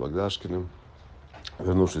Лазаревым, и с Богдашкиным,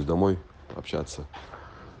 вернувшись домой, общаться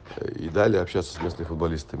и далее общаться с местными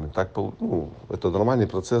футболистами. Так, это нормальный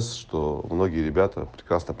процесс, что многие ребята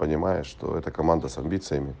прекрасно понимают, что это команда с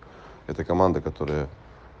амбициями, это команда, которая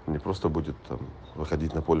не просто будет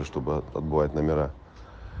выходить на поле, чтобы отбывать номера.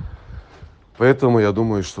 Поэтому я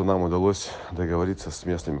думаю, что нам удалось договориться с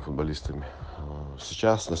местными футболистами.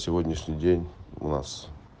 Сейчас, на сегодняшний день, у нас,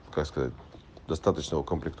 достаточно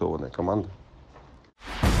укомплектованная команда.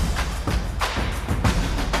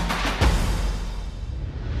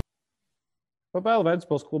 PPL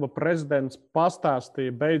Ventspils kluba prezidents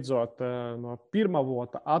pastāstīja beidzot no pirmā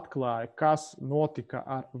vota atklāja, kas notika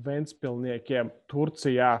ar Ventspilniekiem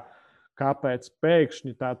Turcijā. Kāpēc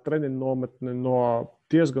pēkšņi tā treniņa nometne no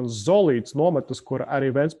diezgan solītas nometnes, kur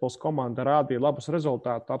arī Ventspils komanda rādīja labus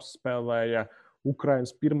rezultātus, apspēlēja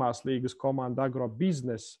Ukrainas pirmās līgas komanda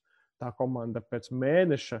Agrobiznes. Tā komanda pēc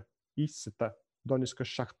mēneša izsita Doņiskas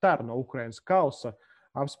Šahtar no Ukrainas kausa,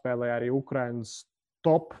 apspēlēja arī Ukrainas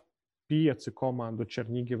top 5 komandu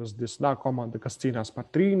Černigivas Disnā, komanda, kas cīnās par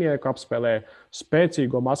trīnieku, apspēlēja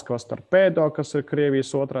spēcīgo Maskavas Torpedo, kas ir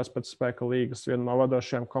Krievijas otrās pēc spēka līgas, viena no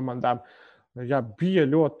vadošajām komandām. Jā, bija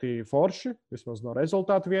ļoti forši, vismaz no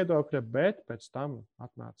rezultātu viedokļa, bet pēc tam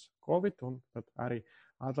atnāca Covid, un tad arī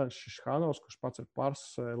Adlants Šišhanovs, kurš pats ir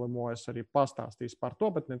pārslimojis, arī pastāstīs par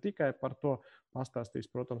to, bet ne tikai par to,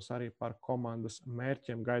 pastāstīs, protams, arī par komandas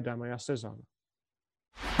mērķiem gaidāmajā sezonā.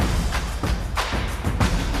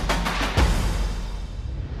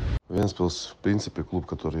 Вентспилс, в принципе, клуб,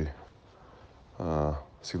 который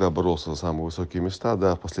всегда боролся за самые высокие места.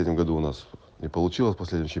 Да, в последнем году у нас не получилось, в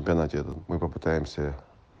последнем чемпионате. Мы попытаемся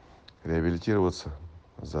реабилитироваться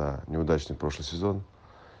за неудачный прошлый сезон.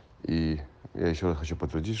 И я еще раз хочу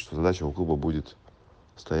подтвердить, что задача у клуба будет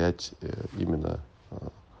стоять именно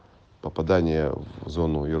попадание в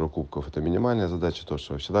зону Еврокубков. Это минимальная задача, то,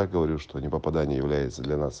 что я всегда говорю, что непопадание является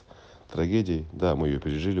для нас трагедией. Да, мы ее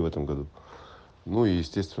пережили в этом году. Ну и,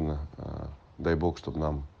 естественно, дай бог, чтобы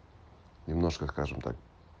нам немножко, скажем так,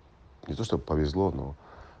 не то чтобы повезло, но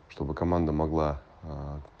чтобы команда могла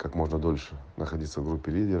как можно дольше находиться в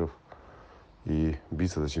группе лидеров и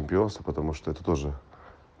биться за чемпионство, потому что это тоже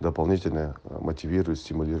дополнительно мотивирует,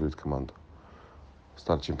 стимулирует команду.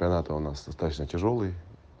 Старт чемпионата у нас достаточно тяжелый,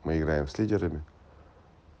 мы играем с лидерами,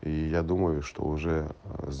 и я думаю, что уже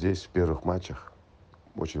здесь, в первых матчах,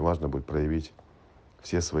 очень важно будет проявить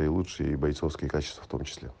все свои лучшие бойцовские качества в том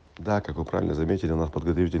числе. Да, как вы правильно заметили, у нас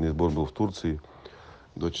подготовительный сбор был в Турции.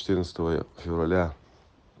 До 14 февраля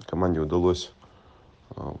команде удалось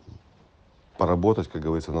поработать, как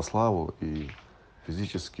говорится, на славу. И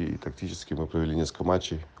физически, и тактически мы провели несколько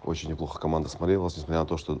матчей. Очень неплохо команда смотрелась, несмотря на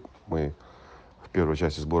то, что мы в первой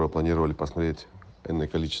части сбора планировали посмотреть энное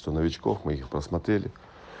количество новичков. Мы их просмотрели.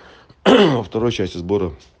 Во второй части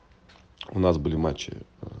сбора у нас были матчи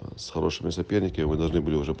с хорошими соперниками. Мы должны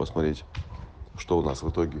были уже посмотреть, что у нас в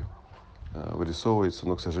итоге вырисовывается.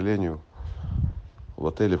 Но, к сожалению, в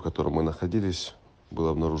отеле, в котором мы находились, был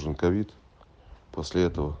обнаружен ковид. После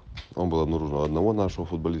этого он был обнаружен у одного нашего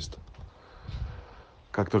футболиста.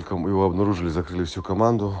 Как только мы его обнаружили, закрыли всю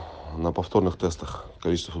команду. На повторных тестах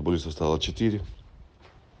количество футболистов стало 4.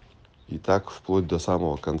 И так вплоть до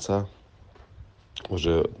самого конца.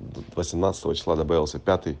 Уже 18 числа добавился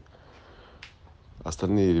 5-й.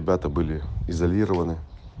 Остальные ребята были изолированы.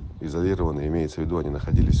 Изолированы, имеется в виду, они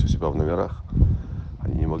находились у себя в номерах.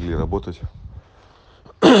 Они не могли работать.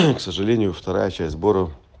 К сожалению, вторая часть сбора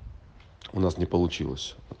у нас не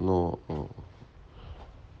получилась. Но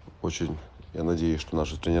очень я надеюсь, что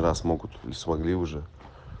наши тренера смогут или смогли уже,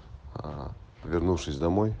 вернувшись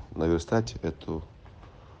домой, наверстать эту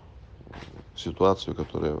ситуацию,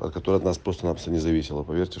 от которой от нас просто-напросто не зависело.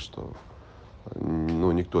 Поверьте, что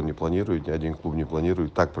никто не планирует, ни один клуб не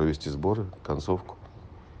планирует так провести сборы, концовку.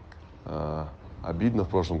 Обидно, в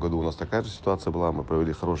прошлом году у нас такая же ситуация была. Мы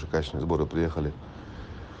провели хорошие, качественные сборы, приехали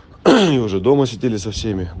и уже дома сидели со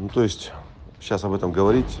всеми. То есть сейчас об этом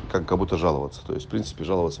говорить, как будто жаловаться. То есть, в принципе,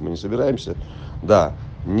 жаловаться мы не собираемся. Да,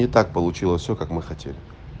 не так получилось все, как мы хотели.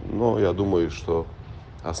 Но я думаю, что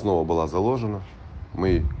основа была заложена.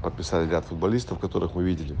 Мы подписали ряд футболистов, которых мы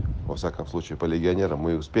видели. Во всяком случае, по легионерам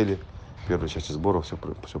мы успели в первой части сбора все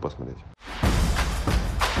посмотреть.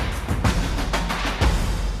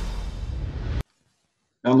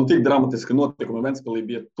 Jā, tik dramatiski notikumi Ventspilī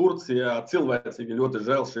bija Turcijā. Cilvēcīgi ļoti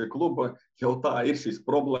žēl šī kluba. Jau tā ir šīs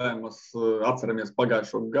problēmas. Atceramies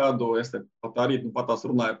pagājušo gadu. Es pat arī patās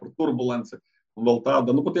runāju par turbulenci. Un vēl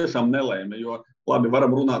tāda, patiešām nelēma. Jo labi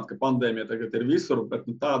varam runāt, ka pandēmija tagad ir visur, bet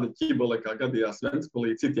tāda ķibele, kā gadījās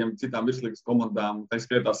Ventspilī, citām virslīgas komandām, tā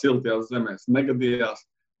skaitā siltajās zemēs, negadījās.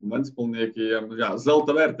 Ventspilniekiem,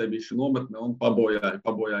 zelta vērtē bija šī nometne un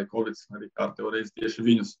pabojāja Covid arī kārtējo reizi tieši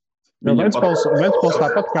viņus. Ventspils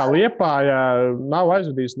tāpat kā Liepāja nav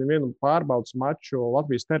aizvadījis nevienu pārbaudas maču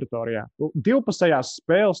Latvijas teritorijā. Divpusējās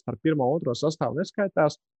spēles ar 1. un 2. sastāvu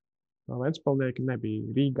neskaitās. Ventspilnieki nebija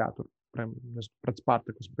Rīgā tur pret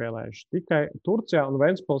Spartaku spēlējuši. Tikai Turcijā un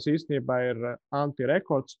Ventspils īstenībā ir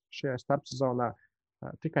antirekords šajā starpsezonā.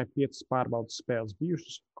 Tikai 5 pārbaudas spēles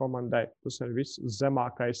bijušas komandai. Tas ir viss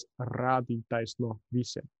zemākais rādītājs no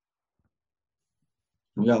visiem.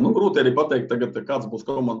 Jā, grūti arī pateikt, tagad, kāds būs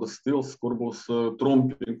komandas stils, kur būs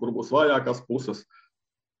trumpi, kur būs vājākās puses.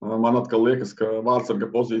 Man atkal liekas, ka vārtsarga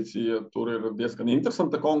pozīcija tur ir diezgan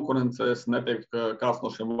interesanta konkurence. Es neteiktu, ka kāds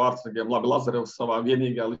no šiem vārtsargiem, labi, Lazarevs savā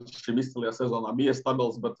vienīgā līdz šim izcilajā sezonā bija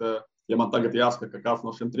stabils, bet, ja man tagad jāsaka, ka kāds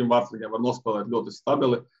no šiem 3 vārtsargiem var nospēlēt ļoti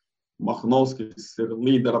stabili, Mahnovskis ir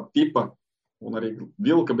līdera tipa un arī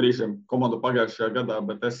Vilka brīžiem komandu pagājušajā gadā,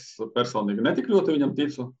 bet es personīgi netik ļoti viņam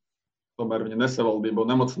ticu. Tomēr viņa nesavaldība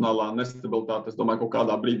un emocionālā nestabilitāte, es domāju, kaut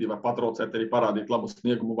kādā brīdī var patraucēt arī parādīt labu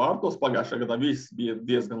sniegumu vārtos. Pagājušajā gadā viss bija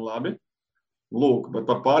diezgan labi. Lūk, bet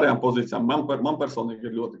par pārējām pozīcijām man personīgi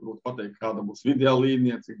ir ļoti grūti pateikt, kāda būs vidējā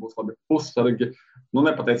līnija, cik būs labi pussargi.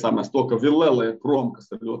 Nepateicāmies to, ka Villele ir prom,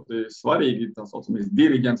 kas ir ļoti svarīgi, tā saucamais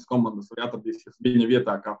diriģents komandas, arī atradīsies viņa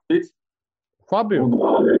vietā kā cits. Fabio,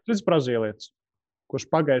 cits brazīlietis, kurš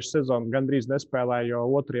pagājušajā sezonā gandrīz nespēlēja,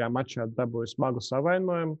 jo 2. mačā dabūja smagu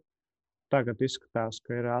savainojumu. Tagad izskatās,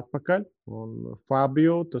 ka ir atpakaļ. Un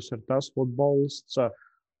Fabio, tas ir tas futbolists,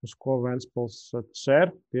 uz ko Ventspils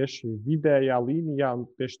cer tieši vidējā līnijā un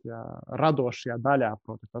tieši tajā radošajā daļā.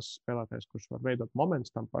 Proti, tas spēlētājs, kurš var veidot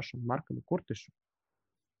momentus tam pašam Markam Kurtišam.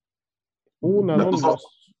 Un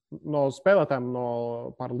no spēlētājiem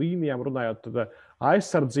par līnijām runājot, tad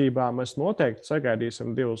aizsardzībā mēs noteikti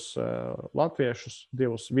sagaidīsim 2 latviešus,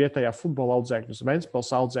 2 vietējā futbola audzēkņus,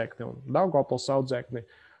 Ventspils audzēkni un Daugavpils audzēkni.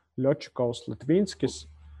 Ļočikovs Litvinskis.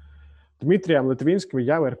 Dmitrijam Litvinskim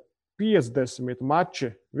jau ir 50 mači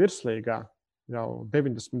virslīgā. Jau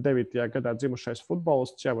 99. gadā dzimušais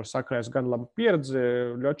futbolists, jau ir sakrājis gan labu pieredzi.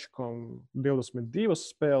 Ļočikovam 22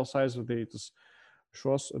 spēles aizvadītas.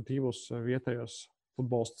 Šos 2 vietējos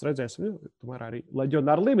futbolistus redzēsim. Tomēr arī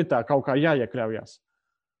leģionāra limitā kaut kā jāiekļaujās.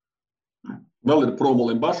 Vēl ir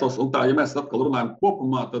Promolim Bašos, un tā, ja mēs atkal runājam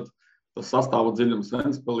kopumā, tad tas sastāva dziļums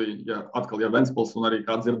Ventspilī, ja Ventspils un arī,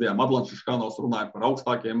 kā dzirdējām, Adlančiškanovs runāja par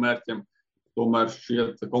augstākiem mērķiem, tomēr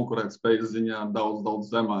šķiet konkurētspējas ziņā daudz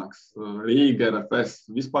zemāks. Rīga,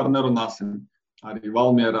 RFS vispār nerunāsim, arī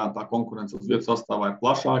Valmierā tā konkurence uz vietu sastāvā ir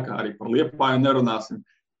plašāka, arī par Liepāju nerunāsim.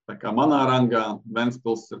 Tā kā manā rangā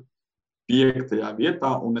Ventspils ir 5.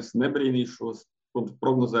 vietā, un es nebrīnīšos, protams,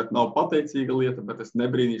 prognozēt nav pateicīga lieta, bet es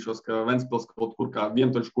nebrīnīšos, ka Ventspils kaut kur kā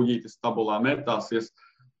vientuļš kuģītis tabulā metāsies,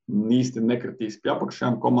 īsti nekritīs pie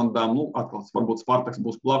apakšējām komandām. Atkal, varbūt Spartaks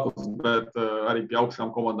būs blakus, bet arī pie augšējām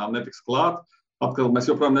komandām netiks klāt. Atkal mēs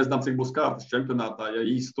joprojām nezinām, cik būs kārtas čempionātā. Ja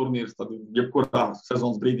īsts turnīrs, tad jebkurā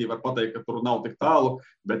sezonas brīdī var pateikt, ka tur nav tik tālu,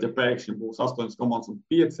 bet ja pēkšņi būs 8 komandas un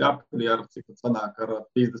 5 apli ar, cik tas sanāk, ar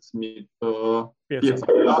 35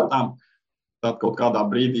 kārtām, tad kaut kādā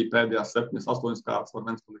brīdī pēdējās 7-8 kārtas var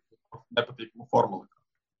Ventspilī nepatīkamu formuli.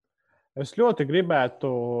 Es ļoti gribētu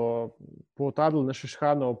būt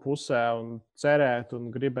Adlančiškanova pusē un cerēt un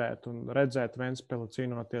gribēt un redzēt Ventspili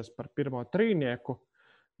cīnoties par 1. trīnieku,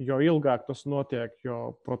 jo ilgāk tas notiek,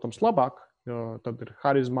 jo, protams, labāk, jo tad ir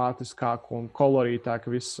harizmātiskāk un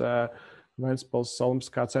kolorītāk viss Ventspils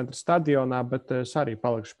Olimpiskā centra stadionā, bet es arī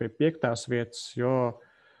palikšu pie 5. vietas,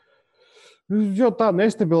 jo tā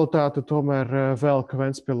nestabilitāte tomēr velk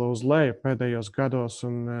Ventspilu uz leju pēdējos gados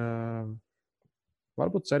un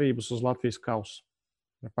varbūt cerības uz Latvijas kausu.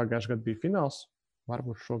 Ja pagājušajā gadā bija fināls,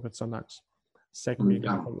 varbūt šogad sanāks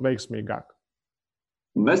sekmīgāk un veiksmīgāk.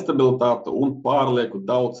 Nestabilitāte un pārlieku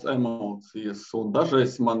daudz emocijas. Un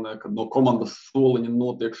dažreiz man, kad no komandas soliņa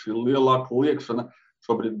notiek šī lielāka liekšana,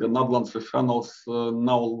 šobrīd gan Adlančiškanovs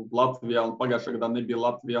nav Latvijā un pagājušajā gadā nebija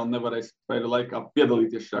Latvijā un nevarēja spēļu laikā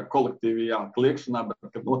piedalīties šajā kolektīvajā kliekšanā,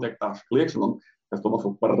 bet kad notiek tā kliekšana, un es to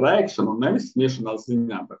nosaucu par rēkšanu, nevis smiešanās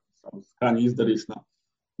ziņā, bet skaņu izdarīšanā.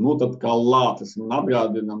 Tad kā lācis un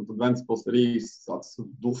atgādinam, tad Ventspils ir īsts tāds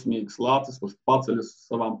dusmīgs lācis, kurš paceļas uz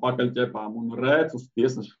savām pakaļķepām un rēc uz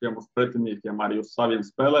tiesnešiem, uz pretiniekiem, arī uz saviem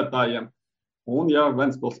spēlētājiem. Un ja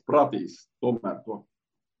Ventspils pratīs tomēr to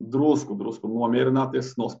drusku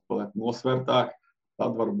nomierināties, nospēlēt nosvērtāk,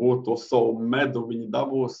 tad varbūt to savu medu viņi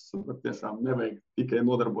dabūs, bet tiešām nevajag tikai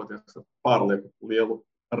nodarboties ar pārlieku lielu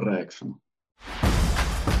rēkšanu.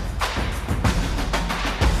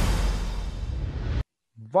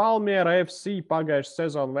 Valmiera FC pagājušā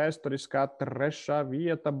sezona vēsturiskā 3.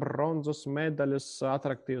 vieta, bronzas medaļas,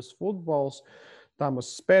 atraktīvs futbols.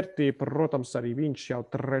 Tamas Spērtī, protams, arī viņš jau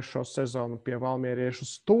 3. sezonu pie valmieriešu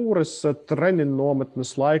stūres. Treniņu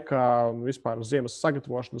nometnes laikā, vispār ziemas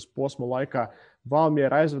sagatavošanas posma laikā,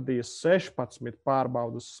 Valmiera aizvadīja 16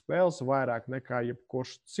 pārbaudas spēles, vairāk nekā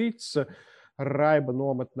jebkurš cits. Raiba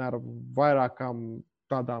nometnē ar vairākām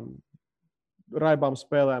tādām raibām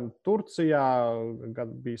spēlēm Turcijā,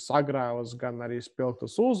 gan bija sagrāvas, gan arī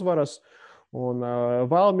spilgtas uzvaras. Un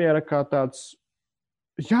Valmiera kā tāds,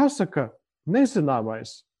 jāsaka,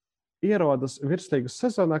 nezināmais ierodas virslīgas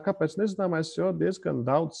sezonā. Kāpēc nezināmais? Jo diezgan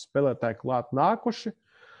daudz spēlētāji klāt nākuši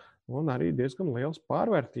un arī diezgan liels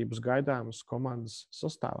pārvērtības gaidāmas komandas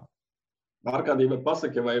sastāvā. Arkādija,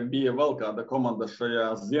 pasaki, vai bija vēl kāda komanda šajā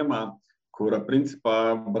ziemā, kura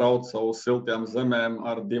principā brauca uz siltajām zemēm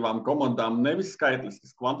ar 2 komandām, nevis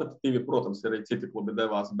skaitliski, kvantitatīvi, protams, arī citi klubi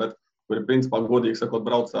devās, bet kuri principā, godīgi sakot,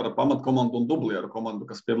 brauca ar pamatkomandu un dublieru komandu,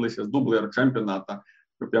 kas piedalīsies dublieru čempionātā.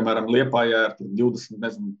 Piemēram, Liepājā ir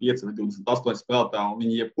 25 vai 28 spēlētāji, un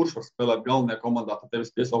viņi jebkurš var spēlēt galvenajā komandā, tad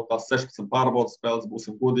tevis piesauktās 16 pārbaudas spēles,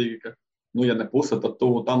 būsim godīgi, ka, ja ne puse, tad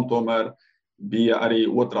tuvu tam tomēr bija arī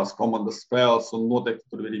otrās komandas spēles, un noteikti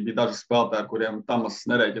tur arī bija daži spēlētāji, kuriem Tamas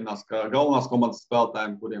nerēķinās kā galvenās komandas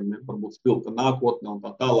spēlētājiem, kuriem ir varbūt spilgta nākotne un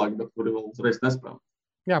tā tālāk, bet kuri vēl uzreiz nespēlē.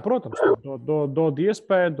 Jā, protams, dod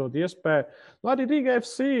iespēju. Arī Rīga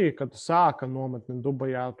FC, kad sāka nometni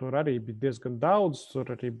Dubajā, tur arī bija diezgan daudz.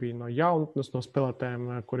 Tur arī bija no jaunatnes, no spēlētājiem,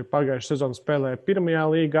 kuri pagājušajā sezonā spēlēja pirmajā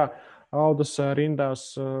līgā, Audas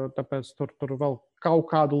rindās. Tāpēc tur vēl kaut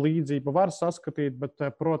kādu līdzību var saskatīt, bet,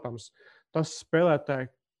 protams, tas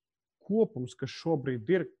spēlētāju kopums, kas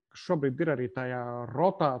šobrīd ir arī tajā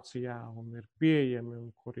rotācijā un ir pieejami,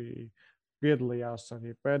 un kuri piedalījās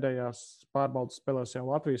arī pēdējās pārbaudas spēlēs jau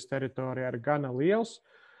Latvijas teritorijā, ir gana liels,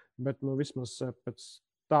 bet vismaz pēc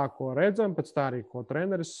tā, ko redzam, pēc tā arī, ko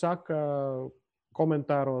treneris saka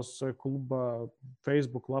komentāros kluba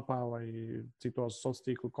Facebook lapā vai citos sociālo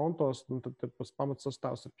tīklu kontos, tad pats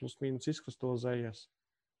pamatsastāvs ir plus mīnus izkristalizējies.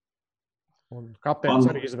 Un kapteinis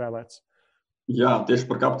arī izvēlēts. Jā, tieši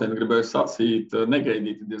par kapteini gribēju sacīt,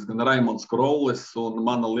 negaidīti diezgan Raimonds Krollis un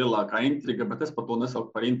mana lielākā intriga, bet es par to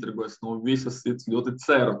nesauku par intrigu. Es no visas sirds ļoti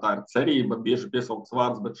ceru, tā ir cerība, bieži piesaukts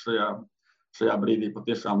vārds, bet šajā brīdī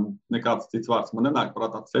patiešām nekāds cits vārds man nenāk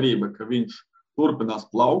prātā cerība, ka viņš turpinās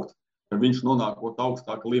plaukt, ka viņš nonākot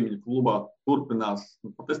augstāka līmeņa klubā turpinās,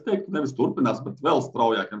 pat es teiktu, nevis turpinās, bet vēl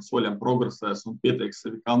straujākiem soļiem progresēs un pieteiks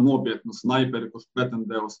sevi kā nopietnu snaiperi, kurš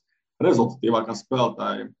pretendē uz rezultatīvākā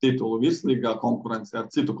spēlētāja titulu virslīgā konkurencē ar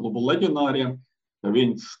citu klubu leģionāriem, ka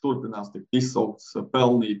viņš turpinās tikt izsaukts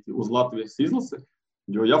pelnīti uz Latvijas izlasi,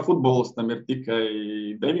 jo ja futbolistam ir tikai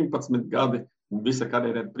 19 gadi un visa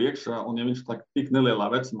karjera ir priekšā, un ja viņš tik nelielā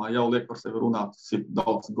vecumā jau liek par sevi runāt, sit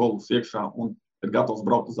daudz golus iekšā un ir gatavs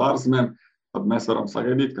braukt uz ārzemēm, tad mēs varam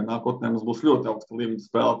sagaidīt, ka nākotnē mums būs ļoti augsta līmeņa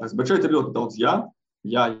spēlētājs. Bet šeit ir ļoti daudz jā.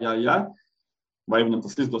 Vai viņam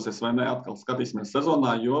tas izdosies vai ne, atkal skatīsimies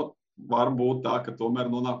sezonā, jo var būt tā, ka tomēr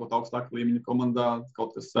nonākot augstāka līmeņa komandā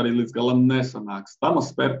kaut kas arī līdz galam nesanāks. Tamas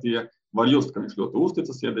Spērtija var just, ka viņš ļoti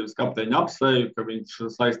uzticas, iedevis kapteiņa apseju, ka viņš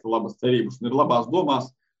saista labas cerības un ir labās domās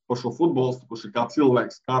par šo futbolistu, kurš ir kā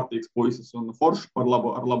cilvēks, kārtīgs puisis un foršs ar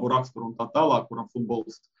labu raksturu un tā tālāk, kuram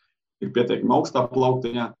futbolists ir pietiekami augstā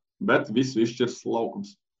plauktiņā, bet visu izšķirs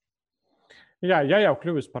laukums. Jā, ja jau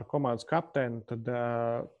kļuvis par komandas kapteini, tad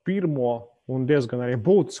pirmo un diezgan arī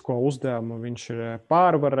būtisko uzdevumu viņš ir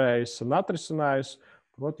pārvarējis un atrisinājis,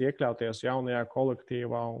 proti iekļauties jaunajā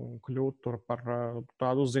kolektīvā un kļūt tur par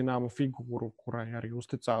tādu zināmu figūru, kurai arī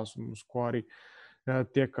uzticās un uz ko arī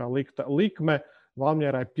tiek likta likme.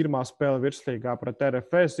 Valmierai pirmā spēle virslīgā pret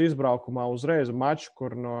RFS izbraukumā uzreiz mačs,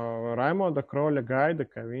 kur no Raimonda Kroļa gaida,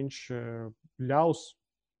 ka viņš ļaus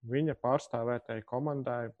viņa pārstāvētai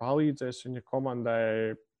komandai, palīdzēs viņa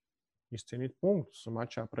komandai izcīnīt punktus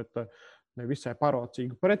mačā pret nevisai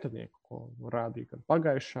parocīgu pretinieku, ko rādīja gan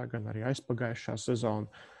pagājušā, gan arī aizpagājušā sezona.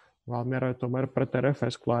 Valmierai tomēr pret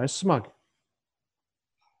RFS klājas smagi.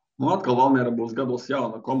 Atkal Valmiera būs gados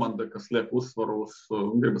jauna komanda, kas liek uzsvaru uz,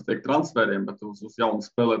 gribas teikt, transferiem, bet uz jaunu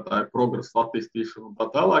spēlētāju progresu, attīstīšanu un tā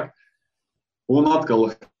tālāk. Un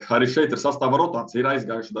atkal arī šeit ir sastāva rotācija. Ir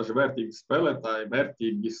aizgājuši daži vērtīgi spēlētāji,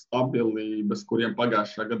 vērtīgi, stabili, bez kuriem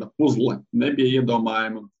pagājušā gada puzle nebija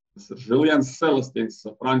iedomājama. Tas ir Žilians Celestins,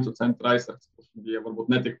 franču centra aizsargs, kurš ja varbūt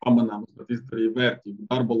netika pamanāmas, bet izdarīja vērtīgu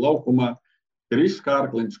darbu laukumā. Krišs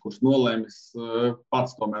Kārkliņš, kurš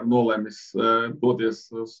pats tomēr nolēmis doties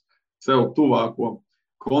uz sev tuvāko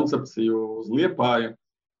koncepciju uz Liepāju.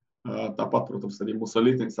 Tāpat, protams, arī mūsu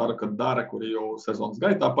līdzenis Arka Dāre, kuri jau sezonas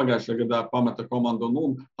gaitā pagājušajā gadā pameta komandu.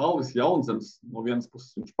 Un Alvis Jaunzems, no vienas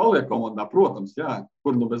puses viņš paliek komandā, protams, jā,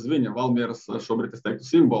 kur nu bez viņa Valmieras šobrīd, es teiktu,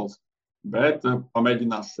 simbols, bet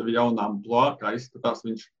pamēģinās sevi jaunā amplua, kā izskatās,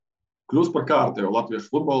 viņš kļūst par kārtējo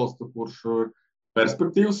latviešu futbolistu, kurš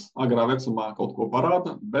perspektīvs, agrā vecumā kaut ko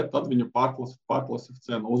parāda, bet tad viņu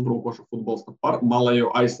pārklasificē no uzbrukoša futbolista par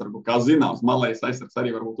malējo aizsargu. Kā zināms, malējais aizsargs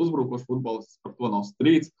arī var būt uzbrukoša futbolists, par to nav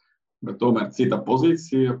strīds. Bet tomēr cita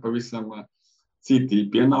pozīcija, pavisam citi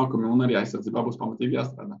pienākumi un arī aizsardzībā būs pamatīgi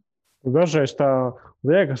jāstrādā. Dažreiz tā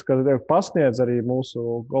liekas, ka pasniedz arī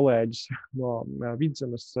mūsu kolēģis no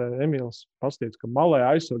Vidzemes Emīls pasniedz, ka malē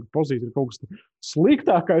aizsarga pozīcija ir kaut kas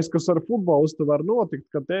sliktākais, kas ar futbolistu var notikt,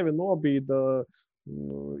 kad tevi nobīda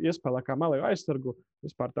iespēlē kā malēju aizsargu.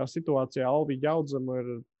 Vispār tā situācija Alvi Jaudzemu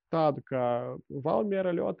ir tāda, ka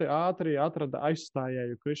Valmiera ļoti ātri atrada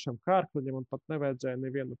aizstājēju Krišam Kārkliņam un pat nevajadzēja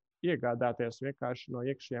nevienu iegādāties vienkārši no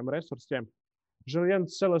iekšējiem resursiem.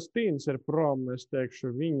 Žiliens Celestīns ir prom, es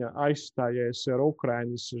teikšu, viņa aizstājējis ir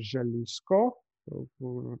Ukrainas Želisko,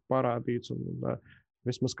 parādīts. Un,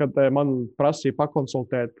 vismaz, kad man prasīja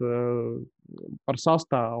pakonsultēt par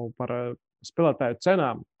sastāvu, par spēlētāju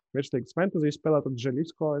cenām, virslīgas fantasy spēlē, tad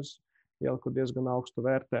Želisko es ieliku diezgan augstu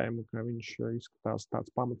vērtējumu, ka viņš izskatās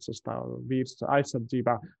tāds pamatsastāv vīrs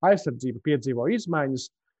aizsardzībā. Aizsardzība piedzīvo izmaiņas,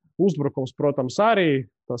 uzbrukums, protams, arī.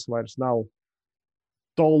 Tas vairs nav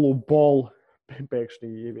tolu bol. Pēkšņi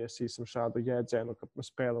ieviesīsim šādu jēdzienu, ka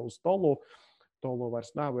spēle uz tolu. Tolu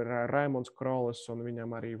vairs nav, ir Raimonds Krolis un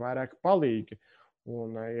viņam arī vairāk palīgi.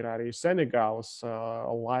 Un ir arī Senegālas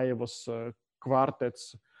laivas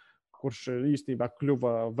kvartets, kurš īstenībā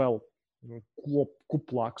kļuva vēl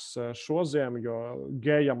kuplāks šoziem, jo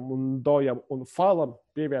Gejam un Dojam un Falam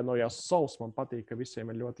pievienojās Sols. Man patīk, ka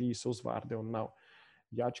visiem ir ļoti īsi uzvārdi un nav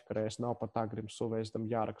jāčkarēs, nav pat agrim suvēstam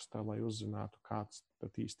jārakstā, lai uzzinātu, kāds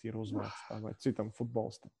tad īsti ir uzvārds tā vai citam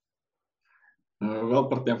futbolistam. Vēl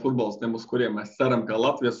par tiem futbolistiem, uz kuriem mēs ceram, ka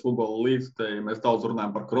Latvijas futbola līdzstēji mēs daudz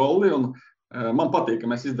runājam par Krolli, un man patīk, ka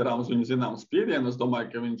mēs izdarām uz viņu zināmu spiedienu. Es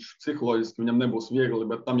domāju, ka viņš psiholoģiski viņam nebūs viegli,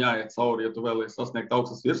 bet tam jāiet cauri, ja tu vēlies sasniegt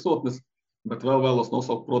augstas virsotnes. Bet vēl vēlos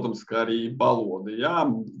nosaukt, protams, ka arī Balodi. Jā,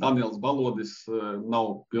 Daniels Balodis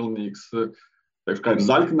nav pilnīgs, teikšu, kā ir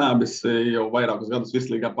zaļknābis, jau vairākus gadus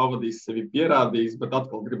virslīgā pavadījis, sevi pierādījis, bet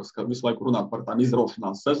atkal gribas visu laiku runāt par tām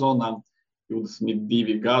izraušanās sezonām,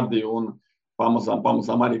 22 gadi, un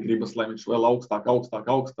pamazām arī gribas, lai viņš vēl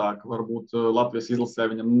augstāk. Varbūt Latvijas izlasē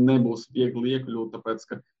viņam nebūs viegli iekļūt, tāpēc,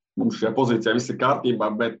 ka mums šajā pozīcijā viss ir kārtībā,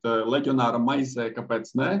 bet leģionāra maizē,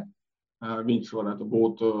 kāpēc ne? Viņš varētu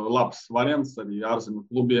būt labs variants arī ārzemju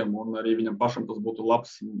klubiem, un arī viņam pašam tas būtu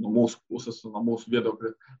labs no mūsu puses un no mūsu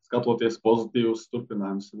viedokļa, skatoties pozitīvus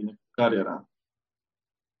turpinājumus viņa karjerā.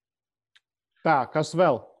 Tā, kas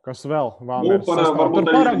vēl? Tur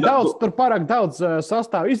pārāk daudz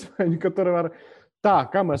sastāvu izmaiņu, ka tur var tā,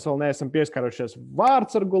 kā mēs vēl neesam pieskarušies.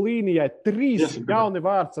 Vārtsargu līnijai 3 jauni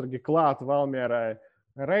vārtsargi klāt Valmierai.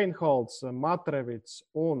 Reinholds, Matrevits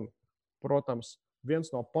un, protams,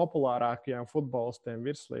 viens no populārākajiem futbolistiem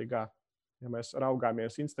virslīgā, ja mēs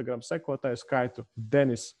raugāmies Instagram sekotāju skaitu,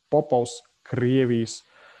 Denis Popovs, Krievijas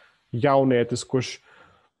jaunietis, kurš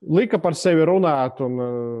lika par sevi runāt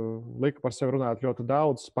ļoti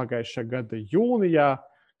daudz pagājušā gada jūnijā,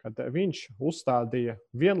 kad viņš uzstādīja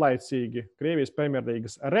vienlaicīgi Krievijas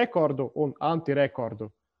Premjerlīgas rekordu un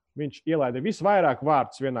antirekordu. Viņš ielaida visvairāk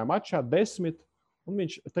vārdus vienā mačā, 10, un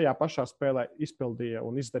viņš tajā pašā spēlē izpildīja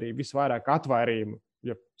un izdarīja visvairāk atvairījumu,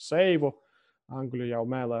 ja seivu, angļu jau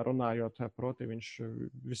mēlē runājot, proti viņš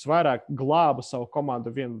visvairāk glāba savu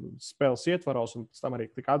komandu vienu spēles ietvaros, un tam arī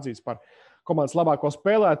tika atzīts par komandas labāko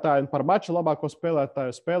spēlētāju un par mača labāko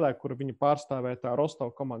spēlētāju spēlē, kuru viņa pārstāvētā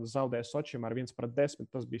Rostova komanda zaudēja Sočim ar 1-10.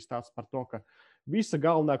 Tas bija stāsts par to, ka visa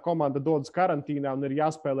galvenā komanda dodas karantīnā un ir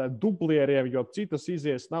jāspēlē dublieriem, jo citas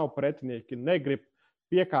izies nav, pretinieki negrib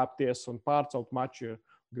piekāpties un pārcelt maču,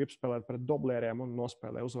 grib spēlēt pret dublieriem un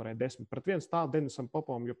nospēlē uzvarēja 10-1. Tā Denisam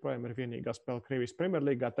Popovam joprojām ir vienīgā spēle Krievijas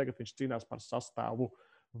Premjerlīgā. Tagad viņš cīnās par sastāvu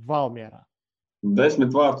Valmierā.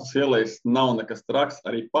 10 vārtus ielaist nav nekas traks.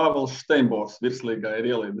 Arī Pāvils Steinbors virslīgā ir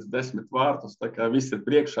ielaidis 10 vārtus. Tā kā viss ir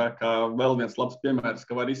priekšā, kā vēl viens labs piemērs,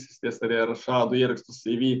 ka var izsisties arī ar šādu ierakstu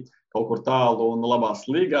CV kaut kur tālu un labās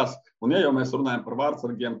līgās. Un ja jau mēs runājam par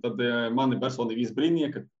vārtsargiem, tad mani personīgi izbrīnīja,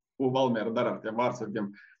 ka ko Valmiera dara ar tiem vārtsargiem.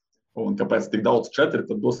 Un kāpēc tik daudz 4,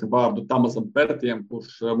 tad dosim vārdu Tamazam Pērtiem,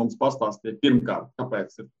 kurš mums pastāstīja pirmkārt,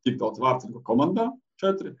 kāpēc ir tik daudz vārdsargu komandā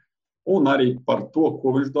 4, un arī par to,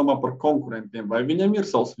 ko viņš domā par konkurentiem. Vai viņam ir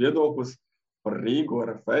savs viedoklis par Rīgu,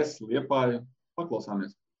 RFS, Liepāju?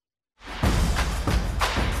 Paklausāmies.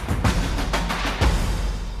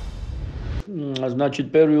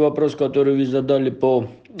 Значит, первый вопрос, который вы задали по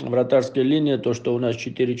вратарской линии, то, что у нас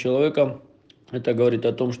 4 человека, это говорит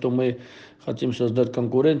о том, что мы хотим создать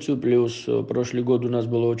конкуренцию, плюс прошлый год у нас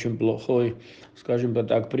был очень плохой, скажем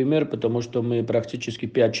так, пример, потому что мы практически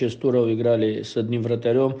 5-6 туров играли с одним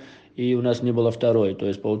вратарем, и у нас не было второй. То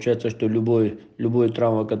есть получается, что любой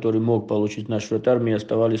травма, который мог получить наш вратарь, мы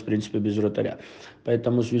оставались, в принципе, без вратаря.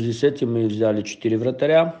 Поэтому в связи с этим мы взяли 4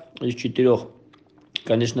 вратаря, из 4,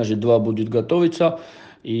 конечно же, 2 будет готовиться,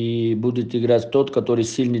 и будет играть тот, который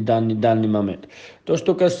сильный в данный момент. То,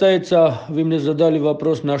 что касается, вы мне задали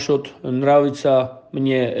вопрос насчет нравится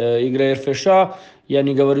мне игра РФШ. Я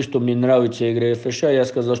не говорю, что мне нравится игра РФШ. Я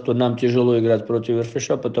сказал, что нам тяжело играть против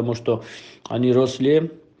РФШ, потому что они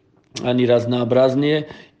рослее, они разнообразнее,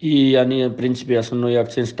 и они, в принципе, основной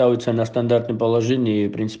акцент ставится на стандартном положении.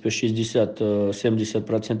 В принципе,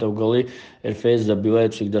 60-70% голы РФС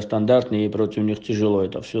забивают всегда стандартные, и против них тяжело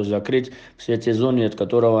это все закрыть. Все те зоны, от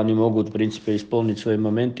которого они могут, в принципе, исполнить свои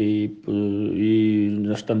моменты и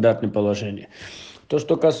на стандартном положении. То,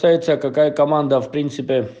 что касается, какая команда, в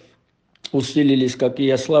принципе, усилились,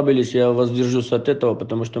 какие ослабились, я воздержусь от этого,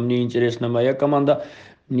 потому что мне интересна моя команда.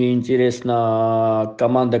 Мне интересна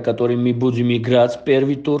команда, которой мы будем играть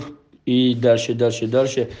первый тур и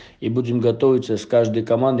дальше, и будем готовиться с каждой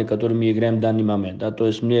командой, которой мы играем в данный момент. Да? То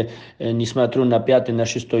есть мне не смотрю на 5-й, на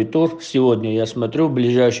 6-й тур сегодня, я смотрю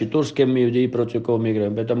ближайший тур, с кем мы и против кого мы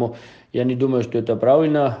играем. Поэтому я не думаю, что это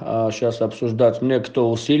правильно сейчас обсуждать мне, кто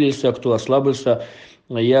усилился, кто ослабился.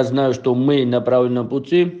 Я знаю, что мы на правильном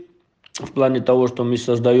пути. В плане того, что мы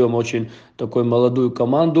создаем очень такую молодую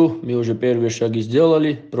команду, мы уже первые шаги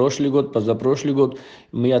сделали, прошлый год, позапрошлый год.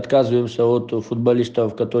 Мы отказываемся от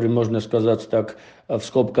футболистов, которые, можно сказать так, в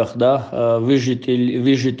скобках, да,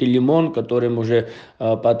 выжатый лимон, которым уже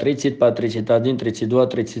по 30, по 31, 32,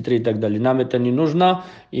 33 и так далее. Нам это не нужно,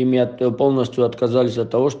 и мы полностью отказались от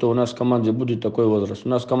того, что у нас в команде будет такой возраст. У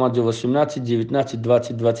нас в команде 18, 19,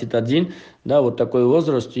 20, 21, да, вот такой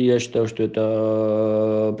возраст, и я считаю, что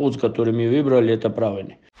это путь, который мы выбрали, это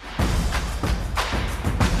правильный.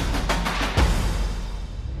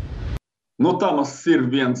 Nu, Tamas ir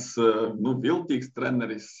viens viltīgs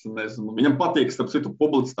treneris. Nezinu. Viņam patīk, starp citu,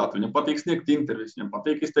 publicitāte, viņam patīk sniegt intervijas, viņam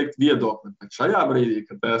patīk izteikt viedokli. Bet šajā brīdī,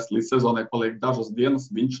 kad līdz sezonai paliek dažas dienas,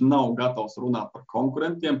 viņš nav gatavs runāt par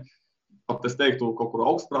konkurentiem. Pat es teiktu, kaut kur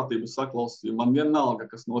augstprātību saklausīju. Man vienalga,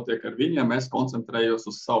 kas notiek ar viņiem. Es koncentrējos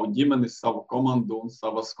uz savu ģimeni, savu komandu un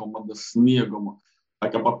savas komandas sniegumu. Tā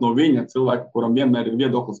kā pat no viņa cilvēka, kuram vienmēr ir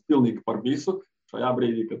viedoklis pilnīgi par visu, šajā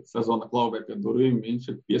brīdī, kad sezona klauvē pie durvīm, viņš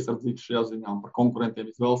ir piesardzīgs šajā ziņā un par konkurentiem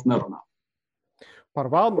izvēlas nerunā. Par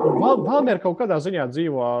Valmieru kaut kādā ziņā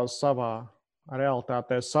dzīvo savā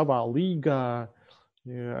realitātē, savā līgā.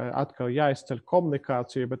 Atkal jāizceļ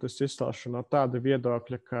komunikācija, bet es izcelšu no tāda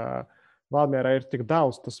viedokļa, ka Valmierā ir tik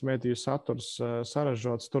daudz tas mediju saturs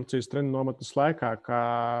saražots Turcijas treniņu nometnes laikā,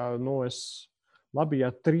 ka labi,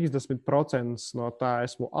 ja 30% no tā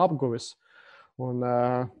esmu apguvis. Un,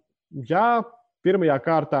 pirmajā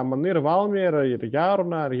kārtā man ir Valmiera, ir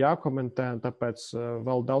jārunā, ir jākomentē, un tāpēc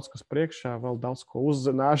vēl daudz kas priekšā, vēl daudz ko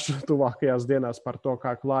uzzināšu tuvākajās dienās par to,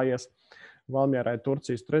 kā klājies Valmierai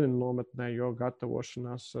Turcijas treniņu nometnē, jo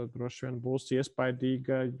gatavošanās droši vien būs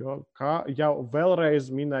iespaidīga, jo, kā jau vēlreiz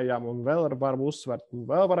minējām un vēl varam uzsvert, un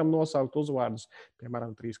vēl varam nosaukt uzvārdus,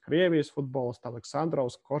 piemēram, 3 Krievijas futbolisti,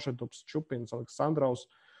 Aleksandrovs, Košedups, Čupins, Aleksandrovs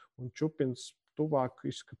un Čupins tuvāk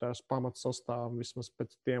izskatās pamatsastāvam vismaz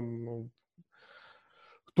pēc tiem.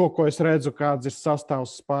 To, ko es redzu, kāds ir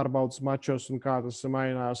sastāvs pārbaudas mačos un kā tas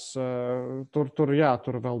mainās, tur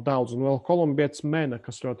vēl daudz. Un vēl kolumbietis Mena,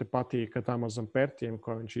 kas ļoti patīk Tamazam Pērtiem,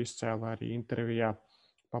 ko viņš izcēla arī intervijā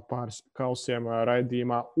pa pāris kausiem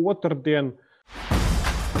raidījumā otrdien.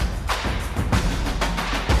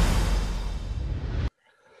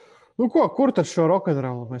 Nu ko, kur tad šo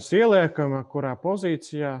rokenrolu mēs ieliekam, kurā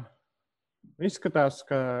pozīcijā? Izskatās,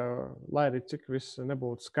 ka, lai arī cik viss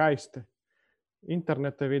nebūtu skaisti,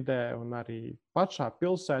 interneta vidē un arī pašā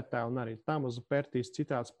pilsētā un arī Tamazu Pērtīs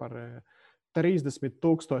citāts par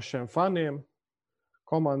 30,000 faniem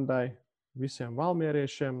komandai, visiem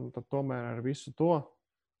valmieriešiem, tad tomēr ar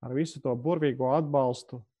visu to burvīgo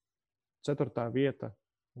atbalstu 4. vieta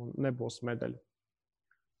un nebūs medaļa.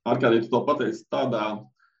 Arkādī, tu to pateici tādā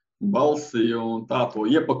balsi un tā to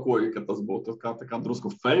iepakoju, ka tas būtu kā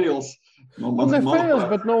drusku fails. Fails,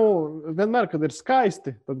 bet vienmēr, kad ir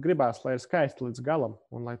skaisti, tad gribās, lai ir skaisti līdz galam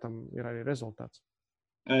un lai tam ir arī rezultāts.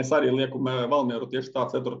 Es arī lieku Valmieru tieši tā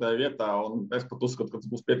 4. vietā, un es pat uzskatu, ka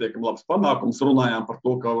tas būs pietiekami labs panākums. Runājām par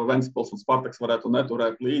to, ka Ventspils un Spartaks varētu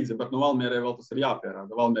neturēt līdzi, bet Valmierai vēl tas ir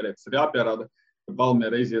jāpierāda.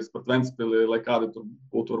 Valmiera izies pret Ventspili, lai kādi tur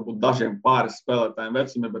būtu varbūt dažiem pāris spēlētājiem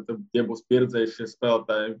vecumi, bet tie būs pieredzējušie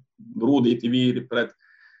spēlētāji, rūdīti vīri pret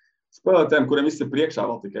spēlētājiem, kuriem viss ir priekšā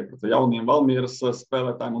vēl tikai pret jauniem Valmieras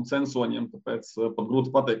spēlētājiem un censoņiem, tāpēc pat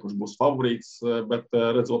grūti pateikt, kurš būs favorīts, bet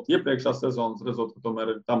redzot iepriekšā sezonas, redzot, ka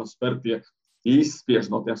tomēr ir tam spērtie izspiež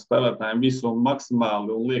no tiem spēlētājiem visu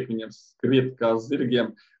maksimāli un liek viņiem skriet kā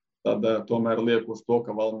zirgiem, tad tomēr liek uz to,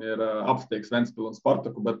 ka Valmiera apsteigs Ventspilu un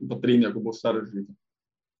Spartaku, bet trīnieku būs sarežģīti.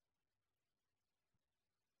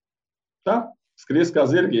 Tā, skries kā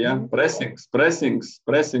zirgi, ja?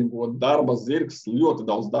 Presingot, darba zirgs, ļoti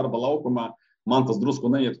daudz darba laukumā. Man tas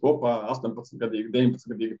drusku neiet kopā, 18-gadīgi,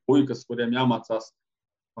 19-gadīgi puikas, kuriem jāmācās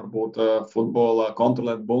varbūt futbolā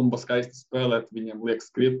kontrolēt bumbu, skaisti spēlēt, viņiem liek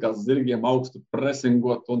skriet kā zirgiem, augstu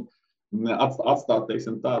presingot un atstāt,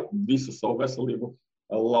 teiksim tā, visu savu veselību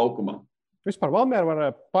laukumā. Vispār Valmiera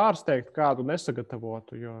var pārsteigt kādu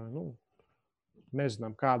nesagatavotu, jo,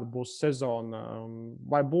 nezinām, kāda būs sezona,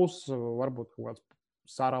 vai būs varbūt kaut kāds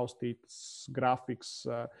saraustītas grafiks,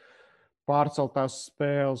 pārceltās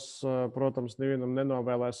spēles, protams, nevienam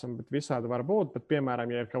nenovēlēsim, bet visādi var būt, bet,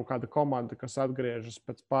 piemēram, ja ir kaut kāda komanda, kas atgriežas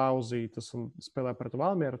pēc pauzītes un spēlē pret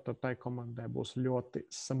Valmieru, tad tai komandai būs ļoti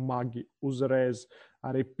smagi uzreiz.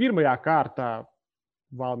 Arī pirmajā kārtā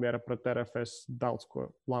Valmiera pret RFS daudz ko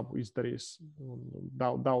labu izdarīs un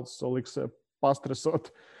daudz liks pastresot.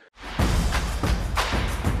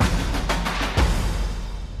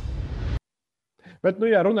 Bet,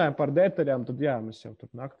 ja runājam par detaļām, tad mēs jau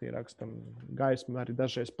tur naktī rakstam, gaisma arī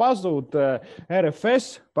dažreiz pazūd.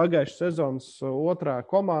 RFS pagājušas sezonas 2.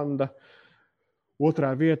 komanda,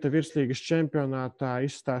 2. vieta virslīgas čempionātā,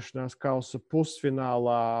 izstāšanās kausa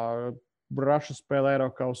pusfinālā, braša spēle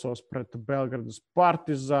Eirokausos pret Belgradas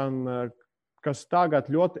Partizan, kas tagad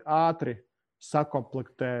ļoti ātri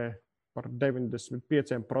sakomplektē par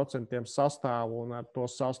 95% sastāvu un ar to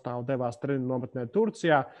sastāvu devās treniņu nometnē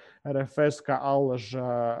Turcijā. RFS kā allaža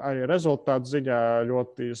arī rezultātu ziņā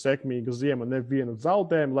ļoti sekmīga ziema, nevienu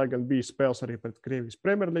zaudējumu, lai gan bija spēles arī pret Krievijas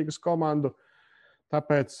Premjerlīgas komandu.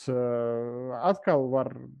 Tāpēc atkal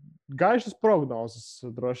var gaišas prognozes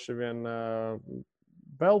droši vien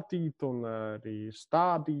veltīt un arī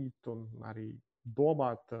stādīt un arī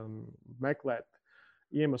domāt un meklēt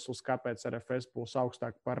iemeslus, kāpēc RFS būs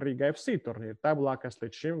augstāk par Riga FC turnīru tabulā, kas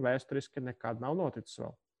līdz šim vēsturiski nekad nav noticis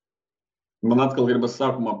vēl. Man atkal gribas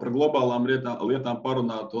sākumā par globālām lietām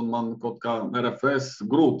parunāt, un man kaut kā RFS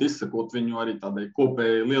grūti izsekot viņu arī tādai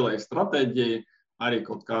kopēji lielai stratēģijai, arī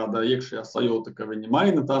kaut kāda iekšējā sajūta, ka viņi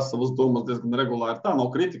maina tās savas domas diezgan regulāri. Tā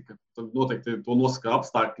nav kritika, tad noteikti to nosaka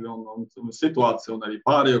apstākļi un situācija un arī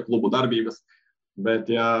pārējo klubu darbības. Bet,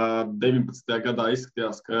 ja 19. gadā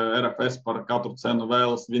izskatījās, ka RFS par katru cenu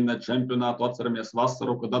vēlas vinnēt čempionātu, atceramies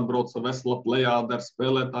vasaru, kad atbrauca vesela plejāde ar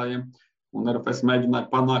spēlētājiem, un RFS mēģināja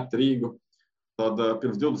panākt Rīgu, tad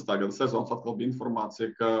pirms 20. gada sezonas atkal bija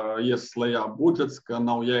informācija, ka ies lejā budžets, ka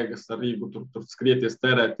nav jēgas ar Rīgu tur skrieties,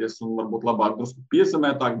 terēties un varbūt labāk drusku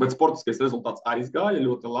piesamētāk, bet sportiskais rezultāts aizgāja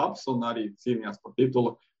ļoti labs un arī cīnījās par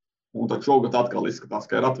titulu. Un tad šogad atkal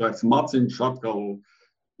izskatās, ka ir atvērts maciņš, atkal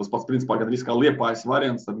tas pats principā gandrīz kā Liepājas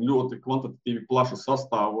variants ar ļoti kvantitatīvi plašu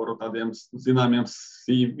sastāvu ar tādiem zināmiem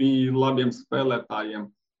CV labiem spēlētājiem.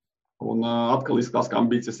 Un atkal izskatās, ka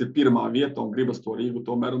ambīcijas ir 1. vieta un gribas to Rīgu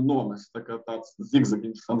tomēr nomest. Tā kā tāds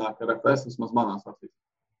zigzagiņš sanāk RFS, vismaz manās acīs.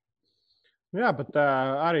 Jā, bet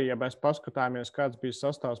arī, ja mēs paskatāmies, kāds bija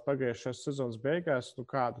sastāvs pagājušās sezonas beigās,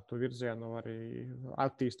 kādu tu virzienu arī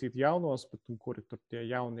attīstīt jaunos, bet kuri tur tie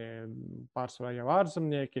jaunie pārsvarā jau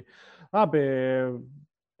ārzemnieki. Labi,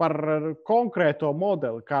 par konkrēto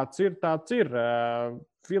modeli, kāds ir, tāds ir.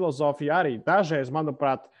 Filozofija arī dažreiz,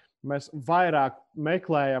 manuprāt, mēs vairāk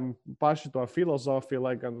meklējam paši to filozofiju,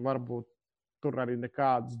 lai gan varbūt tur arī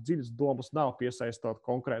nekādas dziļas domas nav piesaistot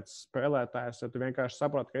konkrētas spēlētājas. Ja tu vienkārši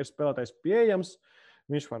saproti, ka ir spēlētājs pieejams,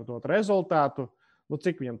 viņš var dot rezultātu.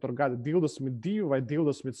 Cik viņam tur gadi 22 vai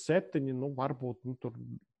 27, varbūt tur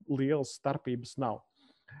lielas starpības nav.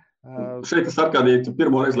 Šeit es Arkādī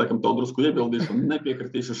pirmo reizi laikam to drusku iebildīšu un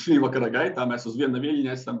nepiekritīšu šī vakara gaitā. Mēs uz viena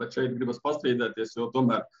viļņa esam, bet šeit gribas pastrīdēties, jo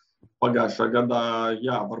tomēr pagājušā gadā,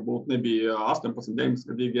 varbūt nebija 18, 19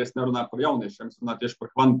 gadīgi, es nerunāju par jauniešiem, es runāju tieši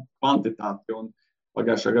par kvantitāti, un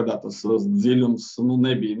pagājušā gadā tas dziļums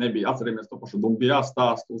nebija. Atceramies to pašu Dumbijā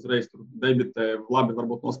stāstu, uzreiz tur debitē, labi,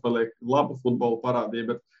 varbūt nospēlēja labu futbolu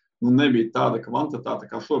parādīja, bet nebija tāda kvantitāte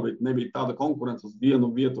kā šobrīd, nebija tāda konkurence uz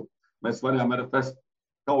vienu vietu. Mēs varējām RFS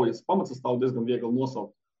kaujas pamatsastāvu diezgan viegli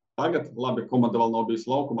nosaukt. Tagad, labi, komanda vēl nav bijusi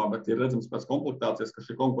laukumā, bet ir redzams pēc komplektācijas, ka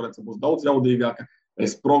šī konkurence būs daudz jaudīgāka.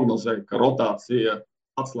 Es prognozēju, ka rotācija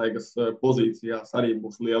atslēgas pozīcijās arī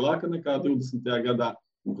būs lielāka nekā 20. gadā,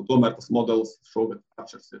 un ka tomēr tas modelis šogad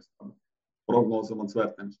atšķirsies. Prognoze mans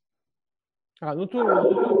vērtējums. Tu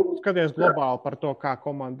skaties globāli par to, kā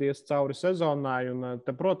komanda ies cauri sezonai, un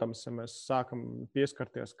te, protams, ja mēs sākam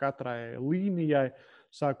pieskarties katrai līnijai,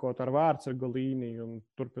 sākot ar vārtsargu līniju un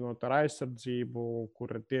turpinot ar aizsardzību,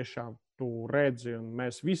 kur tiešām tu redzi, un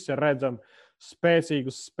mēs visi redzam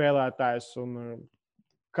spēcīgus spēlētājus, un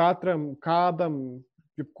kādam,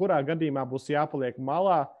 jebkurā gadījumā būs jāpaliek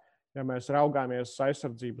malā. Ja mēs raugāmies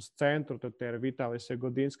aizsardzības centru, tad tie ir Vitālijs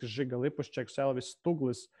Iegodinskis, Žiga Lipuščeks, Elvis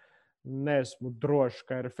Stuglis. Neesmu drošs,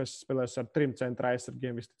 ka RFS spēlēs ar 3 centra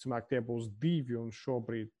aizsargiem. Visticamāk, tie būs 2, un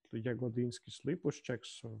šobrīd Iegodinskis,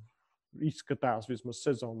 Lipuščeks izskatās, vismaz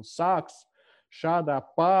sezonu sāks šādā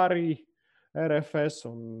pārī RFS,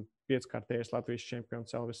 un 5-kārtējais Latvijas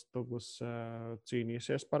čempions Elvis Stuglis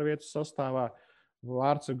cīnīsies par vietu sastāvā.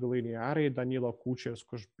 Vārtsargu līnijā arī Daņilo Kučevs,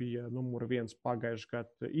 kurš bija numur 1 pagājušajā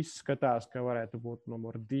gadā, izskatās, ka varētu būt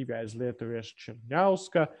numur 2 aiz lietuvieša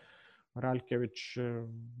Čerņauska. Raļkevičs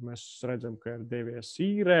mēs redzam, ka ir devies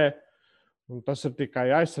īrē. Un tas ir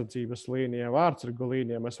tikai aizsardzības līnija, vārtsargu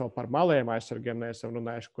līnija. Mēs vēl par maliem aizsargiem neesam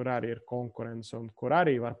runājuši, kur arī ir konkurence un kur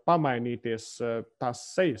arī var pamainīties tās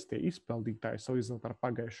sejas, tie izpildītāji salīdzinot ar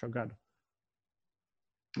pagājušo gadu.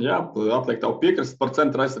 Jā, atliek tev piekrist par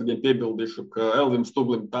centra aizsargiem, piebildīšu, ka Elvim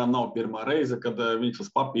Stuglim tā nav pirmā reize, kad viņš uz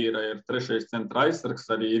papīra ir 3. centra aizsargs.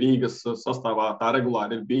 Arī Rīgas sastāvā tā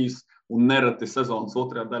regulāri ir bijis, un nereti sezonas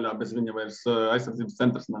 2. daļā bez viņa vairs aizsardzības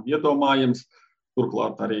centrs nav iedomājams.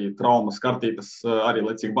 Turklāt arī traumas kartītes, arī,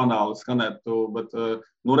 lai cik banāli skanētu, bet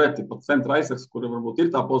reti pat centra aizsargs, kur varbūt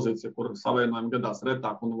ir tā pozīcija, kur savienojumi gadās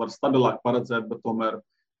retāk un var stabilāk paredzēt, bet tomēr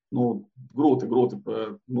grūti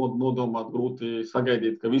nodomāt, grūti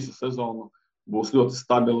sagaidīt, ka visu sezonu būs ļoti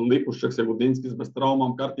stabili Lipuščeks, Iegodinskis bez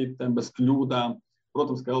traumām, kartītēm, bez kļūdām.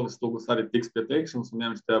 Protams, ka Elvis Stuglis arī tiks pie teikšanas, un ja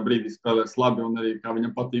viņš tajā brīdī spēlēs labi un arī kā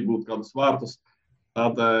viņam patīk būt kādus vārtus,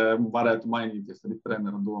 tad varētu mainīties arī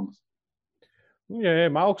trenera domas. Ja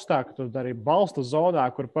ejam augstāk, tad arī balsta zonā,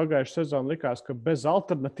 kur pagājušajā sezonā likās, ka bez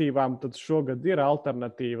alternatīvām, tad šogad ir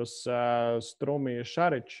alternatīvas. Strumija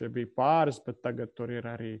Šaričs bija pāris, bet tagad tur ir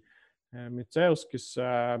arī Micevskis,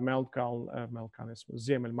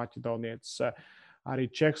 Ziemeļmaķedonietis, arī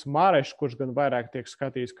Čeks Marešs, kurš gan vairāk tiek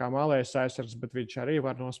skatīts kā malējs aizsargs, bet viņš arī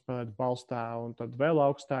var nospēlēt balstā, un tad vēl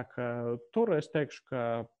augstāk. Tur es teikšu, ka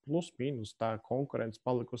plus mīnus tā konkurence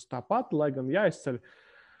palikusi tāpat, lai gan jāizceļ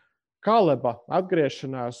Kaleba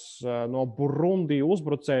atgriešanās no Burundi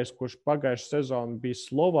uzbrucējs, kurš pagājušajā sezonā bija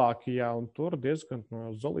Slovākijā, un tur diezgan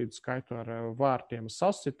solīdu skaitu ar vārtiem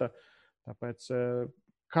sasita. Tāpēc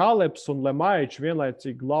Kalebs un Lemaičs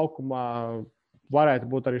vienlaicīgi laukumā varētu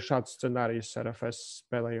būt arī šāds scenārijs RFS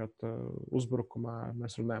spēlējot uzbrukumā.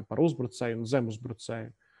 Mēs runājam par uzbrucēju un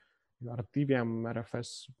zemuzbrucēju. Ar 2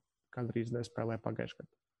 RFS gandrīz nespēlē pagājušajā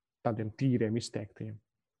gadā. Tādiem tīriem izteiktiem.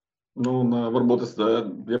 Varbūt es,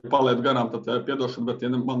 ja palieku garām, tad piedošanu, bet, ja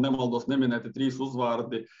man nemaldos, neminēti 3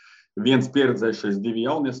 uzvārdi, 1 pieredzējušies, 2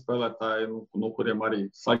 jaunie spēlētāji, kuriem arī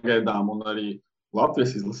sagaidām, un arī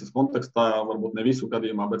Latvijas izlases kontekstā, varbūt ne visu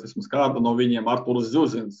gadījumā, bet vismaz kāda no viņiem, Arturs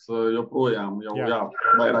Zuzins, joprojām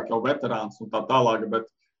vairāk jau veterāns un tā tālāk, bet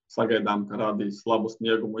sagaidām, ka rādīs labu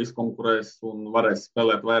sniegumu, izkonkurēs un varēs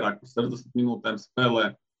spēlēt vairāk par 60 minūtēm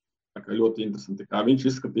spēlē. Tā kā ļoti interesanti, kā viņš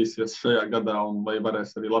izskatīsies šajā gadā un vai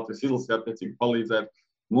varēs arī Latvijas izlasē attiecīgi palīdzēt.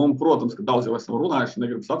 Protams, ka daudz jau esam runājuši,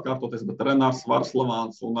 negribas atkārtoties, bet Renārs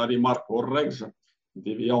Varslavāns un arī Marko Regža,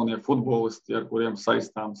 2 jaunie futbolisti, ar kuriem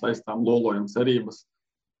saistām lolojam cerības.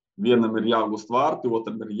 Vienam ir jāgūst vārti,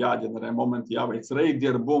 otram ir jāģenerē momenti, jāveic reidi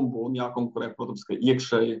ar bumbu un jākonkurē, protams, ka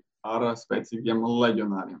iekšēji ar spēcīgiem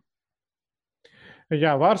leģionāriem.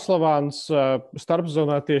 Jā, Varslavāns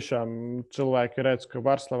starpzonā tiešām cilvēki redz, ka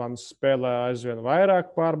Varslavāns spēlē aizvien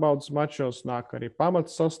vairāk pārbaudas mačos, nāk arī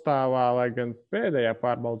pamats sastāvā, lai gan pēdējā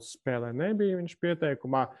pārbaudas spēlē nebija viņš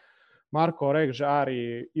pieteikumā. Marko Regža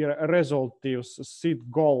arī ir rezultīvs sit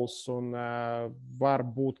gols un var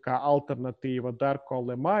būt kā alternatīva Darko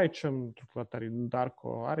Lemaičam. Turklāt arī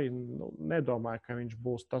Darko arī nedomāja, ka viņš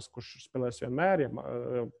būs tas, kurš spēlēs vienmēr.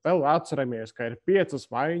 Vēl atceramies, ka ir 5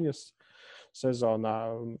 maiņas sezonā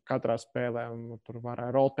katrā spēlē, un tur var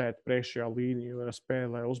rotēt priekšējā līniju, ja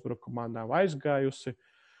spēlē uzbrukumā nav aizgājusi.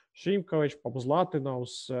 Šimkovičs,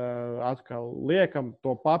 Zlatinovs, atkal liekam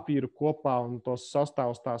to papīru kopā un tos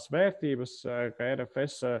sastāvus tās vērtības, ka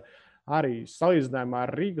RFS arī salīdzinājumā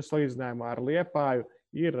ar Rīgu, salīdzinājumā ar Liepāju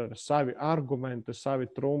ir savi argumenti, savi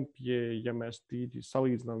trumpji, ja mēs tīri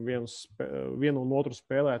salīdzinām vienu un otru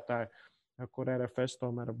spēlētāju, kur RFS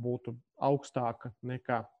tomēr būtu augstāka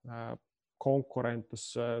nekā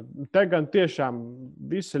konkurentus. Te gan tiešām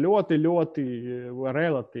visi ļoti, ļoti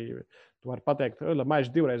relatīvi. Tu vari pateikt, ka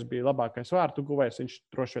Lemaičs divreiz bija labākais vārtu guvējs, viņš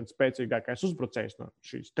droši vien spēcīgākais uzbrucējs no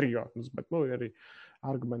šīs trijotnes, bet ir arī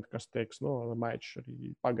argumenti, kas teiks, Lemaičs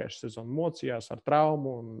arī pagājušajā sezonā mocījās ar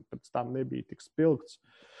traumu un pēc tam nebija tik spilgts,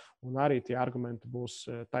 un arī tie argumenti būs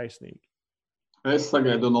taisnīgi. Es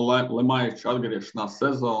sagaidu no Lemaiča atgriešanās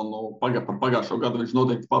sezonu. Par pagājušo gadu viņš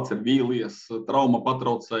noteikti pats ir vīlies, trauma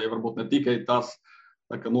patraucēja, varbūt ne tikai tas,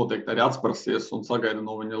 tā ka noteikti arī atsprasies un sagaidu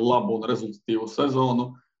no viņa labu un rezultatīvu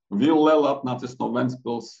sezonu. Villela atnācis no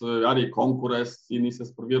Ventspils, arī konkurēs, cīnīsies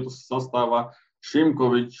par vietu sastāvā.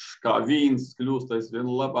 Šimkovičs kā vīns kļūst aizvien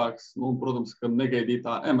labāks. Protams, ka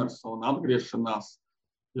negaidītā Emersona atgriešanās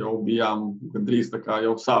jau bijām gandrīz tā kā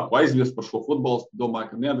jau sāku aizmirst par šo futbolistu.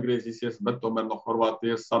 Domāju, ka neatgriezīsies, bet tomēr no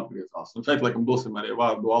Horvātijas atgriezās. Un šeit, laikam, dosim arī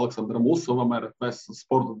vārdu Aleksandram Usovam, RFS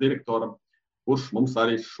sporta direktoram, kurš mums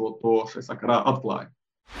arī šai sakarā atklāja.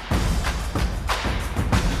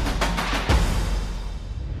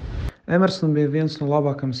 Emersons bija viens no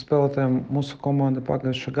labākajiem spēlētājiem mūsu komanda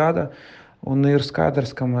pagājušā gada, un ir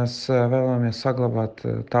skaidrs, ka mēs vēlamies saglabāt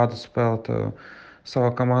tādu spēlētāju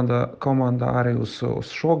savā komandā arī uz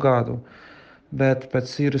šo gadu. Bet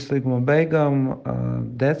pēc īres līguma beigām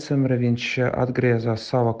decembrī viņš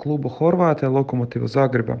atgriezās savā klubu Horvātijā, Lokomotiva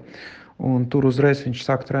Zagreba. Un tur uzreiz viņš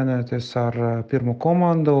sāk trenēties ar pirmo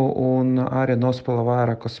komandu un arī nospēlē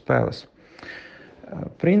vairākas spēles.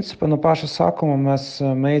 Principā no paša sākuma mēs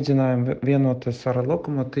mēģinājām vienoties ar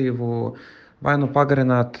Lokomotīvu, vai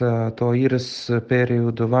pagarināt to īres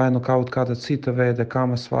periodu, vai kaut kāda cita veida, kā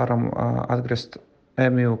mēs varam atgriezt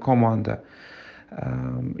EMU komandā.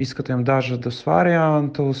 Izskatījām dažādus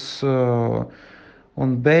variantus,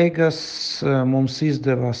 un beigās mums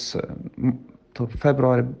izdevās,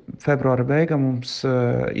 februāra beigā mums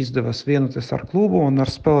izdevās vienoties ar klubu un ar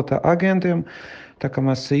spēlētāju agentiem. Tā kā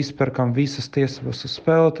mēs izpērkam visas tiesības uz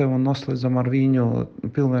spēlētājiem un noslēdzam ar viņu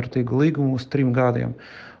pilnvērtīgu līgumu uz 3 gadiem.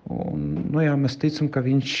 Un, mēs ticam, ka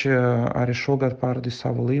viņš arī šogad pārādīs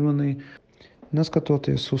savu līmenī.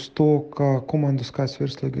 Neskatoties uz to, ka komandu skaits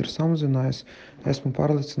virslīgā ir samazinājies, esmu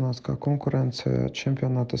pārliecināts, ka konkurence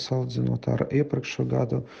čempionātā salīdzinot ar iepriekšējo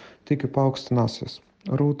gadu tikai paaugstināsies.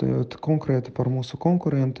 Runājot konkrēti par mūsu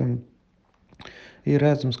konkurentiem, ir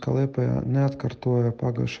redzams, ka Liepāja neatkārtoja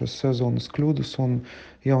pagājušās sezonas kļūdas un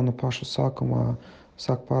jau no paša sākumā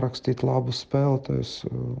sāk parakstīt labus spēlētājus.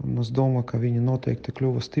 Es domāju, ka viņi noteikti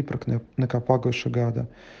kļuva stiprāki nekā pagājušā gada.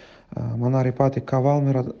 Man arī patīk, kā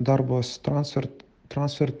Valmiera darbojas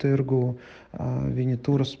transfer tirgu. Viņi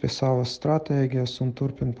turas pie savas stratēģijas un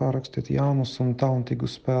turpina parakstīt jaunus un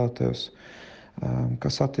talantīgus spēlētājus.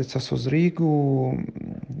 Kas attiecas uz Rīgu,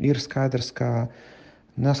 ir skaidrs, ka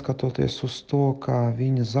neskatoties uz to, ka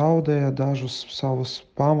viņi zaudēja dažus savus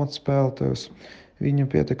pamatspēlētājus, viņam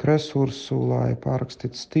pietiek resursu, lai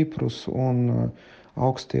pārakstītu stiprus un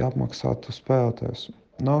augsti apmaksātu spēlētājus.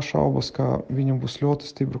 Nav šaubas, ka viņam būs ļoti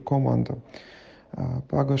stipra komanda.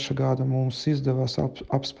 Pagājušā gada mums izdevās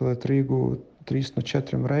apspēlēt Rīgu 3 no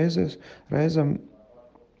 4 reizēm,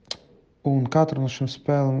 un katra no šīm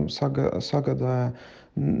spēlēm sagādāja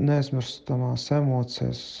neaizmirstamās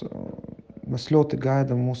emocijas. Mēs ļoti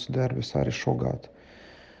gaidām mūsu derbis arī šogad.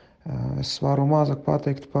 Es varu mazāk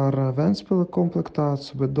pateikt par Ventspili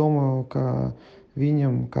komplektāciju, bet domāju, ka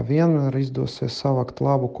viņam kā vienmēr izdosies savākt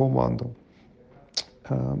labu komandu.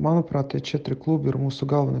 Manuprāt, tie 4 klubi ir mūsu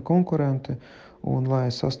galvenie konkurenti, un lai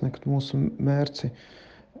sasniegtu mūsu mērci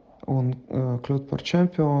un kļūt par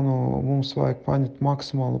čempionu, mums vajag paņemt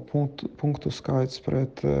maksimālu punktu skaits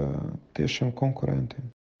pret tiešiem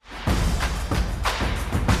konkurentiem.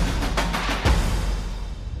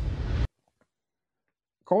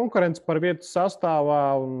 Konkurence par vietu sastāvā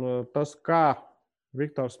un tas, kā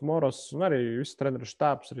Viktors Moros un arī viss treneru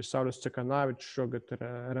štābs, arī Saulis Čekanavičs šogad ir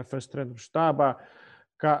RFS treneru štābā,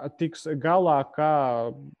 kā tiks galā, kā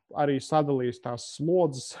arī sadalīs tās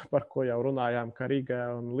slodzes, par ko jau runājām, ka Rīgā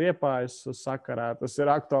un Liepājas sakarā. Tas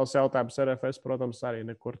ir aktuāls jautājums. RFS, protams, arī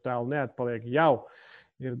nekur tālu neatpaliek. Jau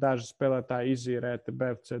ir daži spēlētāji izīrēti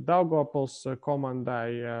BFC Daugavpils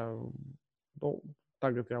komandai.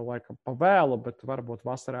 Tagad jau laikam pavēlu, bet varbūt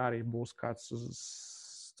vasarā arī būs kāds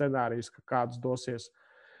scenārijs, ka kāds dosies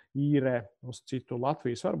īrē uz citu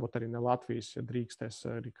Latvijas, varbūt arī ne Latvijas, ja drīkstēs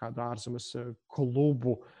arī kādu ārzemes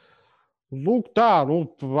klubu Lūk tā,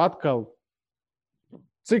 atkal.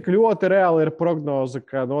 Cik ļoti reāli ir prognoze,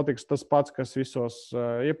 ka notiks tas pats, kas visos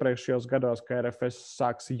iepriekšējos gados, ka RFS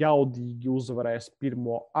sāks jaudīgi, uzvarēs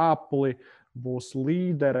pirmo apli, būs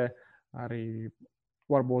līdere, arī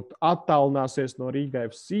varbūt attālināsies no Riga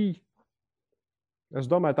FC. Es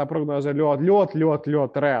domāju, tā prognoze ir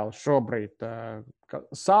ļoti reāla šobrīd.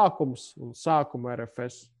 Sākums un sākuma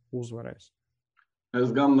RFS uzvarēs. Es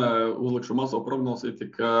gan uzlikšu mazo prognoziju,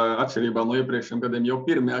 ka atšķirībā no iepriekšējiem gadiem jau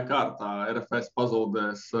pirmajā kārtā RFS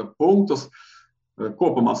pazaudēs punktus.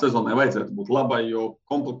 Kopumā sezonai vajadzētu būt labai, jo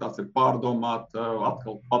komplektācija ir pārdomāta,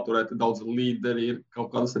 atkal paturēti daudz līderi, ir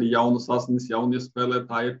kaut kādas arī jaunas asnis, jaunie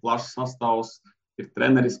spēlētāji, ir plašs sastāvs, ir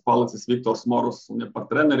treneris palicis Viktors Morus. Un ja par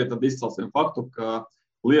treneri, tad izcelsim faktu, ka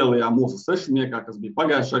lielajā mūsu sešniekā, kas bija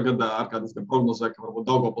pagājušā gadā, ārkārtīgi gan prognozēja, ka varbūt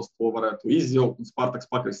Daugavpils to varētu izjaukt un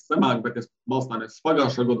Spartaks pakrist zemāk, bet es balstāmies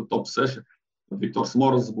pagājušā gada top 6. Tad Viktors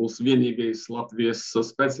Morus būs vienīgais Latvijas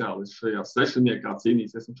speciālists šajā sešniekā,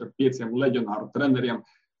 cīnīsies viņš ar 5 leģionāru treneriem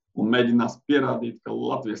un mēģinās pierādīt, ka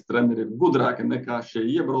Latvijas treneri ir gudrāki nekā šie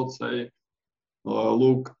iebraucēji.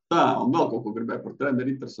 Lūk tā, un vēl kaut ko gribēju par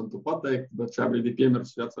treneri interesantu pateikt, bet šā brīdī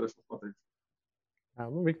piemērus jāatcerēšu pateikt.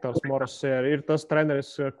 Viktors Morus ir tas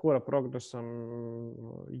treneris, kura prognozam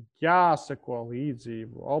jāseko līdzi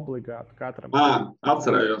obligāti katram.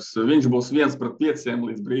 Atcerējos, viņš būs 1-5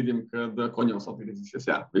 līdz brīdim, kad Koņevs atgriezīsies.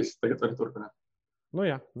 Jā, viss tagad var turpināt.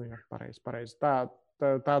 Jā, pareizi.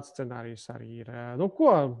 Tāds scenārijs arī ir.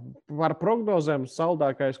 Ko par prognozēm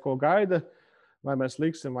saldākais, ko gaida, vai mēs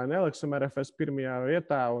liksim vai neliksim RFS pirmajā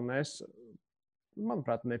vietā, un es,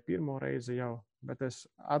 manuprāt, ne pirmo reizi jau, bet es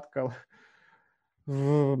atkal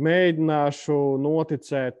mēģināšu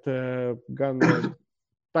noticēt gan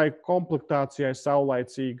tai komplektācijai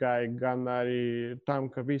saulaicīgai, gan arī tam,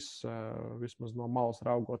 ka viss, vismaz no malas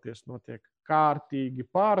raugoties, notiek kārtīgi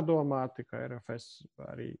pārdomāti, ka RFS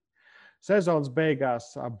arī sezonas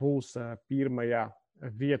beigās būs pirmajā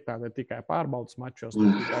vietā, ne tikai pārbaudas mačos,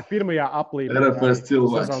 ne tikai pirmajā aplī, bet RFS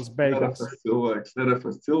sezonas beigās.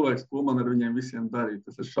 RFS cilvēks, ko man ar viņiem visiem darīt?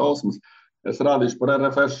 Tas ir šausmas. Es rādīšu par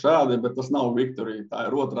RFS šādi, bet tas nav Viktorija. Tā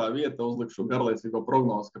ir otrā vieta. Uzlikšu garlaicīgo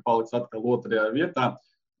prognozi, ka paliks atkal otrajā vietā.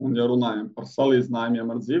 Un, ja runājam par salīdzinājumiem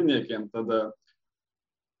ar dzīvniekiem, tad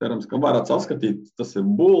cerams, ka varat saskatīt, tas ir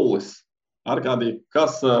bullis. Arkādī,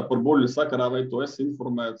 kas par buļļu sakarā, vai tu esi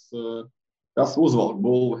informēts, kas uzvelk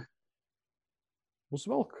bulli?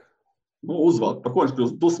 Uzvelk? Uzvelk. Par ko viņš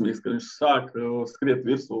kļūst dusmīgs, ka viņš sāk skriet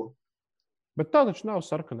virsū? Bet tā taču nav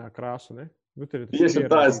sarkanā krāsa, ne? Tieši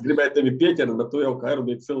tā, es gribēju tevi pieķert, bet tu jau kā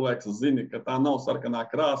erudīts cilvēks zini, ka tā nav sarkanā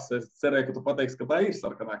krāsa. Es cerēju, ka tu pateiksi, ka tā ir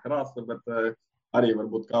sarkanā krāsa, bet arī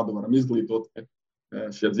varbūt kādu varam izglītot, ka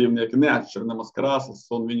šie dzīvnieki neatšķir nemaz krāsas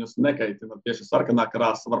un viņus nekaitina. Tieši sarkanā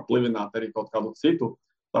krāsa var plivināt arī kaut kādu citu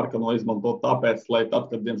sarkano izmantot tāpēc, lai tad,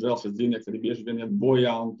 kad, diemžēl, šis dzīvnieks arī bieži vien iet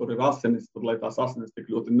bojā un tur ir asinis, tad, lai tās asinis tik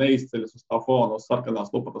ļoti neizceļas uz tā fona, uz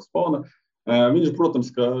sarkanās lupatas fona, viņš, protams,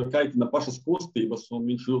 ka kaitina pašas kustības un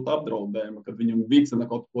viņš jūt apdraudējumu, kad viņam vicina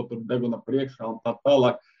kaut ko tur deguna priekšā un tā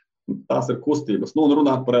tālāk. Tās ir kustības. Un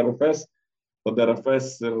runāt par RFS, tad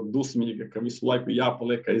RFS ir dusmīga, ka visu laiku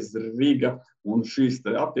jāpaliek aiz Riga un šīs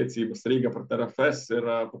attiecības Riga pret RFS ir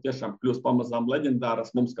patiešām kļūst pamazām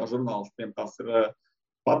leģendāras. Mums kā žurnālistiem tās ir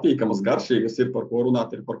patīkamas, garšīgas, ir par ko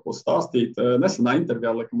runāt, ir par ko stāstīt. Nesenā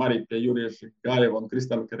intervijā, laikam, arī pie Jurieša Gājeva un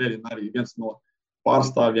Kristiāna Kareļina arī viens no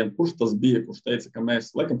pārstāvjiem, kurš tas bija, kurš teica, ka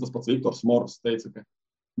mēs, laikam tas pats Viktors Morus teica, ka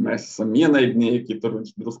mēs esam ienaidnieki, tur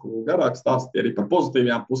viņš drusku garāk stāstīja arī par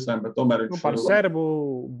pozitīvajām pusēm, bet tomēr viņš... Par Serbu,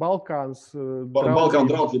 Balkāns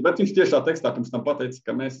draudzību, bet viņš tiešā tekstā pirms tam pateica,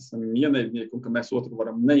 ka mēs esam ienaidnieki un ka mēs otru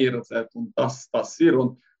varam neieredzēt, un tas ir,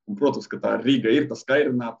 un protams, ka tā Riga ir tas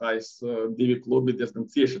kairinātājs, divi klubi diezgan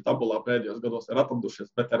cieši tabulā pēdējos gados ir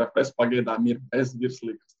atradušies, bet RFS pagaidām ir bez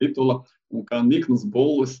virslīgas titula, un kā niknas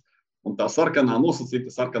bullis, un tā sarkanā nosacīta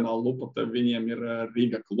sarkanā lupata, viņiem ir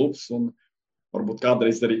Riga klubs, un varbūt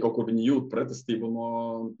kādreiz arī kaut kur viņi jūt pretestību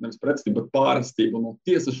nevis pretestību, bet pārestību no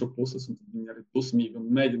tiesašu puses, un viņi arī dusmīgi un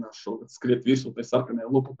mēģinās šogad skriet virsū tai sarkanajai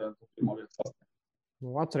lupatai, un to pirmo vietu sasniegt.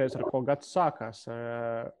 Atceries, ar ko gads sākās.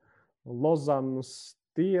 Lozanas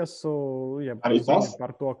tiesu,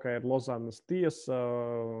 par to, ka ir Lozanas tiesa,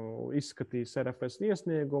 izskatījis RFS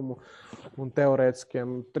iesniegumu un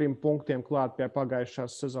teorētiskiem 3 punktiem klāt pie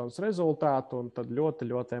pagājušās sezonas rezultātu, un tad ļoti,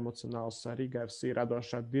 ļoti emocionāls Riga FC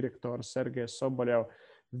radošā direktora Sergeja Soboļeva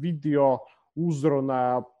video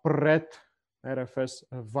uzrunā pret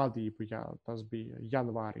RFS vadību. Jā, tas bija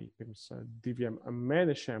janvārī pirms 2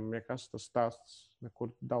 mēnešiem, ja kas tas stāsts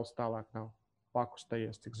nekur daudz tālāk nav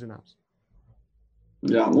pakustējies, cik zināms.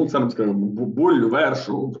 Jā, cerams, ka buļļu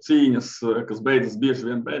vēršu cīņas, kas beidzas bieži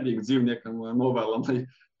vien bēdīgi dzīvniekam, novēlam, lai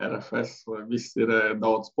RFS viss ir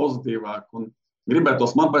daudz pozitīvāk. Un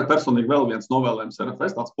gribētos man personīgi vēl viens novēlējums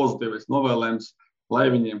RFS, tāds pozitīvais novēlējums, lai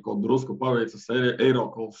viņiem kaut drusku paveicas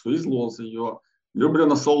Eirokausu izlozi, jo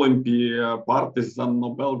Ljubljanas Olimpija, Partizan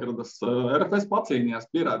no Belgradas RFS pacīnījās,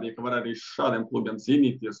 pierādīja, ka var arī šādiem klubiem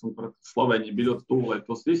cīnīties, un pret Sloveniju bija ļoti tuvu, lai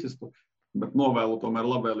tos izsistu. Bet novēlu tomēr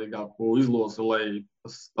labvēlīgāku izlozi, lai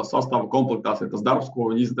tas sastāva komplektācija, tas darbs, ko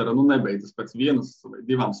viņi izdara, nebeidzas pēc vienas vai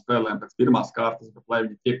divām spēlēm, pēc pirmās kārtas, bet lai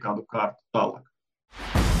viņi tiek kādu kārtu tālāk.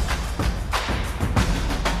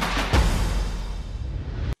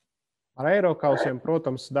 Ar Eirokausiem,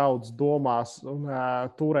 protams, daudz domās un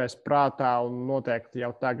turēs prātā un noteikti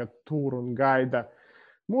jau tagad tur un gaida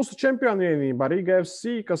mūsu čempionu vienība Riga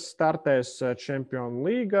FC, kas startēs Čempionu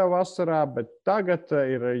līgā vasarā, bet tagad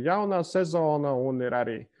ir jaunā sezona un ir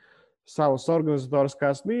arī savas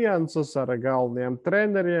organizatoriskās nianses ar galvenajiem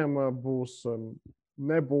treneriem.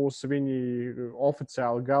 Nebūs viņi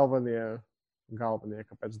oficiāli galvenie,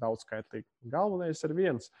 kāpēc daudzskaitlīgi. Galvenais ir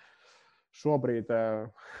viens. Šobrīd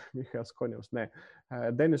Mihails Koņevs,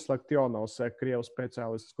 Denis Laktionovs, Krievijas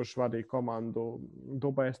speciālists, kurš vadīja komandu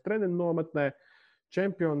Dubajas treneru nometnē.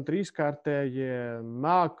 Čempioni trīskārtējie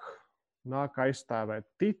nāk aizstāvēt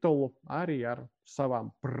titulu arī ar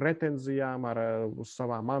savām pretenzijām, ar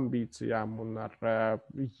savām ambīcijām un ar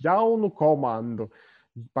jaunu komandu,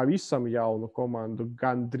 pavisam jaunu komandu,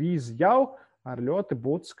 gandrīz jau ar ļoti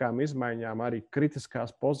būtiskām izmaiņām arī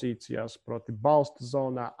kritiskās pozīcijās, proti balsta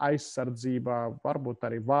zonā, aizsardzībā, varbūt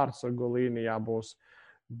arī vārdsargu līnijā būs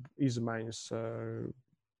izmaiņas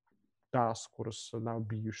tās, kuras nav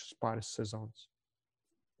bijušas pāris sezonas.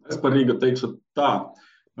 Es par Rīgu teikšu tā,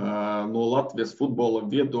 no Latvijas futbola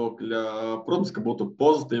viedokļa, protams, ka būtu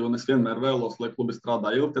pozitīvi, un es vienmēr vēlos, lai klubi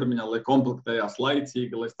strādā ilgtermiņā, lai komplektējās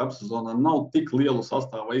laicīgi, lai starpsezonā nav tik lielu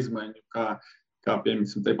sastāva izmaiņu, kā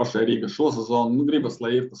piemēram, tai pašai Rīga šo sezonu. Gribas,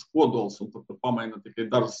 lai ir tas kodols, un tad pamaina tikai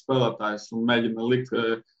dažas spēlētājus un mēģina likt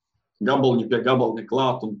gabaliņu pie gabaliņa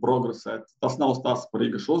klāt un progresēt. Tas nav stāsts par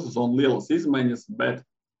Rīga šo sezonu, lielas izmaiņas, bet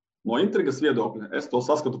no intrigas viedokļa es to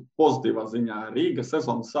saskatu pozitīvā ziņā. Rīga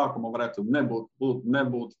sezonas sākuma varētu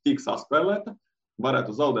nebūt tik saspēlēta,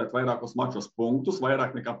 varētu zaudēt vairākos mačos punktus,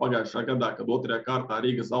 vairāk nekā pagājušā gadā, kad otrajā kārtā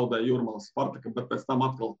Rīga zaudēja Jūrmalas Spartaka, bet pēc tam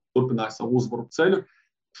atkal turpināja savu uzvaru ceļu.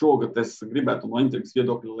 Šogad es gribētu no intrigas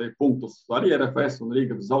viedokļa, lai punktus arī RFS un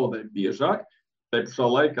Rīga zaudēja biežāk. Te pašā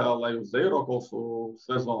laikā, lai uz Eirokausu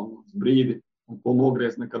sezonas brīdi, ko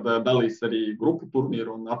nogriez, nekad dalīs arī grupu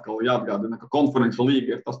turnīru, un atkal jāatgādina, ka konferenču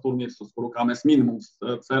līga ir tas turnīrs, uz kuru kā mēs minimums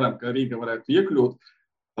ceram, ka Rīga varētu iekļūt.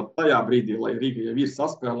 Tad tajā brīdī, lai Rīga jau ir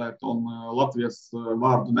saspēlēta un Latvijas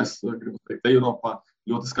vārdu nes, gribu teikt, Eiropā,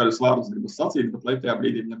 ļoti skaļus vārdus gribas sacīt, bet lai tajā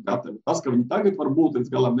brīdī viņi ir gatavi. Tas, ka viņi tagad varbūt līdz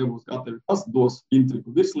galam nebūs gatavi, tas dos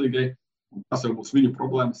intrigu virslīgai, un tas jau būs viņu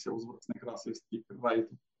problēmas, ja uzvaras nekrāsies tik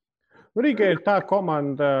raiti. Rīga ir tā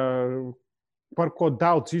komanda, par ko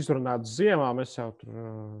daudz izrunāt ziemā. Mēs jau tur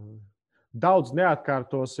daudz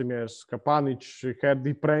neatkārtosimies, ka Paničs,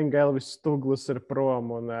 Herdi Prenga, Elvis Stuglis ir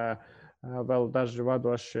prom un vēl daži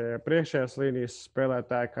vadošie priekšējās līnijas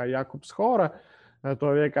spēlētāji kā Jakubs Hora.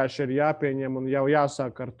 To vienkārši ir jāpieņem un jau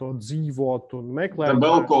jāsāk ar to dzīvot un meklēt.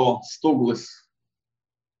 Debelko, Stuglis.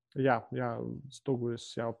 Jā,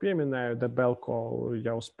 Stuglis jau pieminēju. Debelko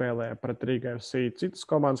jau spēlēja pret Riga FC citas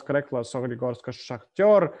komandas, Kreklas, Ogrigorskas,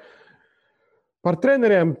 Šahtjor. Par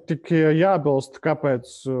treneriem tik jābilst,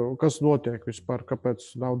 kas notiek vispār, kāpēc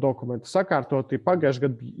nav dokumenti sakārtoti. Pagājušajā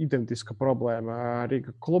gadā bija identiska problēma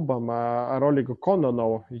Riga klubam ar Oligu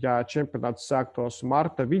Kononovu. Ja čempionāts sāktos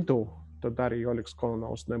marta vidū, tad arī Oligs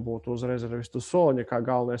Kononovs nebūtu uz rezervistu soliņa kā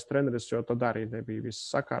galvenais treneris, jo tad arī nebija viss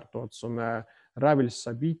sakārtots. Un Raviļs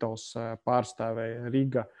Sabītovs pārstāvēja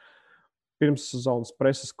Riga pirmssezonas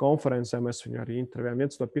preses konferencē. Mēs viņu arī intervējām.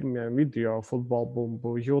 Viens no pirmajiem video Futbola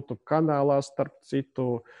Bumbu YouTube kanālā, starp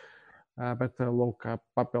citu, bet lūk,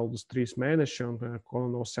 papildus 3 mēneši, un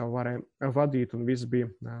Kononovs jau varēja vadīt, un viss bija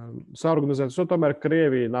saorganizēts. Jo tomēr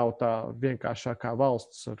Krievija nav tā vienkāršākā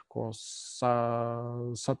valsts, ar ko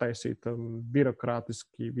sataisīt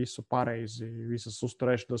birokrātiski visu pareizi, visas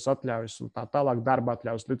uzturēšanas atļaujas un tā tālāk, darba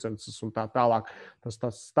atļaujas, licences un tā tālāk. Tas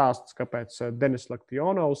stāsts, kāpēc Denis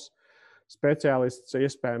Laktionovs, speciālists,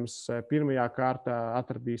 iespējams pirmajā kārtā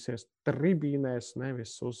atradīsies tribīnēs,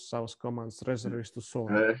 nevis uz savas komandas rezervistu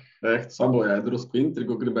soli. Sabojāja drusku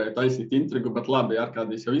intrigu, gribēja taisīt intrigu, bet labi,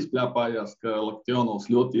 Arkādijs jau izpļāpājās, ka Laktionovs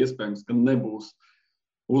ļoti iespējams, ka nebūs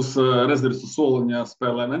uz rezervistu soliņā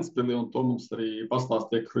spēlē Ventspilī, un to mums arī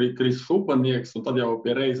pastāstīja Kris Šupanieks, un tad jau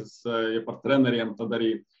pie reizes, ja par treneriem, tad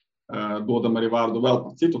arī dodam arī vārdu vēl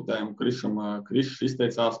par citu tēmu. Krišs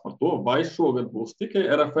izteicās par to, vai šogad būs tikai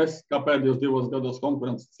RFS, kā pēdējos 2 gados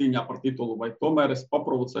konkurences cīņā par titulu, vai tomēr es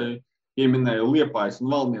paprovocēju, pieminēju Liepājas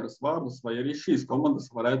un Valmieras vārdus, vai arī šīs komandas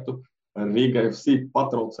varētu Riga FC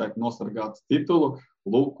patraucēt nosargāt titulu.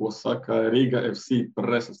 Lūk, ko saka Riga FC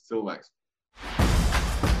preses cilvēks.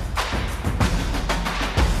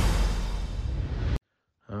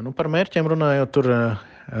 Par mērķiem runājot, tur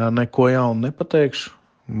neko jaunu nepateikšu.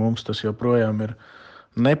 Mums tas joprojām ir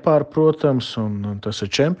nepārprotams, un tas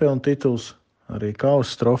ir čempionu tituls, arī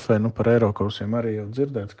kausa trofeja. Par Eirokausiem arī jau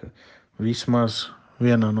dzirdēts, ka vismaz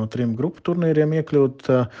vienā no 3 grupu turnīriem iekļūt.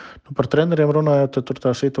 Par treneriem runājot, tad tur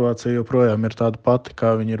tā situācija joprojām ir tāda pati,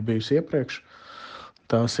 kā viņa ir bijusi iepriekš.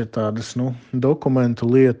 Tās ir tādas dokumentu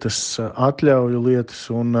lietas, atļauju lietas,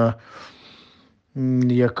 un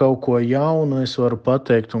ja kaut ko jaunu es varu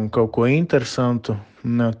pateikt un kaut ko interesantu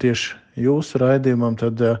tieši jūsu raidījumam,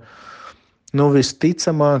 tad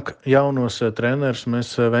visticamāk jaunos trenerus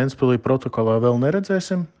mēs Ventspilī protokolā vēl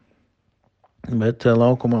neredzēsim, bet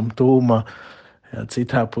laukumam tūmā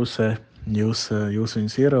citā pusē jūs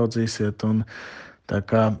viņus ieraudzīsiet. Un tā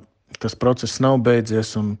kā tas process nav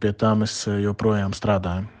beidzies, un pie tā mēs joprojām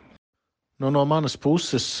strādājam. No manas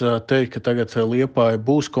puses teikt, ka tagad Liepāja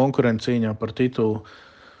būs konkurence cīņā par titulu,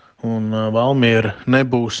 un Valmiera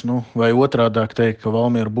nebūs, vai otrādāk teikt, ka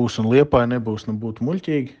Valmiera būs un Liepāja nebūs, būtu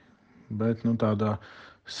muļķīgi. Bet tādā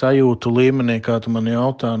sajūtu līmenī, kā tu man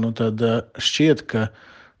jautā, tad šķiet, ka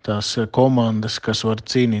tās komandas, kas var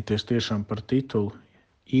cīnīties tiešām par titulu,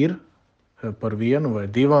 ir par 1 vai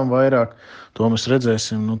 2 vairāk. To mēs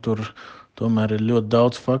redzēsim. Tur tomēr ir ļoti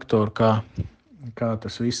daudz faktoru, kā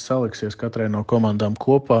tas viss saliksies katrai no komandām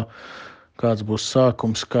kopā. Kāds būs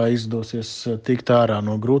sākums, kā izdosies tikt ārā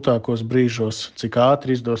no grūtākos brīžos, cik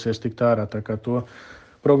ātri izdosies tikt ārā. Tā kā to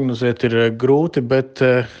prognozēt ir grūti, bet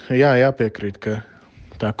jāpiekrīt, ka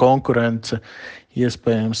tā konkurence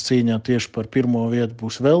iespējams cīņā tieši par 1. vietu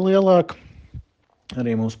būs vēl lielāka.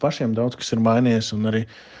 Arī mums pašiem daudz kas ir mainījies, un arī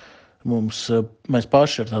mēs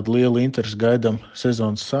paši ar tādu lielu interesi gaidām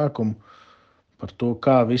sezonas sākumu par to,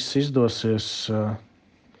 kā viss izdosies.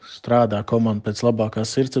 Strādā komanda pēc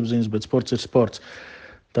labākās sirdsapziņas, bet sports ir sports.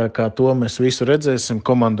 Tā kā to mēs visu redzēsim,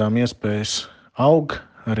 komandām iespējas aug,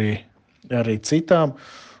 arī citām,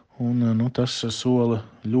 un tas sola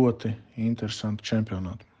ļoti interesantu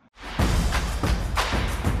čempionātu.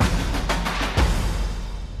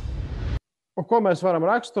 Ko mēs varam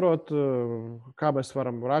raksturot, kā mēs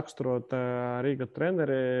varam raksturot Riga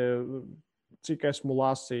treneri, cik esmu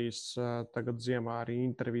lasījis tagad ziemā arī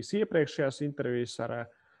intervijas, iepriekšējās intervijas ar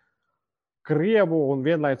Krievu, un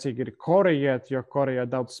vienlaicīgi ir korejieti, jo Korejā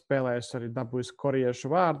daudz spēlēs arī dabūjis korejiešu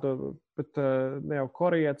vārdu, bet ne jau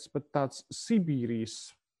korejietis, bet tāds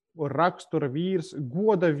Sibīrijas rakstura vīrs,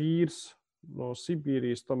 goda vīrs no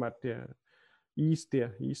Sibīrijas, tomēr tie īstie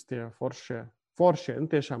foršie,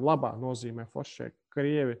 tiešām labā nozīmē foršie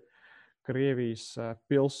Krievijas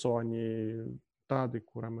pilsoņi, tādi,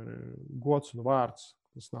 kuram ir gods un vārds,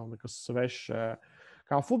 tas nav nekas svešs.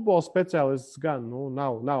 Kā futbola speciālists gan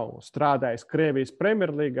nav strādājis Krievijas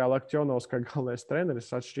Premjerlīgā, Laktionovs kā galvenais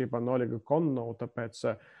treneris atšķirībā no Oļega Kononova, tāpēc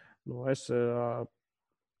es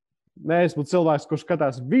neesmu cilvēks, kurš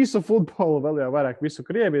skatās visu futbolu, vēl jau vairāk visu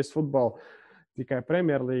Krievijas futbolu, tikai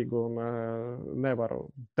Premjerlīgu, un nevaru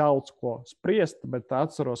daudz ko spriest, bet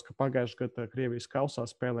atceros, ka pagājušajā gadā Krievijas kausā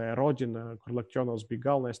spēlēja Rodžina, kur Laktionovs bija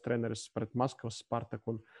galvenais treneris pret Maskavas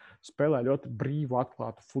Spartaku, un spēlēja ļoti brīvu,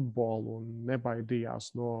 atklātu futbolu un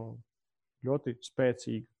nebaidījās no ļoti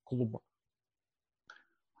spēcīga kluba.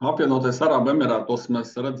 Apvienoties Arābu Emirātos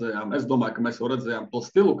mēs redzējām, es domāju, ka mēs jau redzējām to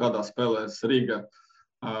stilu, kādā spēlēs Riga,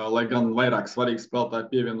 lai gan vairāk svarīgi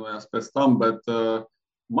spēlētāji pievienojās pēc tam, bet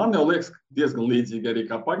man jau liekas diezgan līdzīgi arī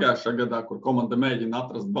kā pagājušā gadā, kur komanda mēģina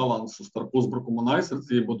atrast balansu starp uzbrukumu un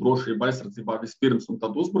aizsardzību, drošību aizsardzībā vispirms un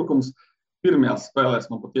tad uzbrukums. Pirmajās spēlēs,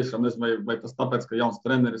 patiešām nezinu, vai tas tāpēc, ka jauns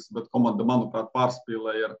treneris, bet komanda, manuprāt,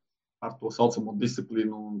 pārspīlēja ar to saucamo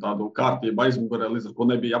disciplīnu un tādu kārtību aizmugurē, līdz ar ko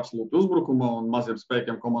nebija absolūti uzbrukuma un maziem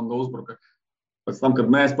spēkiem komanda uzbruka. Pēc tam, kad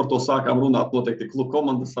mēs par to sākām runāt, noteikti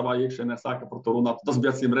komanda savā iekšienē sāka par to runāt. Tas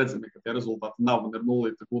bija acīm redzami, ka tie rezultāti nav un ir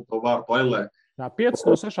 0 gūto vārtu ailē. 5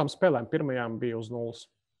 no 6 spēlēm pirmajām bija uz 0.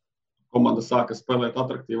 Komanda sāka spēlēt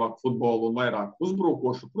atraktīvāku futbolu un vairāk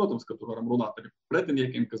uzbrukošu. Protams, ka tur varam runāt arī par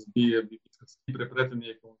pretiniekiem, kas bija stipri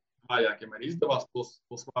pretinieki un vājākiem arī izdevās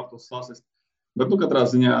tos vārtus sasist. Bet, katrā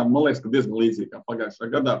ziņā, man liekas, ka diezgan līdzīgi kā pagājušā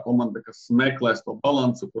gadā komanda, kas meklēs to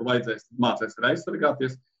balansu, kur mācēs arī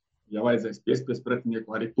aizsargāties. Ja vajadzēs piespiest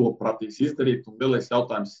pretinieku, arī to prasīs izdarīt. Un lielais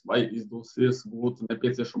jautājums, vai izdosies gūt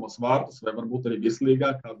nepieciešamos vārtus, vai varbūt arī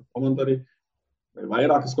virslīgā kāda komanda arī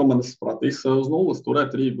vairākas komandas prasīs uz nulles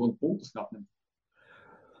turēt Rīgu un punktus neatņemt.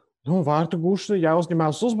 Vārtu gūšana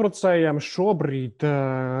jāuzņemās uzbrucējiem. Šobrīd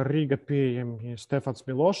Rīga pieejami Stefans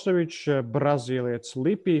Miloševičs, brazīlietis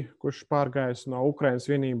Lipi, kurš pārgājis no Ukrainas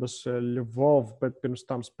vienības Ļvov, bet pirms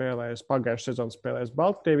tam pagājušajā sezonā spēlējis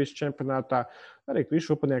Baltkrievijas čempionātā. Arī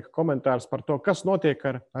Kriša Upanieka komentārs par to, kas notiek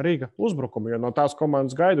ar Rīga uzbrukumu, jo no tās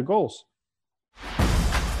komandas gaida gols.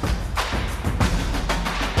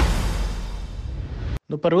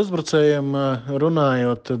 Par uzbrucējiem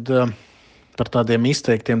runājot, tad par tādiem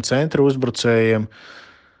izteiktiem centra uzbrucējiem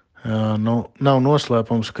nav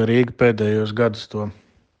noslēpums, ka Rīga pēdējos gadus to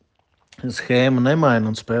schēmu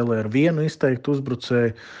nemaina un spēlē ar vienu izteiktu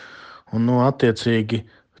uzbrucēju. Un, attiecīgi,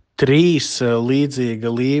 3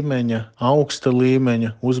 līdzīga līmeņa, augsta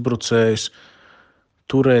līmeņa uzbrucējus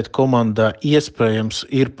turēt komandā iespējams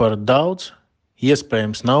ir par daudz.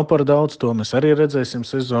 Iespējams, nav par daudz, to mēs arī redzēsim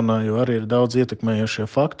sezonā, jo arī ir daudz ietekmējošie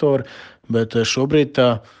faktori, bet šobrīd tā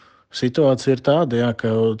situācija ir tāda, ka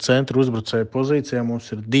centra uzbrucēja pozīcijā mums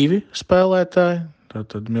ir 2 spēlētāji,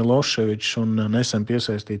 tātad Miloševičs un nesen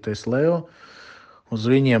piesaistītais Leo. Uz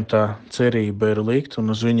viņiem tā cerība ir likt un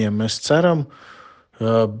uz viņiem mēs ceram,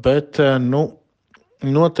 bet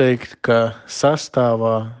noteikti, ka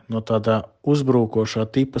sastāvā no tādā uzbrukošā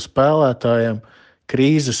tipa spēlētājiem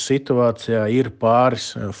krīzes situācijā ir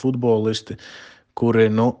pāris futbolisti, kuri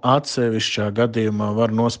atsevišķā gadījumā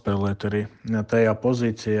var nospēlēt arī tajā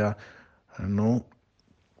pozīcijā.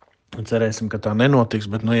 Cerēsim, ka tā nenotiks,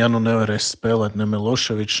 bet nevarēs spēlēt ne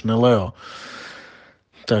Miloševičs, ne Leo.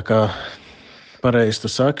 Tā kā pareizi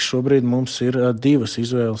tu saki, šobrīd mums ir 2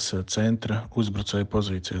 izvēles centra uzbrucēju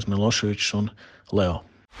pozīcijas - Miloševičs un Leo.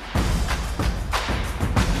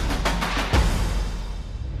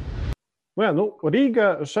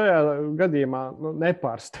 Rīga šajā gadījumā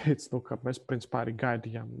nepārsteidz, ka mēs principā arī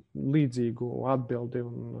gaidījām līdzīgu atbildi.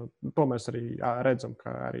 To mēs arī redzam,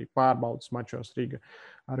 ka arī pārbaudas mačos Rīga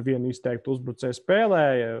ar vienu izteiktu uzbrucēju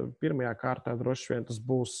spēlēja. Pirmajā kārtā droši vien tas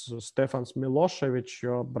būs Stefans Miloševičs,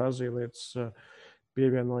 jo brazīlietis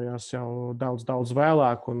pievienojās jau daudz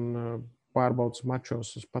vēlāk un pārbaudas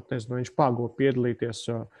mačos. Es pat nezinu, viņš pagūda piedalīties,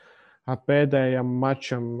 jo pēdējam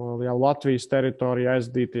mačam jau Latvijas teritorijā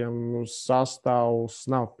aizdītiem sastāvs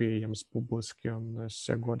nav pieejams publiski, un es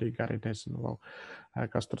godīgi arī nezinu,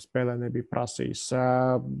 kas tur spēlē nebija prasījis.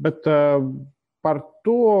 Bet par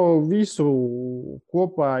to visu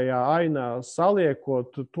kopējā ainā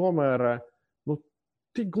saliekot, tomēr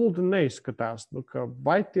tik gludi neizskatās,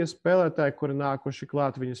 vai tie spēlētāji, kuri nākuši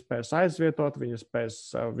klāt, viņi spēs aizvietot, viņi spēs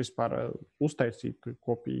vispār uztaisīt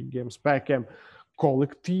kopīgiem spēkiem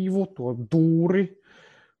kolektīvu, to dūri,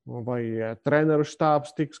 vai treneru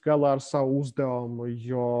štābs tiks galā ar savu uzdevumu,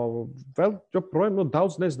 jo vēl joprojām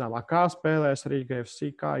daudz nezināmā, kā spēlēs Rīga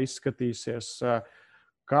FC, kā izskatīsies,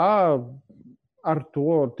 kā ar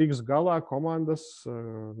to tiks galā komandas,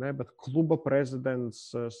 bet kluba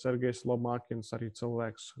prezidents Sergejs Lomākins, arī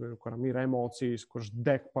cilvēks, kuram ir emocijas, kurš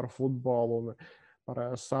deg par futbolu un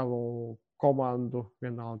par savu komandu,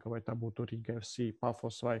 vienalga, vai tā būtu Rīga FC,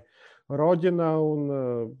 Pafos vai Roģina,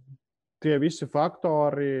 un tie visi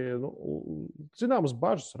faktori, zināmas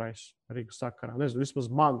bažas raisa Rīgas sakarā. Nezinu, vismaz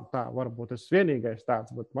man tā, varbūt es vienīgais tāds,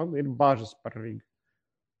 bet man ir bažas par Rīgu.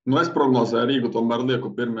 Es prognozēju Rīgu tomēr lieku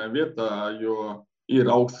pirmajā vietā, jo ir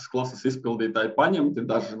augstas klases izpildītāji paņemti,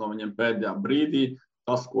 daži no viņiem pēdējā brīdī.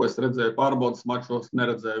 Tas, ko es redzēju pārbaudas mačos,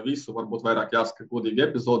 neredzēju visu, varbūt vairāk jāsaka godīgi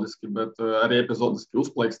epizodiski, bet arī epizodiski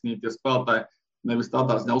uzplaiksnītie spēlētāji. Nevis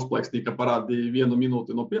tādā ziņā uzplaiksnīja, ka parādīja 1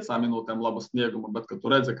 minūti no 5 minūtēm labu sniegumu, bet ka tu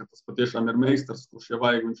redzi, ka tas patiešām ir meistars, kurš, ja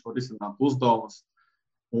vajag, viņš var risināt uzdevumus.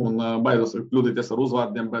 Un baidos kļūdīties ar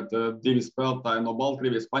uzvārdiem, bet 2 spēlētāji no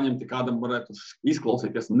Baltkrievijas paņemti, kādam varētu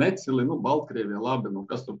izklausīties necili, Baltkrievija, labi,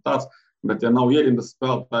 kas tur tāds. Bet, ja nav ierindas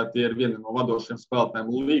spēlētāji, tie ir vieni no vadošiem spēlētājiem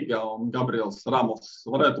līgā, un Gabriels Ramos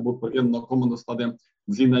varētu būt par vienu no komandas tādiem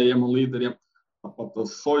dzinējiem un līderiem. Tāpat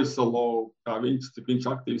Soisalo, cik viņš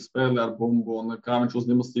aktīvi spēlē ar bumbu, un kā viņš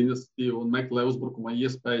uzņemas iniciatīvu un meklē uzbrukuma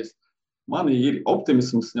iespējas. Manī ir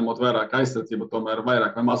optimisms, ņemot vērā, ka aizsardzība tomēr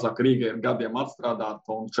vairāk vai mazāk Rīgai ir gadiem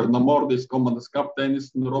atstrādāta, un Černomordijs, komandas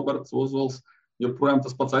kapteinis, un Roberts Ozols, joprojām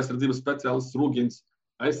tas pats aizsardzības speciālists Rugins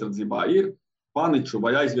aizsardzībā ir. Paniču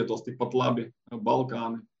vai aizvietos tikpat labi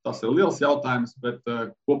Balkāni. Tas ir liels jautājums, bet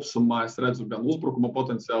kopsumā es redzu gan uzbrukuma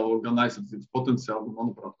potenciālu, gan aizsardzības potenciālu, un,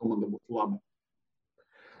 manuprāt, komanda būtu laba.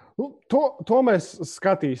 To mēs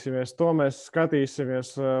skatīsimies.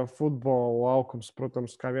 Futbola laukums,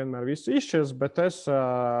 protams, kā vienmēr viss izšķirs, bet es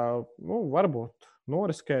varbūt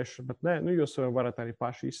noriskēšu, bet nē, jūs varat arī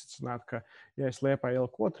paši izsacināt, ka, ja es Liepāju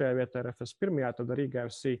ieliku 2. vietā, RFS 1, tad Rīga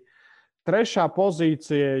FC 3.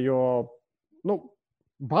 pozīcija, jo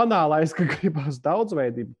banālais, ka gribas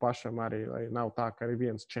daudzveidību pašam arī, lai nav tā, ka ir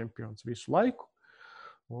viens čempions visu laiku.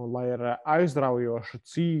 Un, lai ir aizraujoša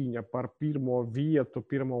cīņa par pirmo vietu,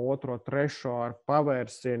 pirmo, otro, trešo ar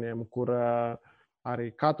pavērsieniem, kur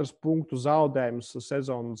arī katrs punktu zaudējums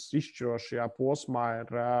sezonas izšķirošajā posmā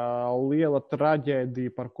ir liela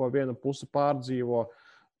traģēdija, par ko viena puse pārdzīvo,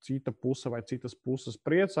 cita puse vai citas puses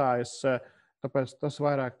priecājas. Tāpēc tas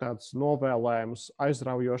vairāk tāds novēlējums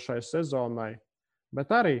aizraujošai sezonai.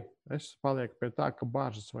 Bet arī es palieku pie tā, ka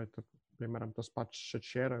bažas vai piemēram, tas pats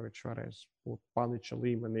Šečerovičs varēs būt Paniča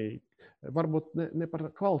līmenī. Varbūt ne par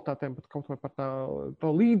kvalitātēm, bet kaut vai par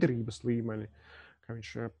to līderības līmeni, ka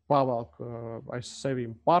viņš pavelk aiz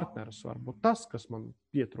sevīm partnerus. Varbūt tas, kas man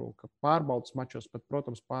pietrūka pārbaudas mačos, bet,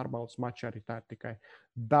 protams, pārbaudas mači arī tā ir tikai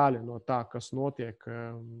daļa no tā, kas notiek,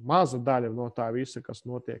 maza daļa no tā visa, kas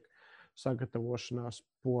notiek sagatavošanās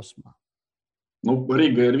posmā.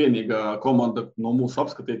 Riga ir vienīgā komanda no mūsu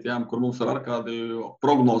apskatītajām, kur mums ar Arkādiju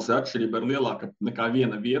prognoze atšķirība ir lielāka nekā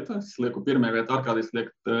viena vieta. Es lieku pirmajā vietā, Arkādijs liek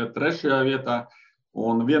trešajā vietā.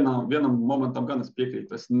 Un vienam momentam gan es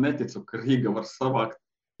piekrītu. Es neticu, ka Riga var savākt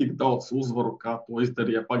tik daudz uzvaru, kā to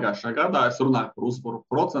izdarīja pagājušajā gadā. Es runāju par uzvaru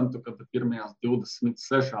procentu, kad pirmajās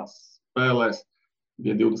 26 spēlēs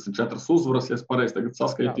bija 24 uzvaras, ja es pareizi tagad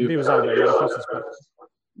saskaitīju. 2 zaudējumi.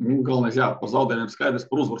 Galvenais, par zaudējumiem skaidrs,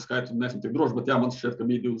 par uzvaru skaitu nesmu tik droši, bet man šķiet, ka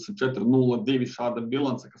bija 24-0-2 šāda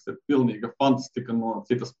bilance, kas ir pilnīga fantastika no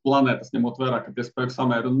citas planētas, ņemot vērā, ka tie spēku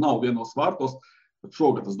samēri nav vienos vārtos. Bet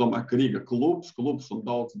šogad es domāju, ka Riga klubs un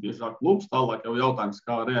daudz biežāk klubs. Tālāk jau jautājums,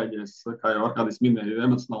 kā reaģēs, kā jau Arkādijs minēja,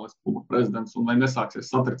 emocionālais kluba prezidents, un vai nesāksies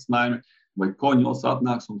satricinājumi, vai Koņos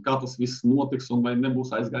atnāks, un kā tas viss notiks, un vai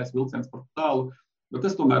nebūs aizgājis vilciens par tālu. Bet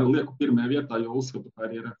es tomēr lieku pirmajā vietā, jo uzskatu, ka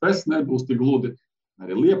arī RFS nebūs tik gludi.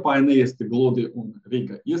 Arī Liepāja neies tik gludi un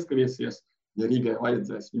Riga ieskaviesies. Ja Rigai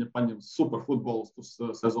vajadzēs, viņa paņems superfutbolistus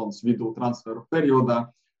sezonas vidū transferu periodā.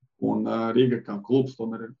 Un Riga kā klubs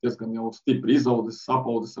tomēr ir diezgan jau stipri izaudzis,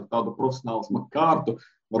 sapaudzis ar tādu profesionālismu kārtu.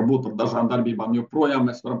 Varbūt ar dažām darbībām joprojām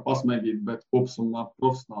mēs varam pasmēģīt, bet kopsumā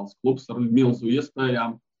profesionāls klubs ar milzu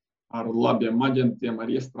iespējām, ar labiem aģentiem, ar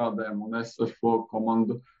iestrādēm. Un es šo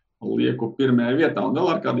komandu lieku pirmajā vietā. Un vēl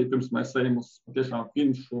Arkādī, pirms mēs ejam uz patiešām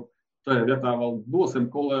finišu, šajā vietā vēl dosim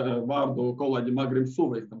vārdu kolēģim Agrim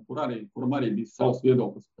Suveikam, kuram arī bija savs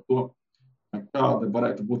viedoklis par to, kāda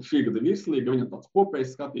varētu būt šī gada virslīga. Viņam tāds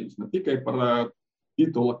kopējs skatījums ne tikai par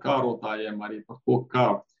titula kārotājiem, arī par to, kā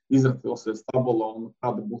izratilsies tabula un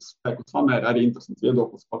kāda būs spēku samēra. Arī interesants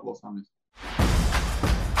viedoklis, paklausāmies.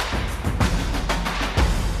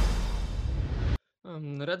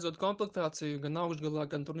 Redzot komplektāciju gan augšgalā,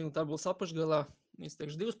 gan turnīru tabulas apakšgalā,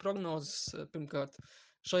 izteikšu 2 prognozes. Pirmkārt,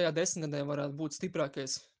 šajā desmitgadē varētu būt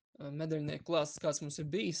stiprākais medaļnieku klāsts, kāds mums ir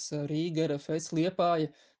bijis. Rīga, RFS,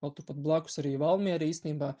 Liepāja, vēl turpat blakus arī Valmiera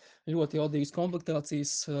īstenībā. Ļoti jaudīgas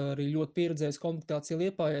komplektācijas, arī ļoti pieredzējas komplektācija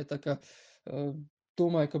Liepājai. Tā kā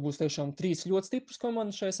domāju, ka būs tiešām 3 ļoti stipras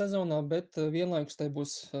komandas šajā sezonā, bet vienlaikus tai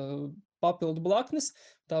būs papildu blaknes.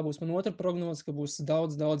 Tā būs man otra prognoze, ka būs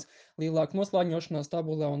daudz lielāka noslāņošanās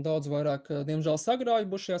tabulā un daudz vairāk, diemžēl,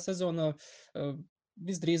 sagrauju būs šajā sezonā.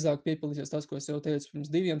 Visdrīzāk piepildīsies tas, ko es jau teicu pirms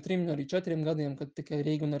 2, 3, arī 4 gadiem, kad tikai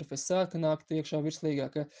Rīga un RFS sāka nākt iekšā virslīgā,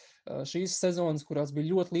 ka šīs sezonas, kurās bija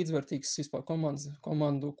ļoti līdzvērtīgs vispār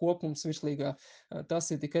komandu kopums virslīgā, tas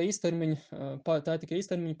ir tikai īstermiņa, tā ir tikai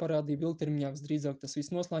īstermiņa parādība, ilgtermiņā visdrīzāk tas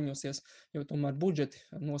viss noslāņosies, jo tomēr budžeti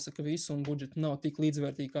nosaka visu un budžeti nav tik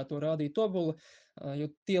līdzvērtīgi, kā to rādīja Tobula. Jo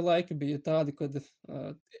tie laiki bija tādi, kad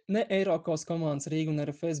ne Eiropas komandas Rīga un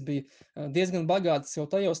RFS bija diezgan bagātas jau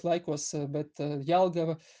tajos laikos, bet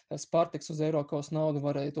Jelgava, Spartaks uz Eiropas naudu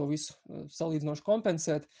varēja to visu salīdzinoši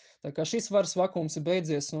kompensēt. Tā kā šis varas vakums ir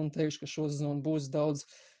beidzies un teikšu, ka šo sezonu būs daudz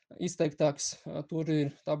izteiktāks. Tur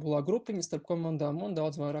ir tabulā grupiņas starp komandām un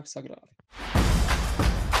daudz vairāk sagrāvi.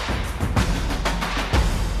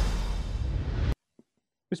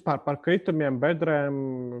 Vispār par kritumiem, bedrēm,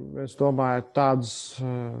 es domāju, tādas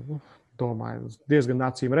diezgan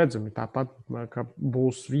acīm redzami. Tāpat, ka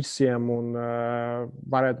būs visiem un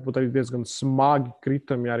varētu būt arī diezgan smagi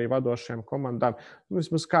kritumi arī vadošajām komandām.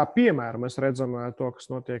 Vismaz kā piemēram, mēs redzam to, kas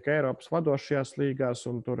notiek Eiropas vadošajās līgās,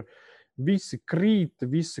 un tur visi krīt,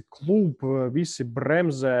 visi klubi, visi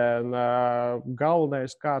bremzē.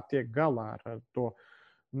 Galvenais, kā tiek galā ar to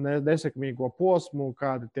nesekmīgo posmu,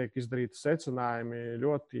 kādi tiek izdarīti secinājumi,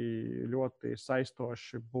 ļoti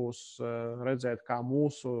saistoši būs redzēt, kā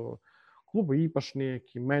mūsu kluba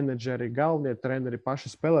īpašnieki, menedžeri, galvenie treneri,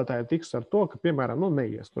 paši spēlētāji tiks ar to, ka, piemēram,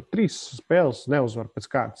 neies tur 3 spēles neuzvar pēc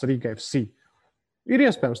kārtas Riga FC. Ir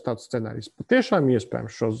iespējams tāds scenārijs, patiešām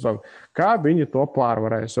iespējams šo sezonu, kā viņi to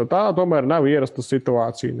pārvarēs. Jo tā tomēr nav ierasta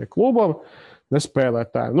situācija ne klubam, ne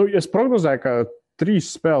spēlētājiem. Nu, es prognozēju, ka 3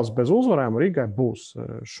 spēles bez uzvarām Rīgai būs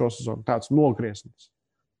šo sezonu tāds nogrieznis.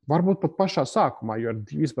 Varbūt pat pašā sākumā, jo ir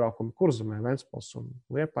 2 izbraukumi Kurzemē, Ventspils un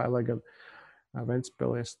Liepāja, lai gan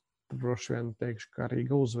Ventspilies droši vien teikšu, ka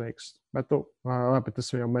Rīga uzveiks. Bet labi,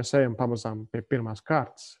 tas jau mēs ejam pamazām pie pirmās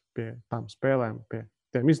kārtas, pie tām spēlēm, pie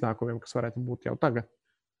tiem iznākumiem, kas varētu būt jau tagad.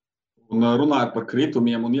 Un runājot par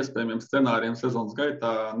kritumiem un iespējamiem scenārijiem sezonas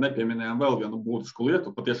gaitā, nepieminējām vēl vienu būtisku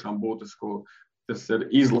lietu, patiešām būtisku. Tas ir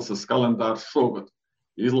izlases kalendārs šogad.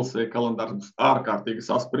 Izlasē kalendārs būs ārkārtīgi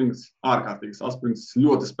saspringts,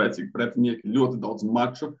 ļoti spēcīgi pretinieki, ļoti daudz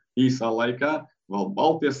maču īsā laikā, vēl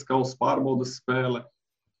Baltijas kausa pārbaudas spēle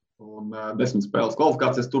un 10 spēles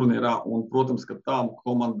kvalifikācijas turnīrā. Un, protams, ka tām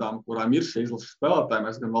komandām, kurām ir šie izlases spēlētāji,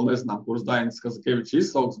 mēs gan vēl nezinām, kurus Dainis Kazakevičs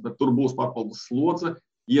izsauks, bet tur būs papildus slodze,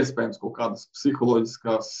 iespējams kaut kādas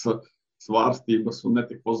psiholoģiskās svārstības un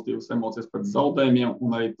netik pozitīvas emocijas pēc zaudējumiem,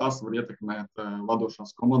 un arī tas var ietekmēt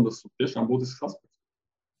vadošās komandas un tiešām būtisks aspekts.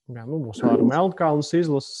 Jā, nu, mums vēl ir Melnkalnes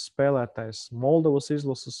izlases spēlētājs, Moldovas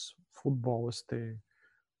izlases futbolisti,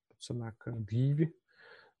 sanāk 2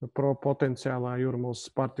 potenciālā Jūrmālas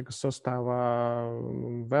Spartakas sastāvā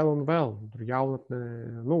vēl un vēl. Jaunatne,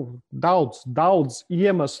 nu, daudz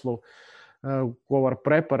iemeslu, ko var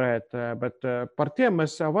preparēt, bet par tiem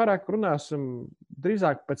mēs jau vairāk runāsim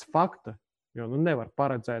drīzāk pēc fakta, jo nevar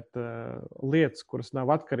paredzēt lietas, kuras nav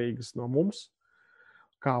atkarīgas no mums.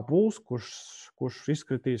 Kā būs, kurš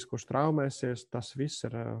izkritīs, kurš traumēsies, tas viss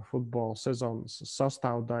ir futbola sezonas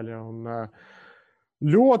sastāvdaļa. Un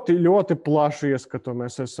ļoti, ļoti plašu ieskatu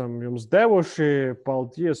mēs esam jums devuši.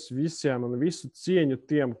 Paldies visiem un visu cieņu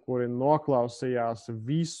tiem, kuri noklausījās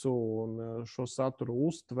visu un šo saturu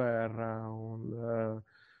uztvēra un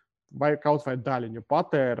vai kaut vai daļiņu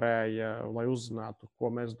patērēja, lai uzzinātu,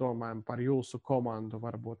 ko mēs domājam par jūsu komandu,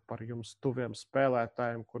 varbūt par jums tuviem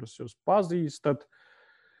spēlētājiem, kurus jūs pazīstat.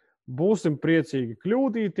 Būsim priecīgi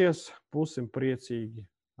kļūdīties, būsim priecīgi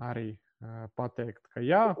arī pateikt, ka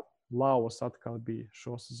jā, Lauvas atkal bija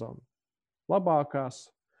šo sezonu labākās.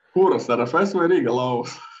 Kuras, RFS vai Rīga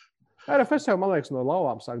Lauvas? RFS jau, man liekas, no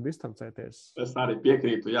Lauvām sāk distancēties. Es arī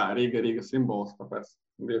piekrītu, jā, Rīga simbols, tāpēc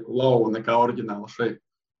lieku Lauvu nekā oriģināla šeit.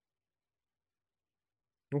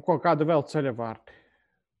 Nu, kāda vēl ceļavārdi?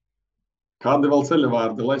 Kādi vēl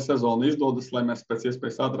ceļavārdi, lai sezona izdodas, lai mēs pēc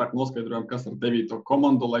iespējas ātrāk noskaidrojam, kas ar 9.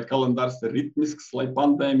 komandu, lai kalendārs ir ritmisks, lai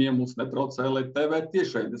pandēmija mums netraucē, lai TV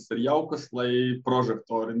tiešraides ir jaukas, lai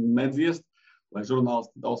prožektori nedziest, lai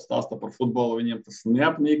žurnālisti daudz stāsta par futbolu, viņiem tas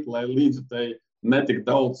neapnīk, lai līdzutēji netik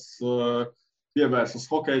daudz pievēršas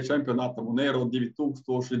hokeja čempionātam un Eiro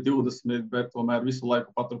 2020, bet tomēr visu laiku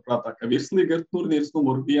paturprātā, ka virslīga ir turnīrs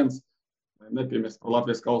numur 1. Nepiemest par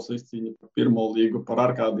Latvijas kausa izcīņu, par pirmo līgu, par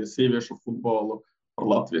Arkādijas sieviešu futbolu, par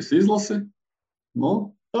Latvijas izlasi. Nu,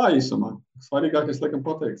 tā īsumā. Svarīgākais, laikam,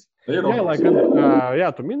 pateikts. Jā,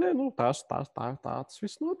 tu minēji, nu, tāds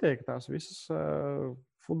viss notiek. Tās visas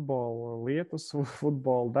futbola lietas,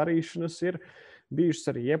 futbola darīšanas ir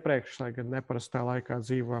bijušas arī iepriekš, lai gan neparastā laikā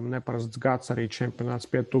dzīvojam, neparasts gads arī čempionāts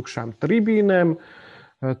pie tukšām tribīnēm.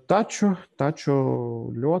 Taču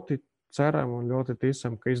ļoti ceram un ļoti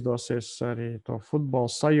ticam, ka izdosies arī to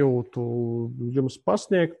futbola sajūtu jums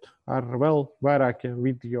pasniegt ar vēl vairākiem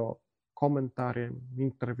video komentāriem,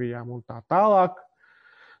 intervijām un tā tālāk.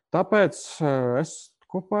 Tāpēc es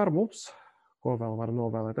kopā ar mums, ko vēl varu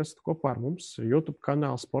novēlēt, es kopā ar mums YouTube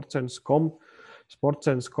kanālu Sportcenis.com,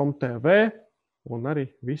 Sportcenis.com TV un arī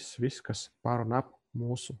viss, kas par un ap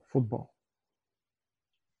mūsu futbolu.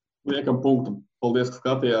 Liekam punktu. Paldies, ka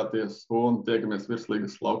skatījāties un tiekamies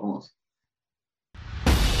virslīgas laukumos.